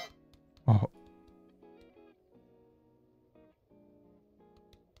 Oh.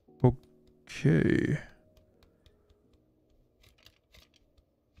 Okay.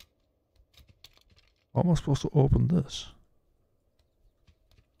 How am I supposed to open this?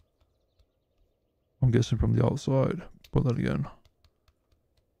 I'm guessing from the outside, but then again,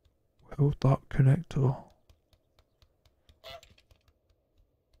 where would that connect to?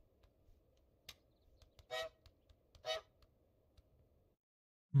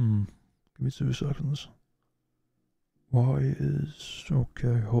 Give me 2 seconds. Why is...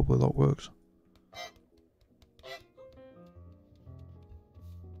 okay, hopefully that works.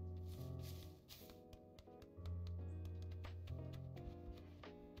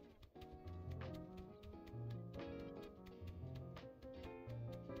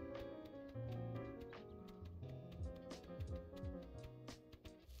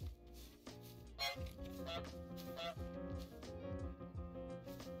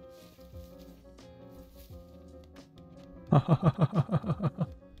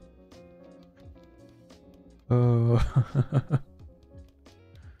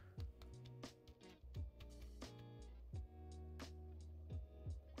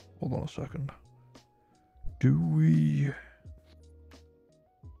 Hold on a second. Do we...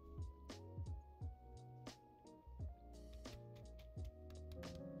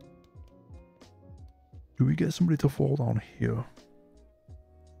 get somebody to fall down here?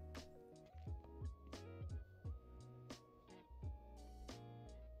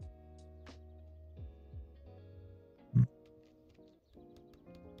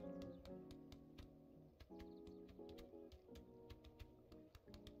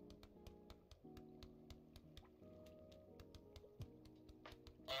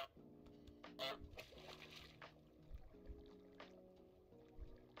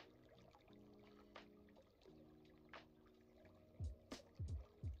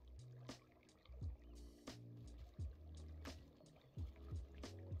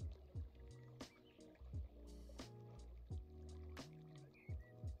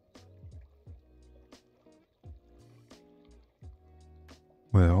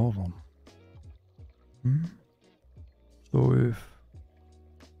 Wait, hold on. So if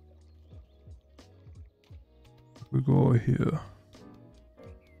we go here,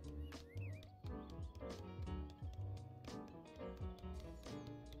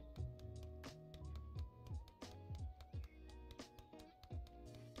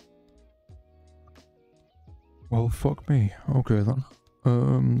 Well, fuck me. Okay then.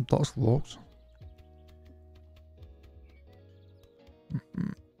 That's locked.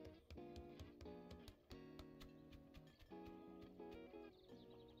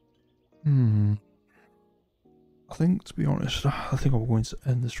 I think, to be honest, I think I'm going to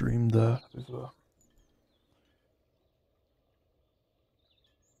end the stream there.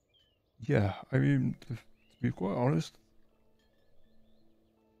 Yeah, I mean, to be quite honest,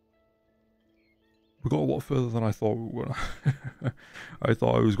 we got a lot further than I thought we were. I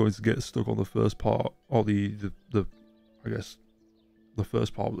thought I was going to get stuck on the first part, or the I guess, the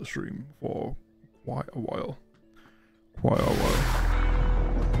first part of the stream for quite a while.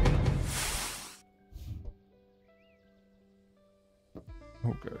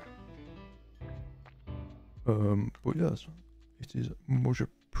 Okay. But yes, it is much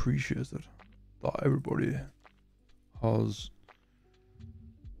appreciated that everybody has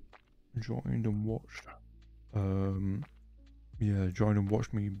joined and watched. Yeah, joined and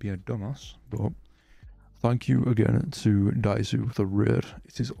watched me be a dumbass. But thank you again to Daisu for the raid.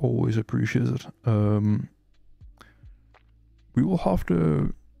 It is always appreciated. We will have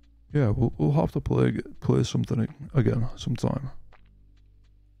to, yeah, we'll have to play something again sometime.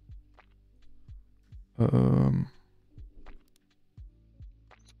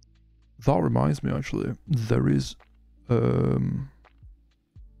 That reminds me, actually, there is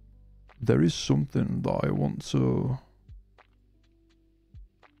something that I want to.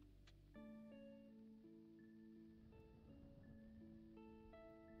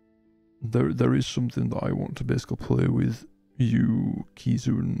 There is something that I want to basically play with you,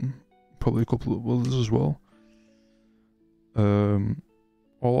 Kizu, and probably a couple of others as well.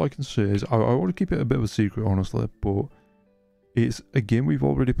 All I can say is I want to keep it a bit of a secret, honestly, but it's a game we've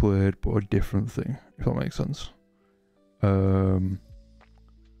already played, but a different thing, if that makes sense.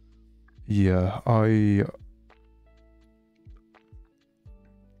 Yeah,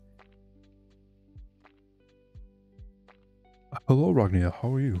 Hello, Ragnia,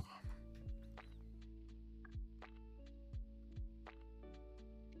 how are you?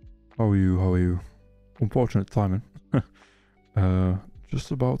 How are you? Unfortunate timing.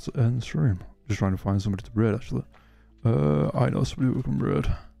 Just about to end the stream. Just trying to find somebody to raid, actually. I know somebody who can raid.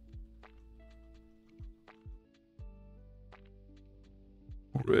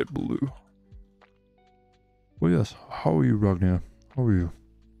 Red blue. Well, yes. How are you, Ragnar? How are you?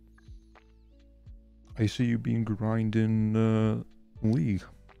 I see you being grinding League.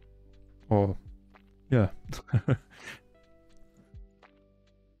 Oh, yeah.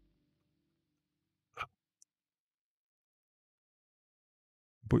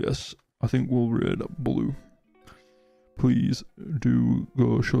 But yes, I think we'll raid blue. Please do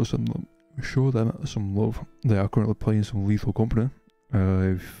go show them some love. They are currently playing some Lethal Company.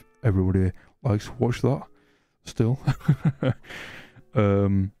 If everybody likes to watch that, still.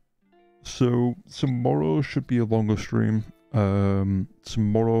 So tomorrow should be a longer stream.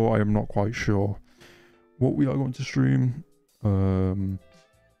 Tomorrow I am not quite sure what we are going to stream.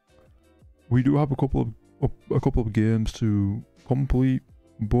 We do have a couple of games to complete,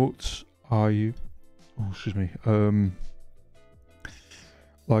 but excuse me.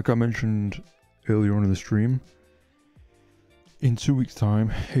 Like I mentioned earlier on in the stream, in 2 weeks'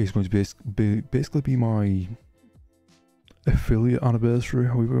 time, it's going to basically be my affiliate anniversary,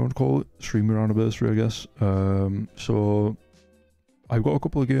 however you want to call it, streamer anniversary, I guess. So I've got a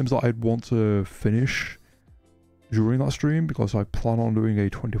couple of games that I'd want to finish during that stream because I plan on doing a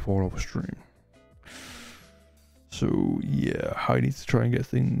 24-hour stream. So yeah, I need to try and get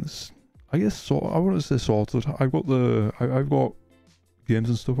things, I guess, I wouldn't say sorted. I've got games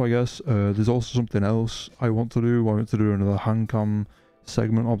and stuff, I guess. There's also something else I want to do. I want to do another handcam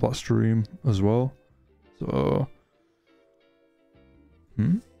segment of that stream as well. So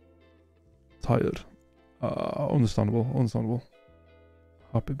tired. Understandable.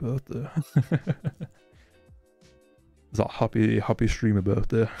 Happy birthday. Is that happy streamer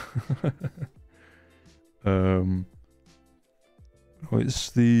birthday?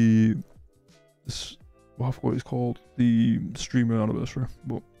 It's I forgot what it's called, the streamer anniversary,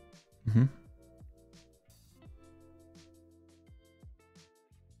 but